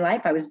time in my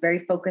life, I was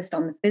very focused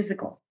on the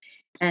physical,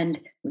 and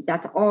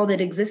that's all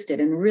that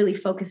existed, and really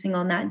focusing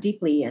on that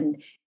deeply.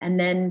 And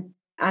then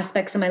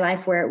aspects of my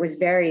life where it was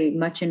very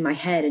much in my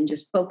head and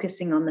just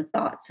focusing on the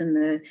thoughts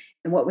and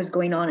what was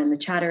going on and the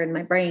chatter in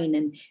my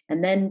brain.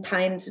 And then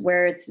times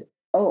where it's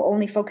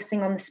only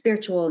focusing on the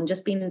spiritual and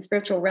just being in the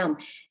spiritual realm.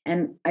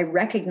 And I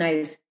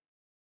recognize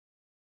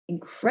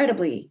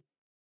incredibly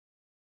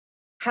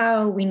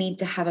how we need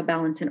to have a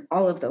balance in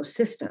all of those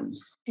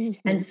systems.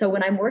 Mm-hmm. And so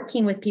when I'm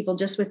working with people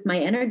just with my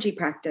energy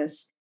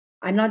practice,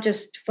 I'm not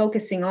just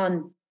focusing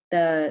on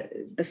the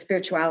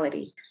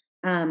spirituality.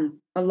 A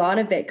lot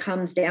of it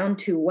comes down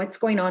to what's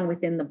going on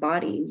within the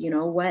body.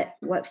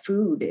 What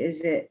food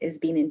is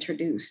being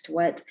introduced?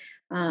 What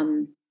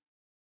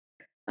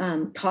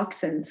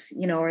toxins,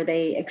 are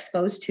they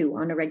exposed to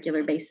on a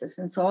regular basis?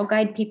 And so I'll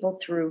guide people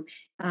through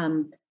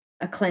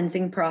a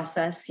cleansing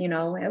process,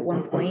 at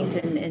one point,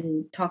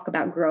 and talk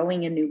about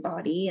growing a new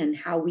body and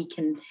how we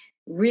can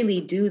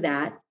really do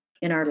that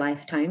in our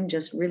lifetime,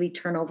 just really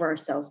turn over our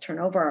cells, turn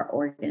over our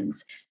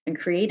organs, and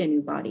create a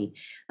new body.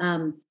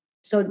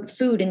 So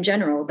food in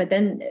general, but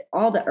then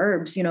all the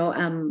herbs,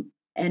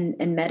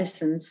 and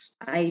medicines.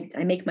 I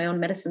make my own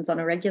medicines on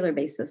a regular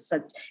basis.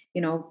 Such,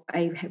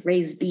 I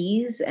raise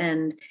bees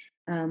and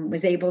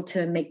was able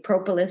to make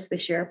propolis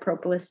this year,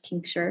 propolis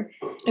tincture,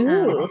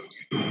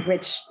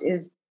 which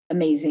is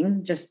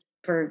amazing just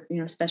for,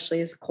 especially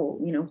as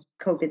cold,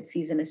 COVID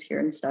season is here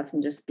and stuff,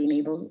 and just being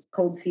able,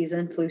 cold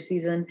season, flu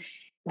season,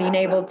 being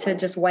able to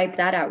just wipe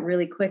that out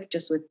really quick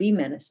just with bee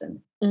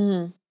medicine.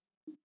 Mm.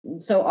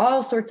 So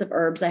all sorts of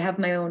herbs. I have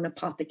my own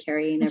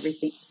apothecary and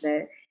everything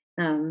that,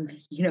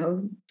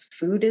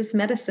 food is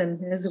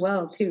medicine as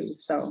well too.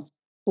 So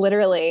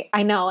literally,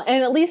 I know.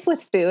 And at least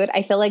with food,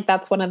 I feel like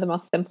that's one of the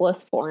most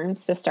simplest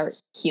forms to start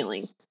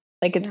healing.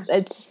 Like it's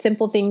a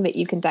simple thing that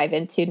you can dive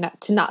into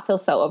to not feel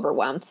so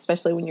overwhelmed,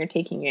 especially when you're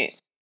taking it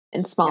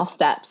in small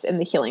steps in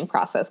the healing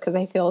process. Cause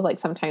I feel like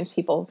sometimes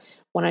people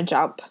want to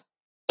jump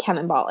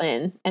cannonball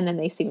in and then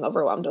they seem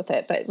overwhelmed with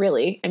it. But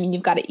really, I mean,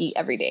 you've got to eat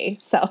every day.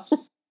 So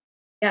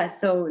yeah.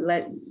 So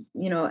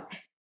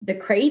the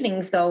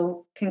cravings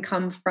though can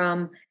come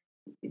from,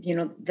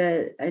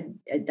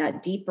 that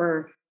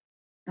deeper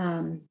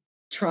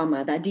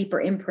trauma, that deeper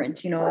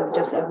imprint,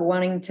 just of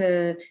wanting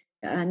to,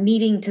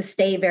 needing to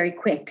stay very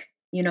quick,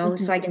 mm-hmm.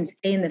 so I can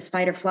stay in this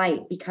fight or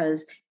flight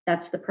because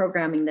that's the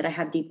programming that I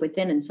have deep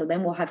within. And so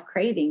then we'll have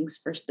cravings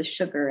for the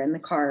sugar and the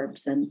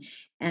carbs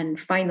and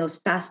find those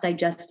fast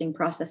digesting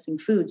processing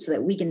foods so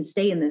that we can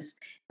stay in this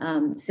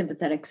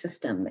sympathetic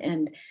system.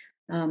 And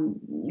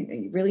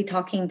really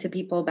talking to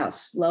people about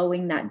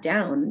slowing that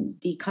down,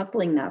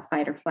 decoupling that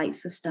fight or flight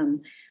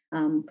system,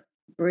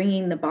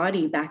 bringing the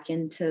body back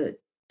into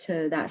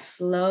that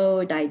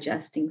slow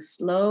digesting,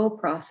 slow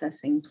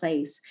processing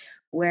place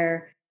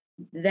where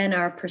then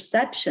our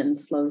perception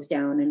slows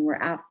down and we're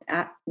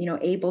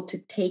able to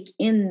take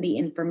in the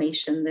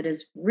information that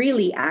is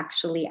really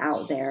actually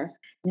out there,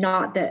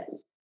 not that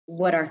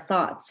what our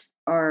thoughts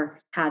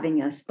are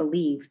having us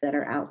believe that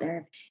are out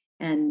there.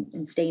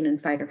 And staying in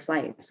fight or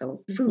flight.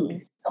 So food,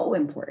 mm-hmm. so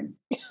important.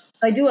 So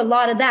I do a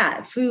lot of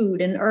that,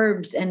 food and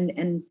herbs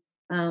and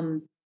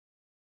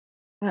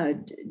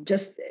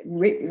just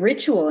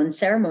ritual and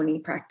ceremony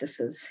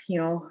practices,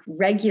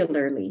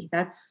 regularly.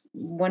 That's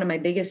one of my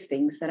biggest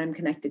things that I'm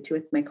connected to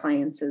with my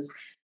clients is,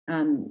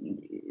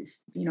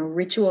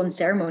 ritual and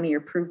ceremony are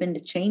proven to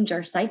change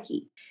our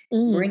psyche,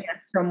 bring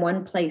us from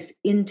one place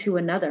into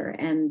another.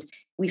 And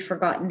we've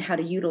forgotten how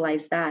to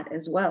utilize that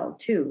as well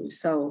too.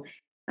 So,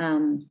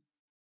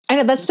 I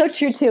know that's so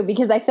true too,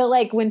 because I feel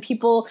like when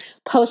people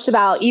post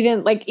about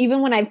even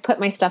when I put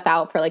my stuff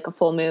out for like a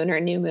full moon or a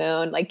new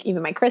moon, like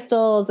even my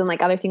crystals and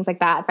like other things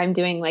like that, if I'm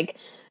doing like,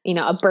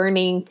 a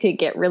burning to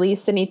get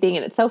released anything.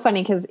 And it's so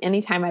funny because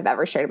anytime I've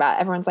ever shared about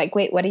it, everyone's like,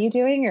 wait, what are you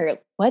doing? Or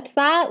what's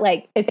that?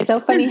 Like, it's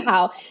so funny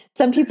how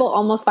some people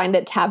almost find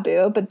it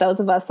taboo, but those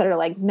of us that are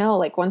like, no,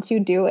 like once you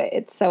do it,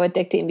 it's so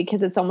addicting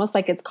because it's almost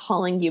like it's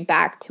calling you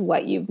back to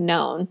what you've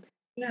known.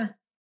 Yeah.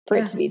 For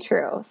it to be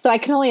true. So I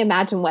can only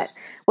imagine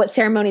what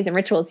ceremonies and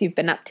rituals you've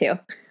been up to.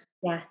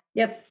 Yeah.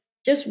 Yep.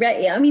 Just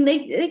I mean,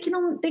 they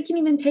can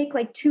even take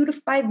like 2 to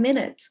 5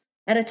 minutes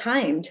at a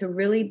time to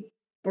really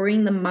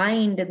bring the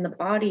mind and the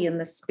body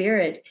and the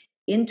spirit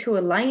into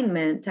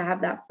alignment, to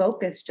have that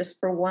focus just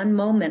for one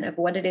moment of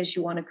what it is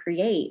you want to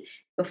create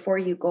before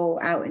you go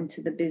out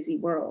into the busy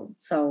world.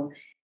 So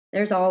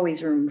there's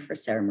always room for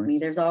ceremony.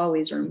 There's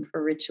always room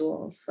for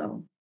rituals.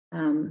 So,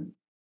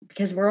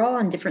 because we're all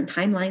on different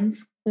timelines.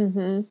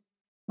 Mm-hmm.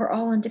 We're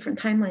all on different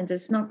timelines.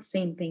 It's not the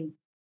same thing.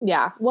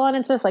 Yeah. Well, and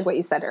it's just like what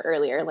you said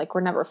earlier, like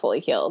we're never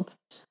fully healed.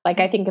 Like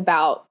I think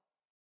about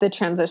the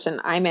transition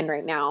I'm in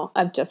right now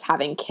of just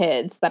having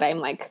kids that I'm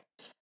like,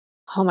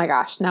 oh my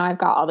gosh, now I've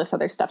got all this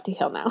other stuff to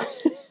heal now.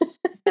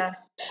 Yeah.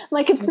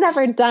 Like it's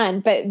never done,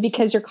 but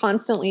because you're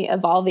constantly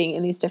evolving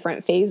in these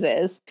different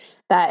phases,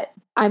 that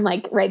I'm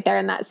like right there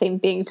in that same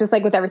thing. Just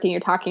like with everything you're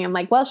talking, I'm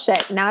like, well,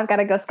 shit, now I've got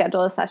to go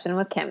schedule a session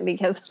with Kim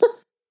because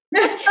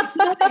You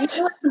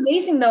know what's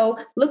amazing though?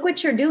 Look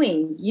what you're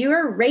doing.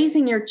 You're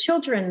raising your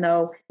children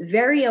though,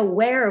 very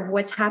aware of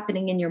what's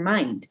happening in your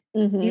mind.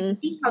 Do you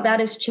see how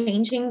that is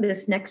changing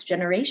this next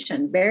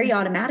generation very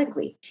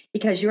automatically?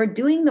 Because you're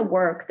doing the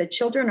work, the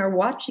children are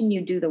watching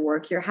you do the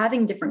work, you're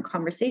having different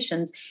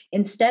conversations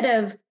instead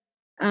of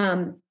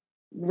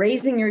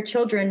raising your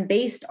children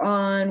based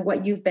on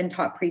what you've been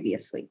taught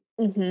previously.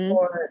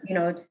 Or,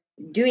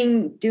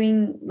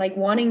 doing like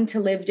wanting to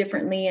live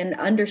differently and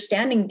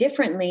understanding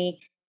differently.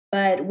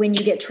 But when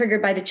you get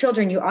triggered by the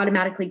children, you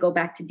automatically go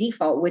back to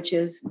default, which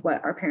is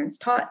what our parents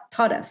taught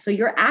us. So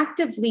you're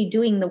actively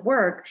doing the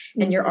work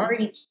and you're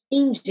already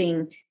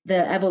changing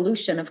the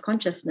evolution of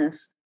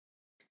consciousness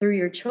through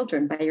your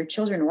children, by your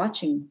children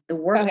watching the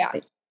work. Oh, yeah.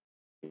 that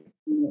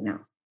you now.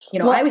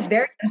 Well, I was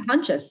very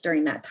unconscious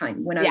during that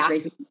time when I was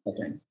raising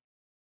children.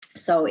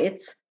 So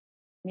it's,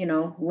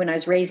 when I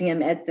was raising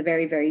them at the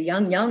very, very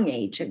young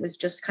age, it was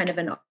just kind of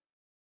an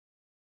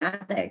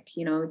automatic,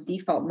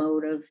 default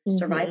mode of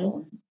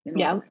survival.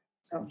 Yeah.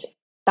 So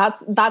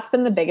that's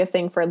been the biggest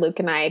thing for Luke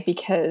and I,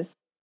 because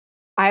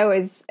I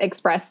always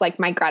express like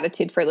my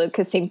gratitude for Luke,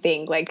 because same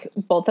thing, like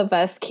both of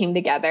us came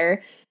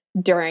together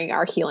during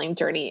our healing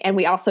journey. And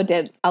we also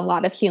did a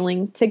lot of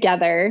healing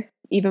together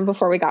even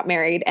before we got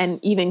married, and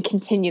even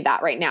continue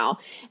that right now.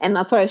 And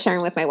that's what I was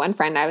sharing with my one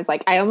friend. I was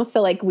like, I almost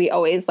feel like we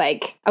always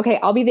like, okay,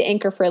 I'll be the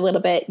anchor for a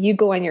little bit. You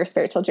go on your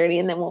spiritual journey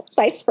and then we'll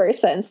vice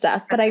versa and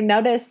stuff. But I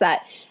noticed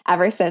that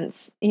ever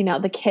since,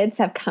 the kids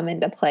have come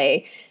into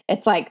play,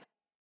 it's like,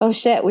 oh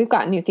shit, we've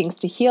got new things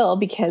to heal,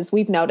 because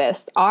we've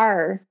noticed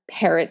our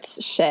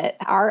parents' shit,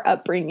 our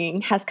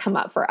upbringing has come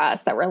up for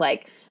us that we're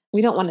like,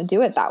 we don't want to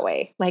do it that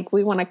way. Like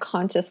we want to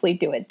consciously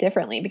do it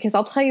differently, because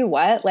I'll tell you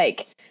what,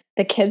 like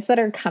the kids that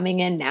are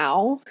coming in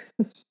now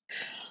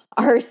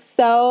are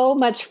so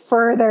much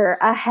further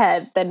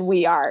ahead than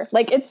we are.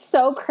 Like it's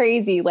so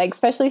crazy. Like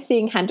especially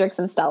seeing Hendrix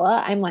and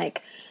Stella, I'm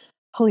like,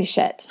 holy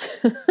shit.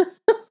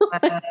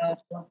 Wow.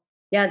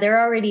 Yeah,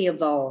 they're already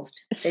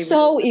evolved.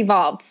 So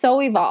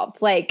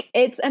evolved. Like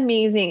it's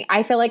amazing.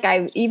 I feel like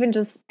I've even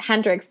just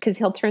Hendrix, because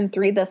he'll turn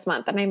 3 this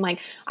month. And I'm like,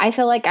 I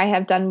feel like I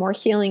have done more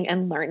healing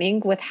and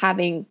learning with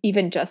having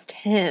even just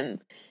him,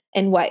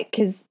 and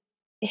because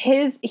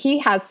he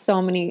has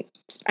so many,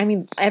 I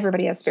mean,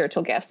 everybody has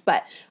spiritual gifts,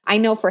 but I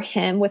know for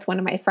him, with one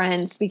of my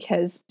friends,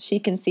 because she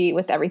can see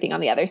with everything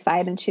on the other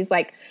side, and she's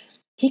like,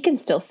 he can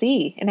still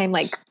see. And I'm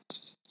like,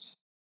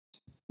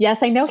 yes,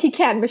 I know he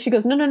can. But she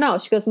goes, no.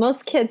 She goes,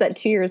 most kids at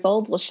 2 years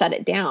old will shut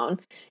it down.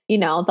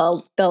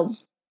 They'll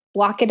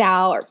block it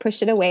out or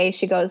push it away.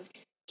 She goes,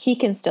 he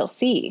can still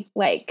see.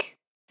 Like,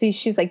 so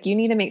she's like, you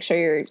need to make sure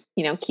you're,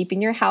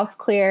 keeping your house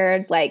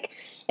cleared. Like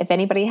if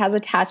anybody has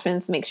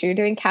attachments, make sure you're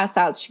doing cast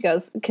outs. She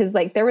goes, because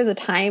like there was a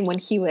time when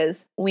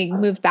we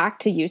moved back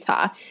to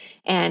Utah,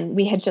 and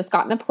we had just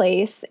gotten a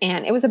place,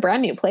 and it was a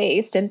brand new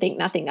place. Didn't think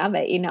nothing of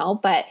it,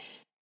 but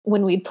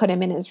when we'd put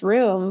him in his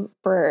room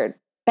for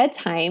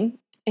bedtime,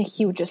 and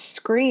he would just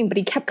scream, but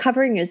he kept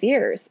covering his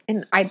ears.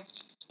 And I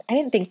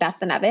didn't think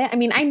nothing of it. I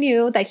mean, I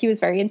knew that he was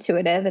very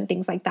intuitive and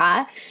things like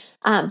that.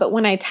 But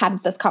when I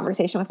had this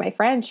conversation with my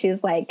friend,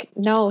 she's like,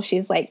 no,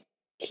 she's like,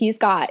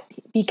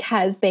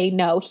 because they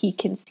know he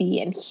can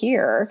see and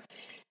hear,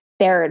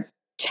 they're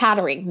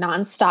chattering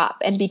nonstop.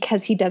 And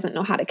because he doesn't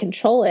know how to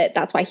control it,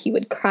 that's why he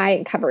would cry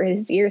and cover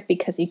his ears,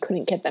 because he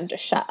couldn't get them to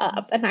shut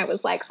up. And I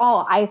was like,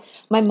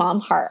 my mom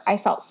heart, I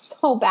felt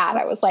so bad.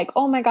 I was like,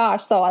 oh my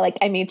gosh. So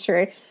I made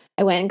sure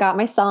I went and got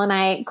my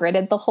selenite,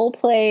 gridded the whole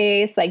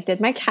place, like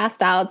did my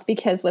cast outs,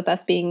 because with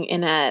us being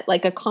in a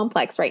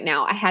complex right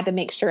now, I had to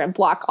make sure and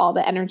block all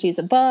the energies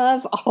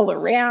above, all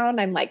around.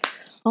 I'm like,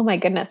 oh my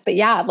goodness. But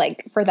yeah,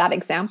 like for that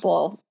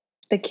example,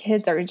 the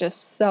kids are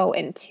just so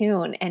in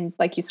tune, and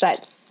like you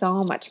said,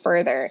 so much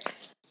further.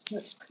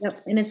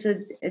 Yep. And it's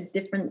a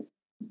different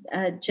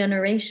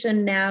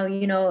generation now,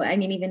 I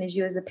mean, even as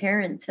you as a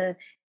parent, to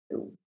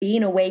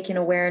being awake and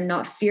aware and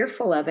not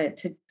fearful of it,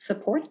 to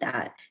support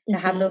that, to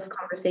have those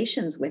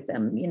conversations with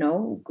them.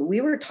 We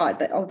were taught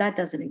that, that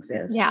doesn't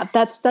exist. Yeah,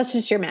 that's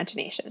just your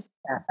imagination.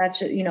 Yeah,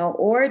 that's,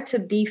 or to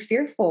be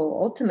fearful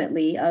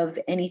ultimately of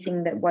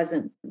anything that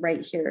wasn't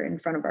right here in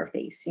front of our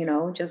face,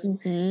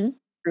 just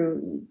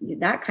through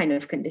that kind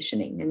of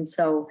conditioning. And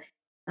so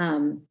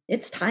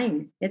it's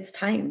time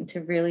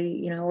to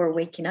really, we're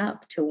waking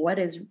up to what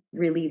is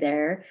really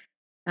there.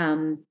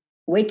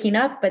 Waking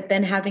up, but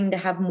then having to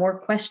have more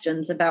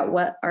questions about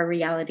what our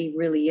reality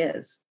really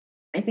is.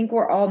 I think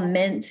we're all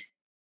meant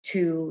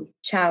to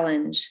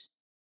challenge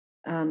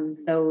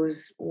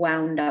those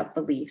wound up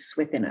beliefs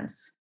within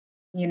us.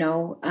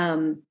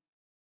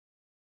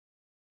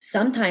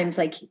 Sometimes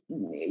like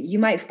you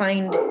might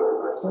find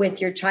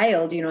with your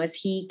child, as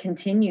he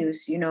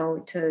continues,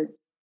 to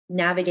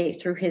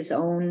navigate through his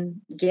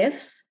own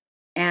gifts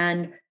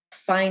and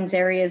finds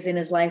areas in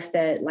his life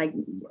that like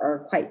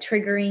are quite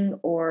triggering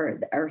or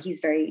he's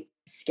very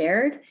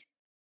scared,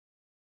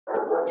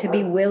 to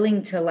be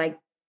willing to like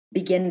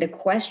begin to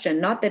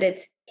question, not that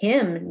it's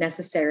him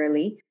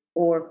necessarily,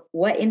 or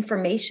what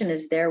information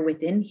is there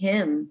within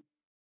him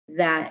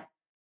that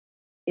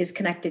is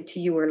connected to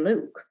you or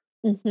Luke.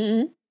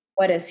 Mm-hmm.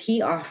 What is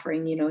he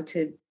offering,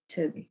 to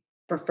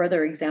for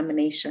further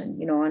examination,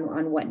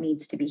 on what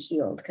needs to be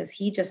healed? Because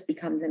he just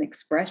becomes an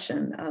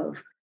expression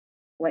of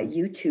what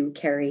you two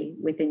carry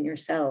within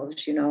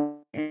yourselves,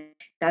 and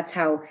that's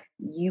how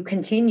you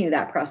continue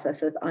that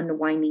process of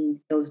unwinding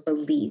those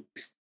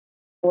beliefs,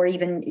 or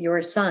even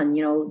your son,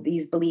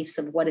 these beliefs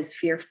of what is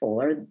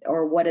fearful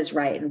or what is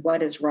right and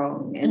what is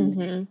wrong.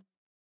 And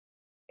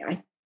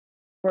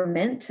we're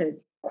meant to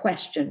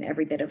question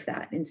every bit of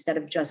that instead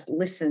of just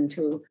listen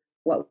to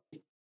what we're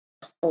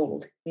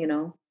told,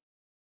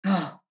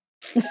 Oh.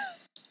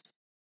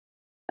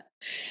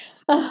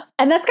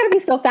 And that's going to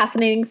be so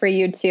fascinating for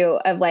you too,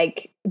 of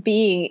like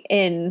being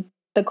in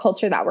the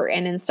culture that we're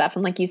in and stuff.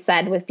 And like you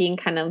said, with being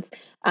kind of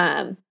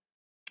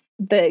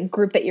the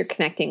group that you're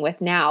connecting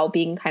with now,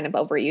 being kind of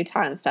over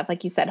Utah and stuff,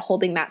 like you said,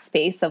 holding that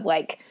space of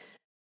like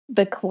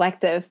the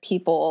collective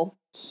people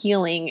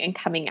healing and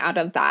coming out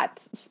of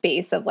that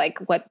space of like,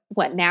 what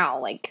now?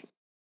 Like,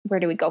 where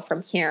do we go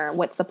from here?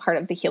 What's the part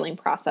of the healing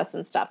process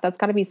and stuff? That's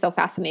got to be so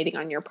fascinating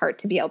on your part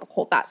to be able to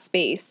hold that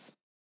space.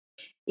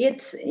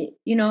 It's,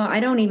 I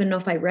don't even know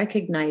if I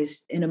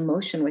recognize an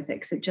emotion with it,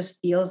 because it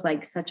just feels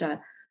like such a,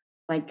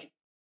 like,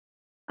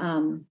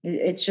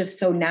 it's just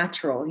so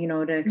natural,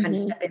 to kind of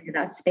step into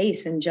that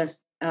space, and just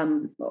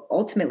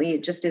ultimately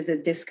it just is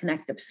a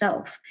disconnect of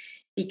self,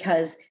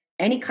 because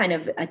any kind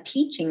of a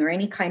teaching or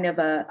any kind of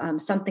a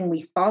something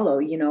we follow,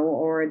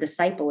 or a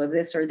disciple of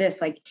this or this,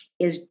 like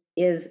is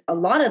a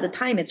lot of the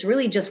time it's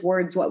really just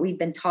words, what we've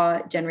been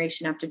taught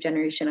generation after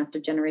generation after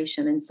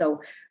generation. And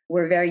so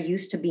we're very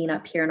used to being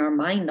up here in our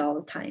mind all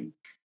the time,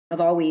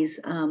 of always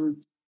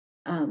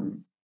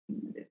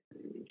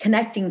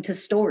connecting to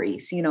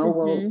stories,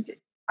 well,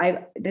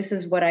 this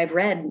is what I've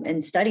read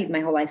and studied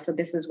my whole life, so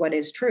this is what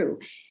is true.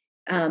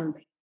 And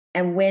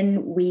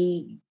when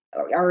we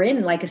are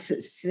in like a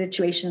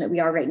situation that we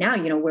are right now,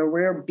 where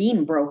we're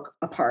being broke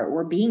apart,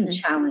 we're being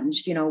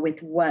challenged,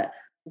 with what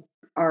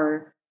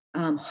our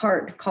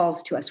heart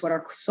calls to us, what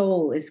our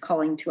soul is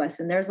calling to us.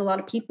 And there's a lot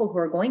of people who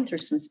are going through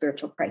some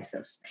spiritual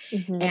crisis.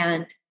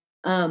 And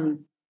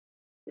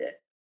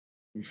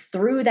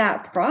through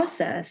that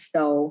process,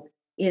 though,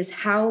 is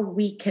how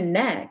we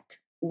connect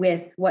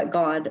with what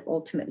God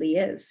ultimately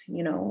is,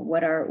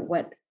 what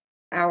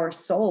our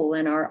soul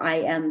and our I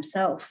am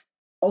self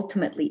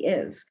ultimately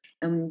is.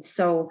 And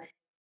so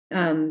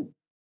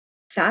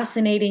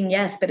fascinating,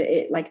 yes, but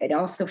it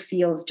also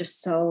feels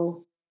just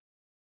so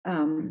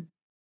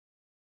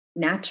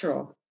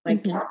natural,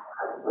 like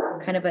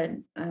kind of a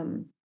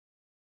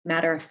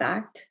matter of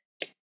fact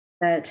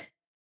that,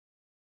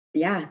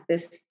 yeah,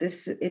 this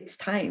it's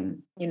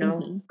time,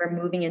 we're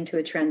moving into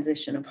a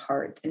transition of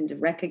heart, and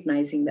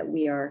recognizing that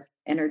we are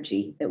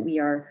energy, that we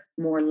are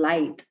more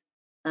light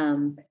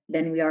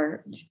than we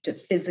are to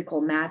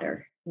physical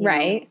matter,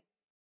 right?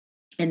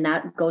 And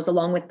that goes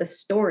along with the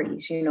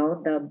stories,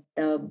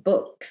 the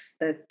books,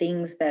 the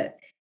things that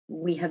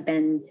we have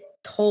been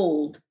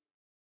told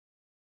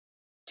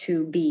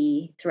to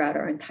be throughout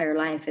our entire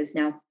life, is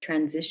now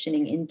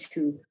transitioning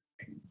into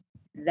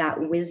that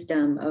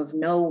wisdom of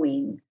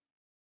knowing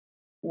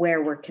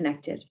where we're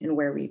connected and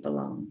where we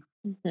belong,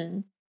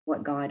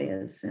 what God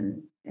is.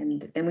 And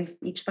then we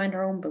each find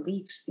our own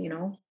beliefs,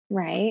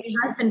 Right. It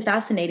has been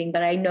fascinating,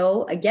 but I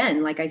know,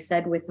 again, like I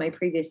said, with my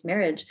previous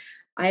marriage,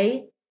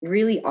 I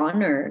really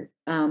honor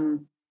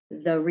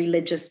the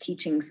religious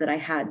teachings that I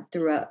had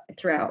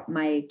throughout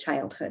my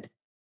childhood.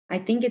 I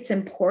think it's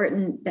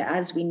important that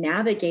as we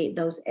navigate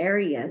those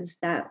areas,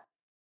 that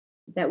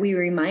we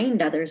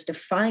remind others to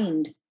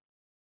find,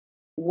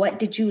 what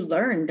did you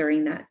learn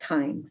during that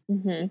time?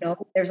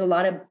 There's a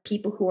lot of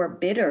people who are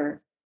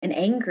bitter and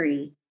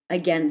angry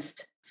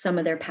against some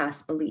of their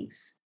past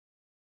beliefs.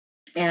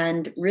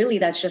 And really,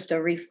 that's just a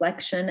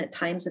reflection at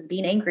times of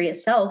being angry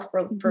itself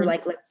for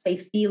like, let's say,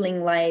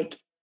 feeling like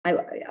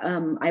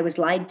I was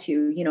lied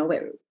to,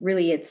 but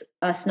really it's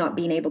us not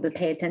being able to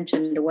pay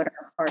attention to what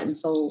our heart and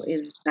soul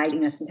is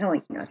guiding us and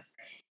telling us.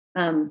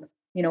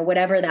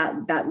 Whatever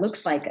that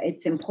looks like,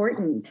 it's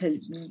important to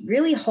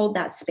really hold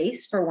that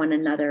space for one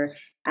another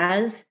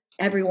as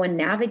everyone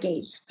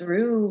navigates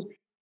through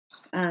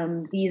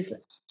these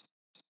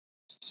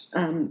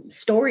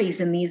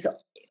stories and these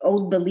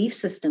old belief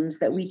systems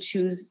that we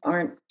choose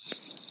aren't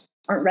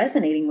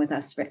resonating with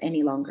us for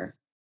any longer.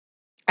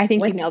 I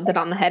think you nailed it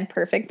on the head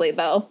perfectly,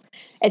 though.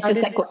 It's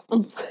just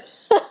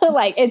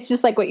like it's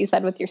just like what you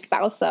said with your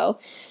spouse, though.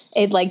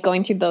 It, like,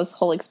 going through those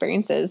whole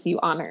experiences, you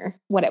honor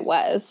what it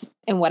was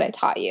and what it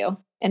taught you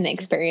and the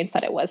experience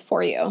that it was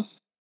for you.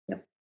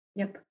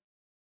 Yep.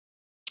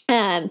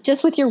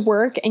 Just with your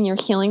work and your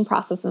healing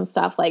process and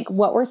stuff, like,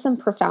 what were some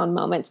profound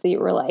moments that you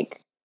were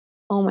like,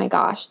 oh my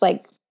gosh,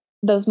 like,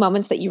 those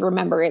moments that you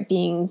remember it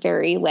being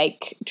very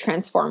like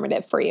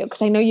transformative for you?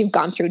 Because I know you've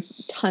gone through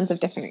tons of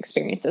different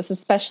experiences,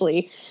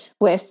 especially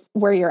with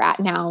where you're at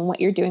now and what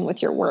you're doing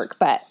with your work.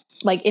 But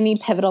like any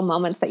pivotal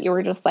moments that you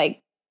were just like,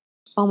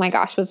 oh my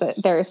gosh, was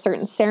it there are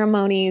certain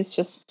ceremonies,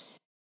 just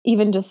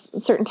even just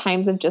certain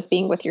times of just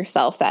being with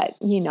yourself that,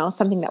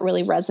 something that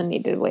really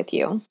resonated with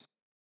you?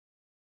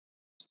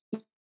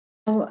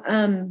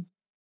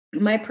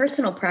 My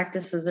personal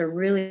practices are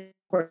really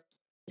important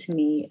to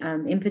me,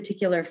 in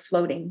particular,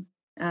 floating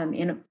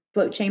in a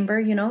float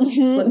chamber,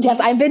 Mm-hmm. Yes,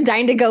 I've been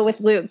dying to go with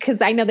Luke because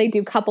I know they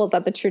do couples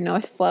at the True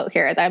North float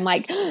here. I'm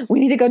like, we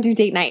need to go do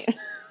date night.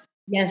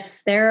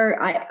 Yes,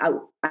 I have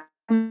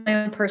my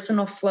own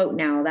personal float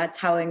now. That's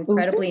how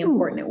incredibly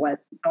important it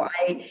was. So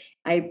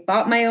I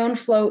bought my own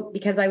float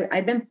because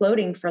I've been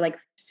floating for like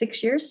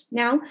 6 years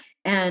now,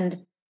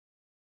 and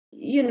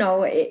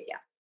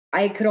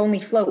I could only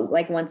float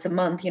like once a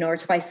month, or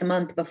twice a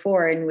month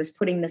before, and was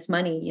putting this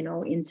money,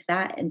 into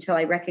that until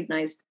I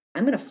recognized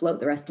I'm going to float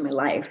the rest of my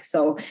life.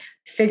 So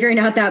figuring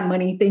out that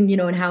money thing,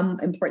 and how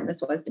important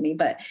this was to me.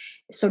 But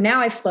so now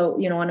I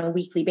float, on a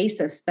weekly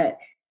basis. But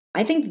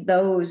I think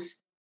those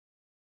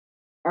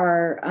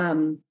are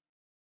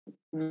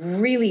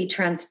really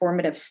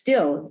transformative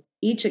still,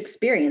 each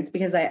experience,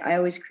 because I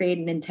always create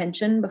an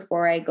intention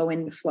before I go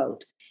in to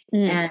float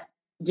and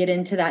get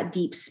into that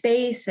deep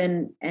space,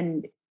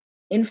 and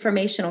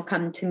information will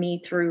come to me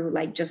through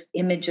like just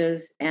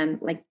images and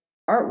like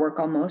artwork,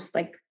 almost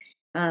like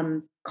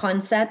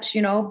concepts,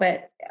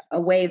 but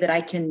a way that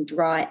I can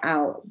draw it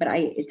out, but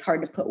it's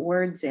hard to put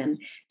words in.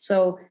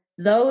 So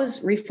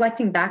those,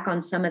 reflecting back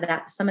on some of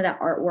that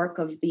artwork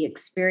of the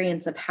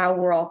experience of how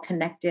we're all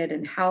connected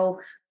and how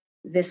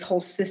this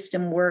whole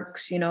system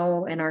works, and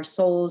our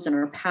souls and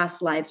our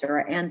past lives or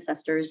our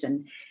ancestors.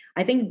 And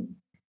I think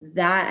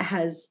that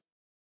has,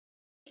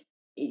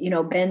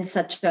 been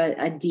such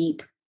a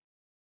deep,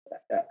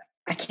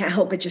 I can't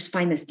help but just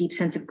find this deep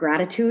sense of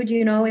gratitude,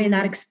 in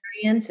that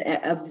experience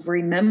of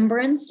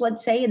remembrance,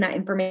 let's say, and that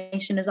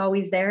information is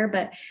always there.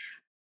 But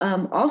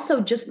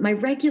also just my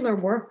regular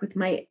work with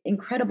my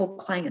incredible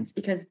clients,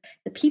 because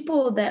the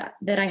people that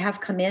I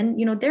have come in,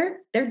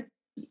 they're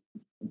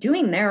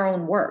doing their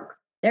own work.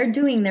 They're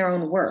doing their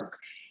own work.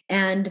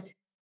 And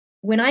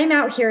when I'm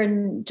out here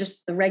in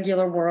just the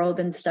regular world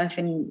and stuff,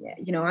 and,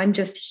 I'm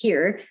just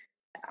here,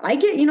 I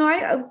get,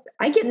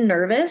 I get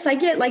nervous. I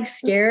get like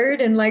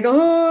scared and like,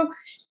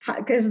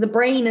 because the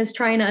brain is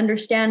trying to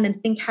understand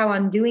and think how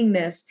I'm doing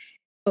this.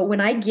 But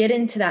when I get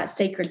into that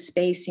sacred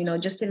space,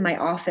 just in my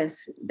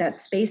office, that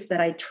space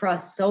that I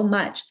trust so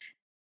much,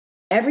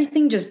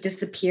 everything just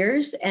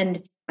disappears.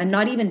 And I'm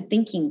not even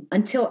thinking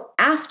until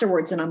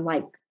afterwards. And I'm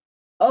like,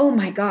 oh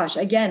my gosh,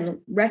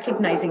 again,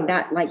 recognizing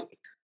that, like,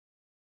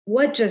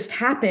 what just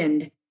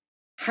happened?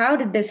 How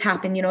did this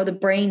happen? The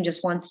brain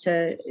just wants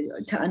to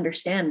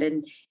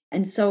understand.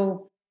 And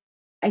so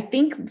I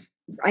think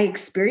I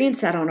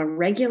experience that on a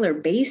regular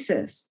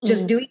basis,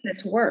 just doing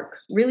this work,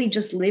 really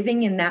just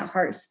living in that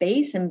heart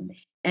space,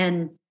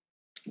 and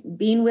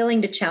being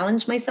willing to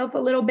challenge myself a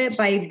little bit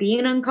by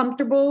being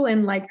uncomfortable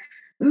and like,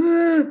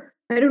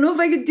 I don't know if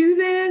I could do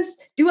this.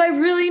 Do I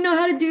really know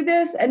how to do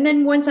this? And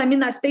then once I'm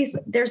in that space,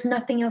 there's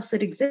nothing else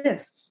that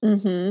exists.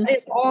 Mm-hmm. That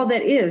is all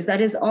that is.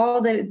 That is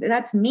all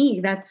that's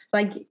me. That's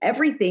like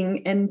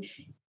everything. And,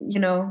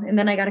 and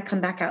then I got to come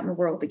back out in the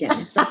world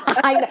again. So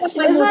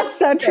that's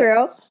so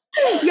true.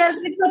 Yeah,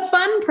 it's a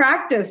fun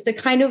practice to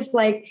kind of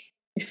like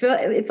feel.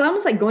 It's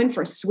almost like going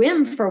for a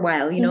swim for a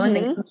while, and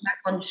then come back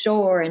on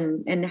shore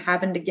and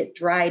having to get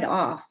dried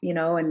off,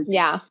 and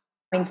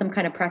find some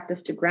kind of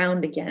practice to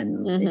ground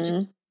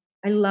again.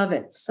 I love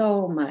it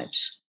so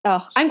much.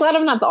 Oh, I'm glad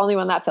I'm not the only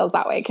one that feels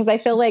that way, because I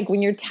feel like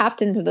when you're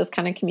tapped into this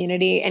kind of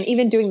community and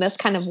even doing this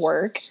kind of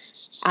work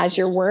as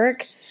your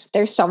work,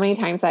 there's so many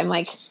times I'm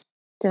like,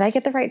 did I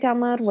get the right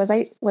download? Was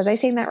I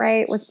saying that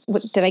right?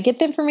 Did I get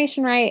the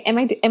information right?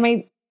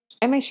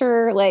 Am I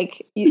sure?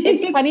 Like,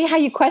 it's funny how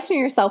you question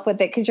yourself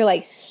with it, because you're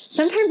like,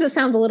 sometimes it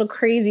sounds a little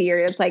crazy, or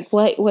it's like,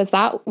 what was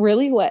that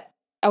really what?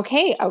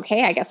 Okay,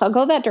 I guess I'll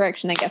go that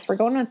direction. I guess we're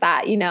going with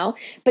that,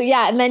 But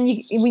yeah, and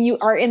then when you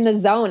are in the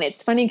zone,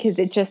 it's funny because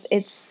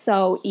it's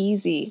so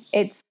easy.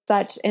 It's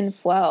such in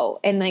flow,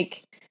 and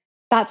like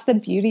that's the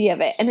beauty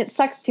of it. And it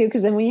sucks too,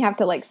 because then when you have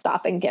to like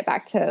stop and get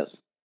back to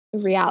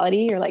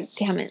reality, you're like,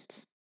 damn it.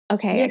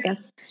 Okay, yeah. I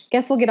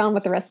guess we'll get on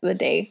with the rest of the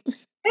day.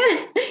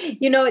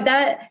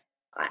 That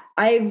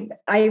I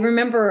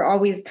remember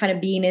always kind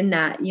of being in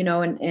that,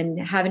 and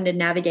having to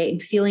navigate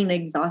and feeling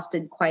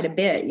exhausted quite a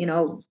bit,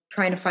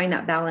 trying to find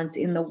that balance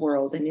in the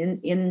world and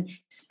in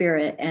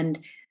spirit. And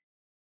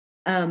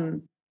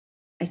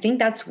I think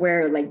that's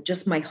where like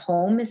just my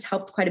home has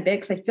helped quite a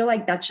bit, because I feel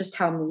like that's just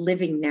how I'm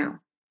living now.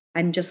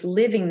 I'm just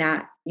living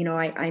that,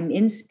 I'm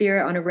in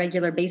spirit on a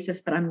regular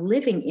basis, but I'm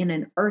living in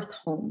an earth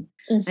home.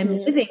 I'm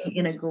living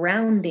in a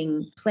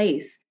grounding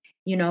place,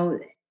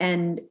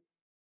 and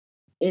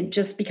it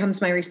just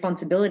becomes my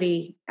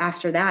responsibility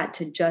after that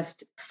to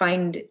just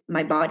find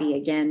my body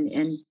again.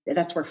 And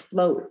that's where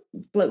float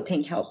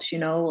tank helps,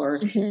 or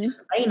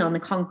just laying on the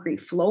concrete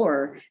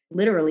floor,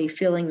 literally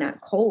feeling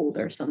that cold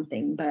or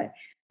something. But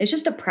it's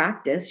just a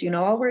practice,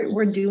 all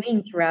we're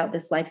doing throughout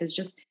this life is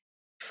just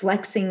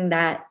flexing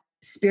that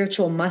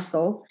spiritual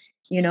muscle,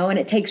 and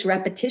it takes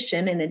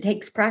repetition and it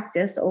takes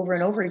practice over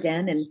and over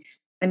again. And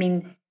I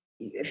mean,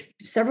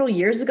 several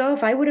years ago,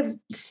 if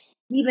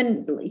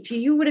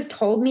you would have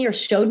told me or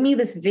showed me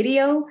this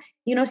video,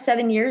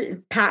 7 years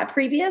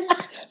previous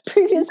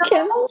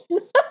Kim.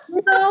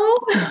 No.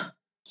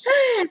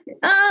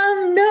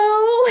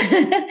 No.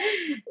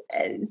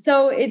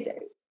 So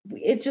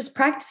it's just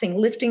practicing,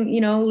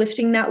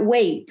 lifting that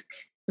weight,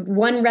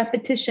 one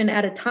repetition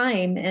at a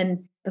time.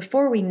 And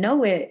before we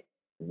know it,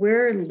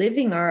 we're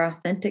living our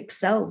authentic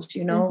selves,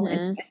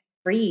 and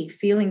free,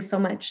 feeling so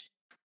much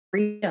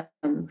freedom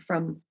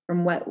from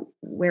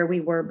where we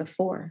were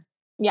before.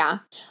 Yeah.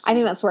 I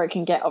think that's where it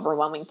can get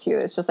overwhelming too.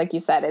 It's just like you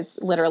said, it's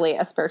literally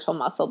a spiritual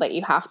muscle that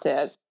you have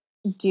to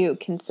do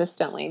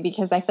consistently,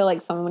 because I feel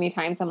like so many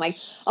times I'm like,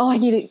 oh, I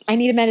need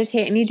to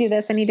meditate. I need to do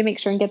this. I need to make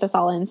sure and get this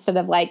all in, instead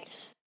of like,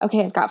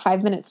 okay, I've got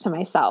 5 minutes to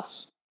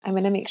myself. I'm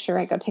going to make sure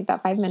I go take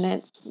that 5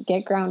 minutes,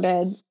 get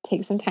grounded,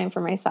 take some time for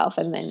myself,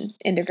 and then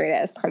integrate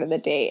it as part of the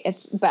day.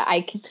 But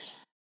I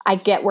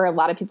get where a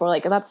lot of people are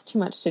like, oh, that's too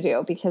much to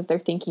do, because they're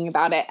thinking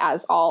about it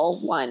as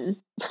all one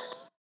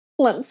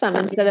lump sum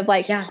instead of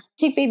like,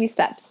 take baby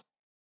steps.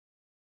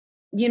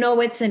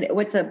 What's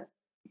a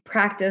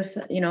practice,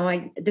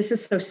 this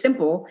is so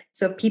simple.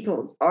 So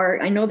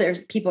I know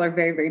people are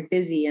very, very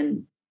busy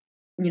and,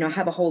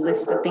 have a whole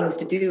list of things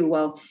to do.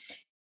 Well,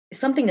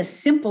 something as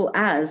simple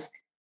as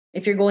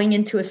if you're going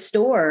into a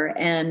store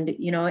and,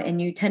 and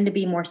you tend to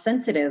be more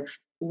sensitive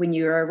when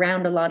you're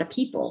around a lot of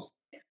people.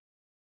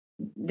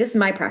 This is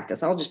my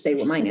practice. I'll just say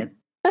what mine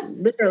is.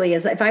 Literally,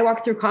 is if I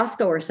walk through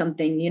Costco or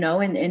something,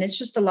 and it's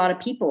just a lot of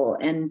people,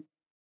 and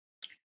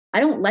I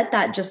don't let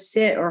that just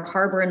sit or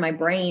harbor in my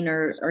brain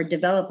or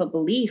develop a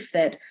belief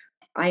that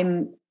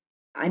I'm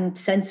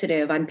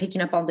sensitive. I'm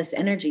picking up all this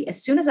energy.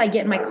 As soon as I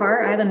get in my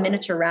car, I have a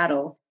miniature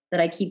rattle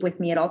that I keep with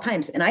me at all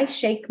times. And I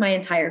shake my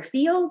entire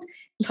field,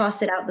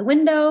 toss it out the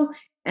window,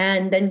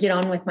 and then get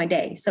on with my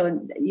day.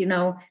 So,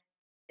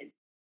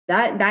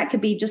 that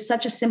could be just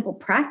such a simple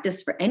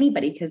practice for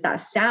anybody, because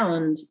that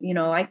sound,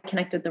 I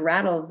connect with the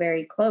rattle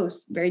very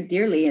close, very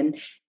dearly. And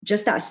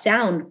just that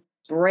sound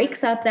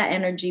breaks up that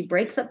energy,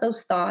 breaks up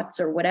those thoughts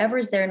or whatever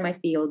is there in my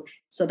field,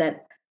 so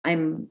that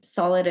I'm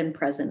solid and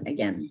present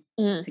again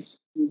to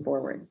move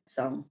forward.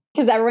 So,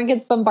 because everyone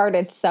gets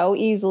bombarded so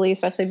easily,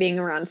 especially being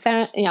around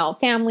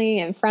family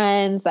and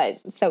friends, that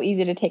it's so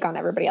easy to take on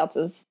everybody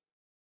else's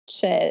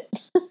shit.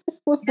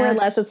 More or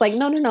less, it's like,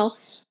 no,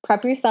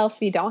 prep yourself.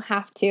 You don't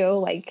have to,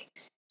 like,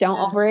 don't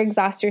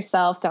overexhaust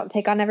yourself. Don't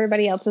take on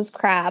everybody else's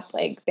crap.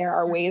 Like, there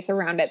are ways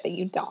around it that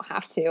you don't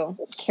have to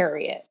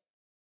carry it.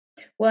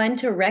 Well, and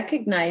to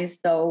recognize,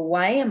 though,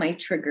 why am I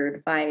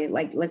triggered by,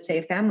 like, let's say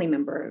a family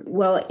member?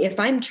 Well, if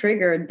I'm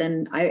triggered,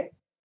 then I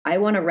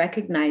want to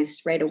recognize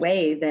right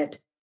away that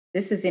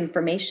this is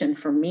information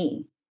for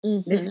me.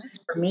 This is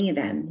for me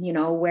then,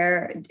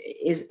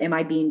 am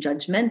I being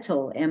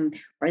judgmental?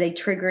 Are they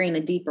triggering a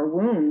deeper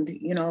wound,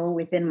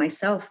 within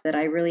myself that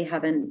I really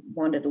haven't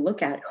wanted to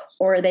look at?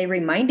 Or are they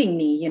reminding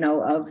me,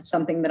 of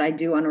something that I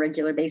do on a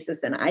regular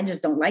basis and I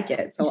just don't like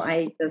it? So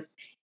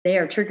they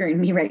are triggering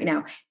me right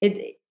now.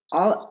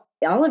 All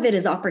of it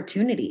is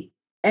opportunity.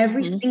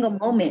 Every single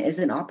moment is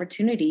an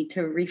opportunity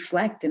to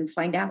reflect and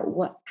find out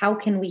how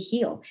can we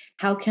heal?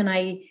 How can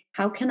I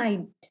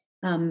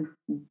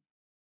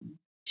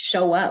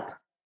show up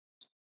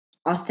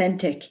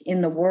authentic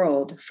in the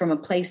world from a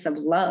place of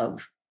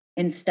love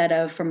instead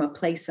of from a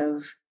place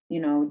of,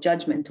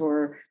 judgment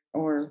or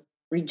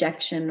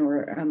rejection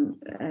or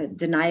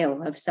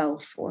denial of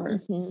self.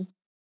 Or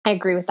I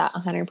agree with that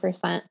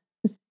 100%.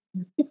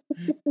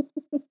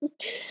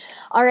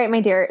 All right,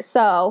 my dear.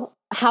 So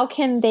how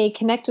can they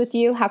connect with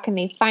you? How can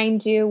they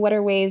find you? What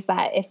are ways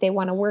that if they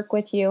want to work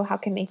with you, how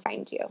can they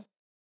find you?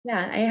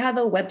 Yeah, I have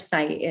a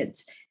website.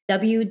 It's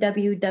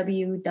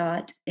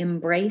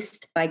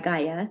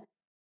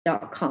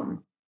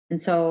www.embracedbygaia.com.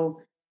 And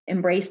so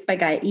Embraced by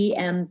Gaia,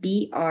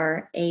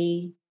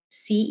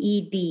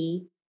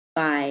 EMBRACED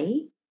by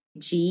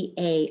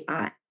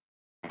GAI.com.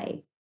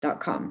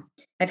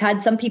 I've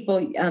had some people,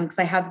 because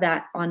I have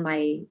that on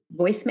my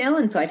voicemail.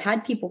 And so I've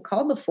had people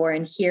call before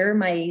and hear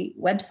my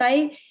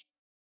website,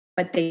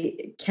 but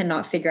they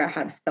cannot figure out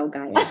how to spell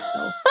Gaia.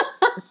 So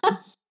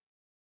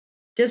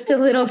just a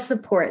little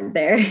support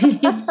there.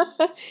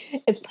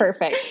 It's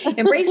perfect.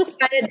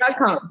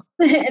 Embracedbygaia.com.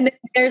 And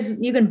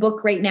you can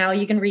book right now.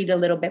 You can read a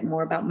little bit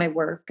more about my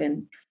work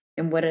and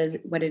what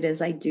it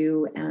is I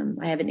do.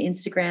 I have an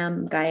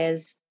Instagram,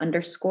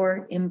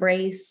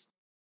 Gaia's_embrace.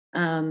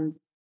 And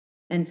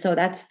so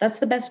that's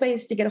the best way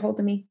is to get a hold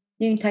of me.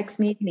 You can text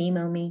me, you can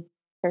email me.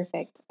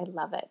 Perfect. I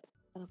love it.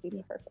 That'll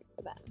be perfect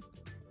for them.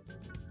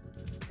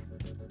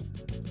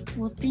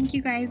 Well, thank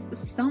you guys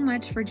so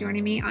much for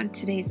joining me on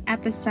today's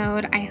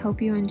episode. I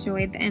hope you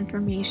enjoyed the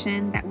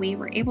information that we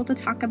were able to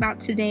talk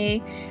about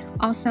today.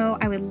 Also,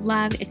 I would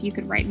love if you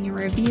could write me a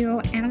review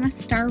and a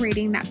star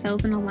rating that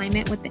feels in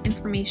alignment with the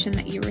information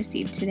that you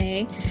received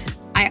today.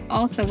 I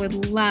also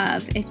would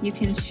love if you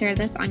can share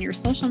this on your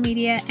social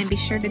media and be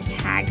sure to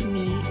tag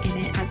me in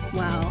it as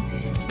well.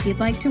 If you'd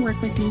like to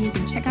work with me, you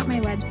can check out my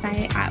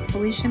website at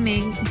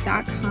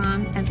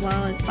FeliciaMeng.com, as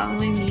well as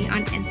following me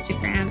on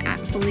Instagram at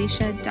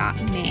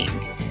Felicia.Meng.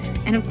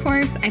 And of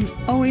course, I'm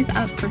always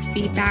up for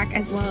feedback,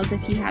 as well as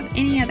if you have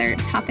any other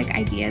topic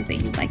ideas that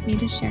you'd like me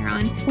to share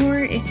on, or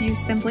if you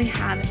simply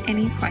have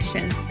any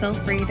questions, feel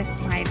free to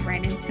slide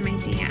right into my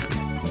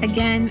DMs.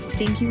 Again,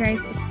 thank you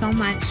guys so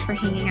much for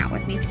hanging out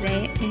with me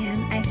today,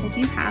 and I hope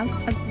you have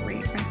a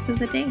great rest of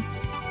the day.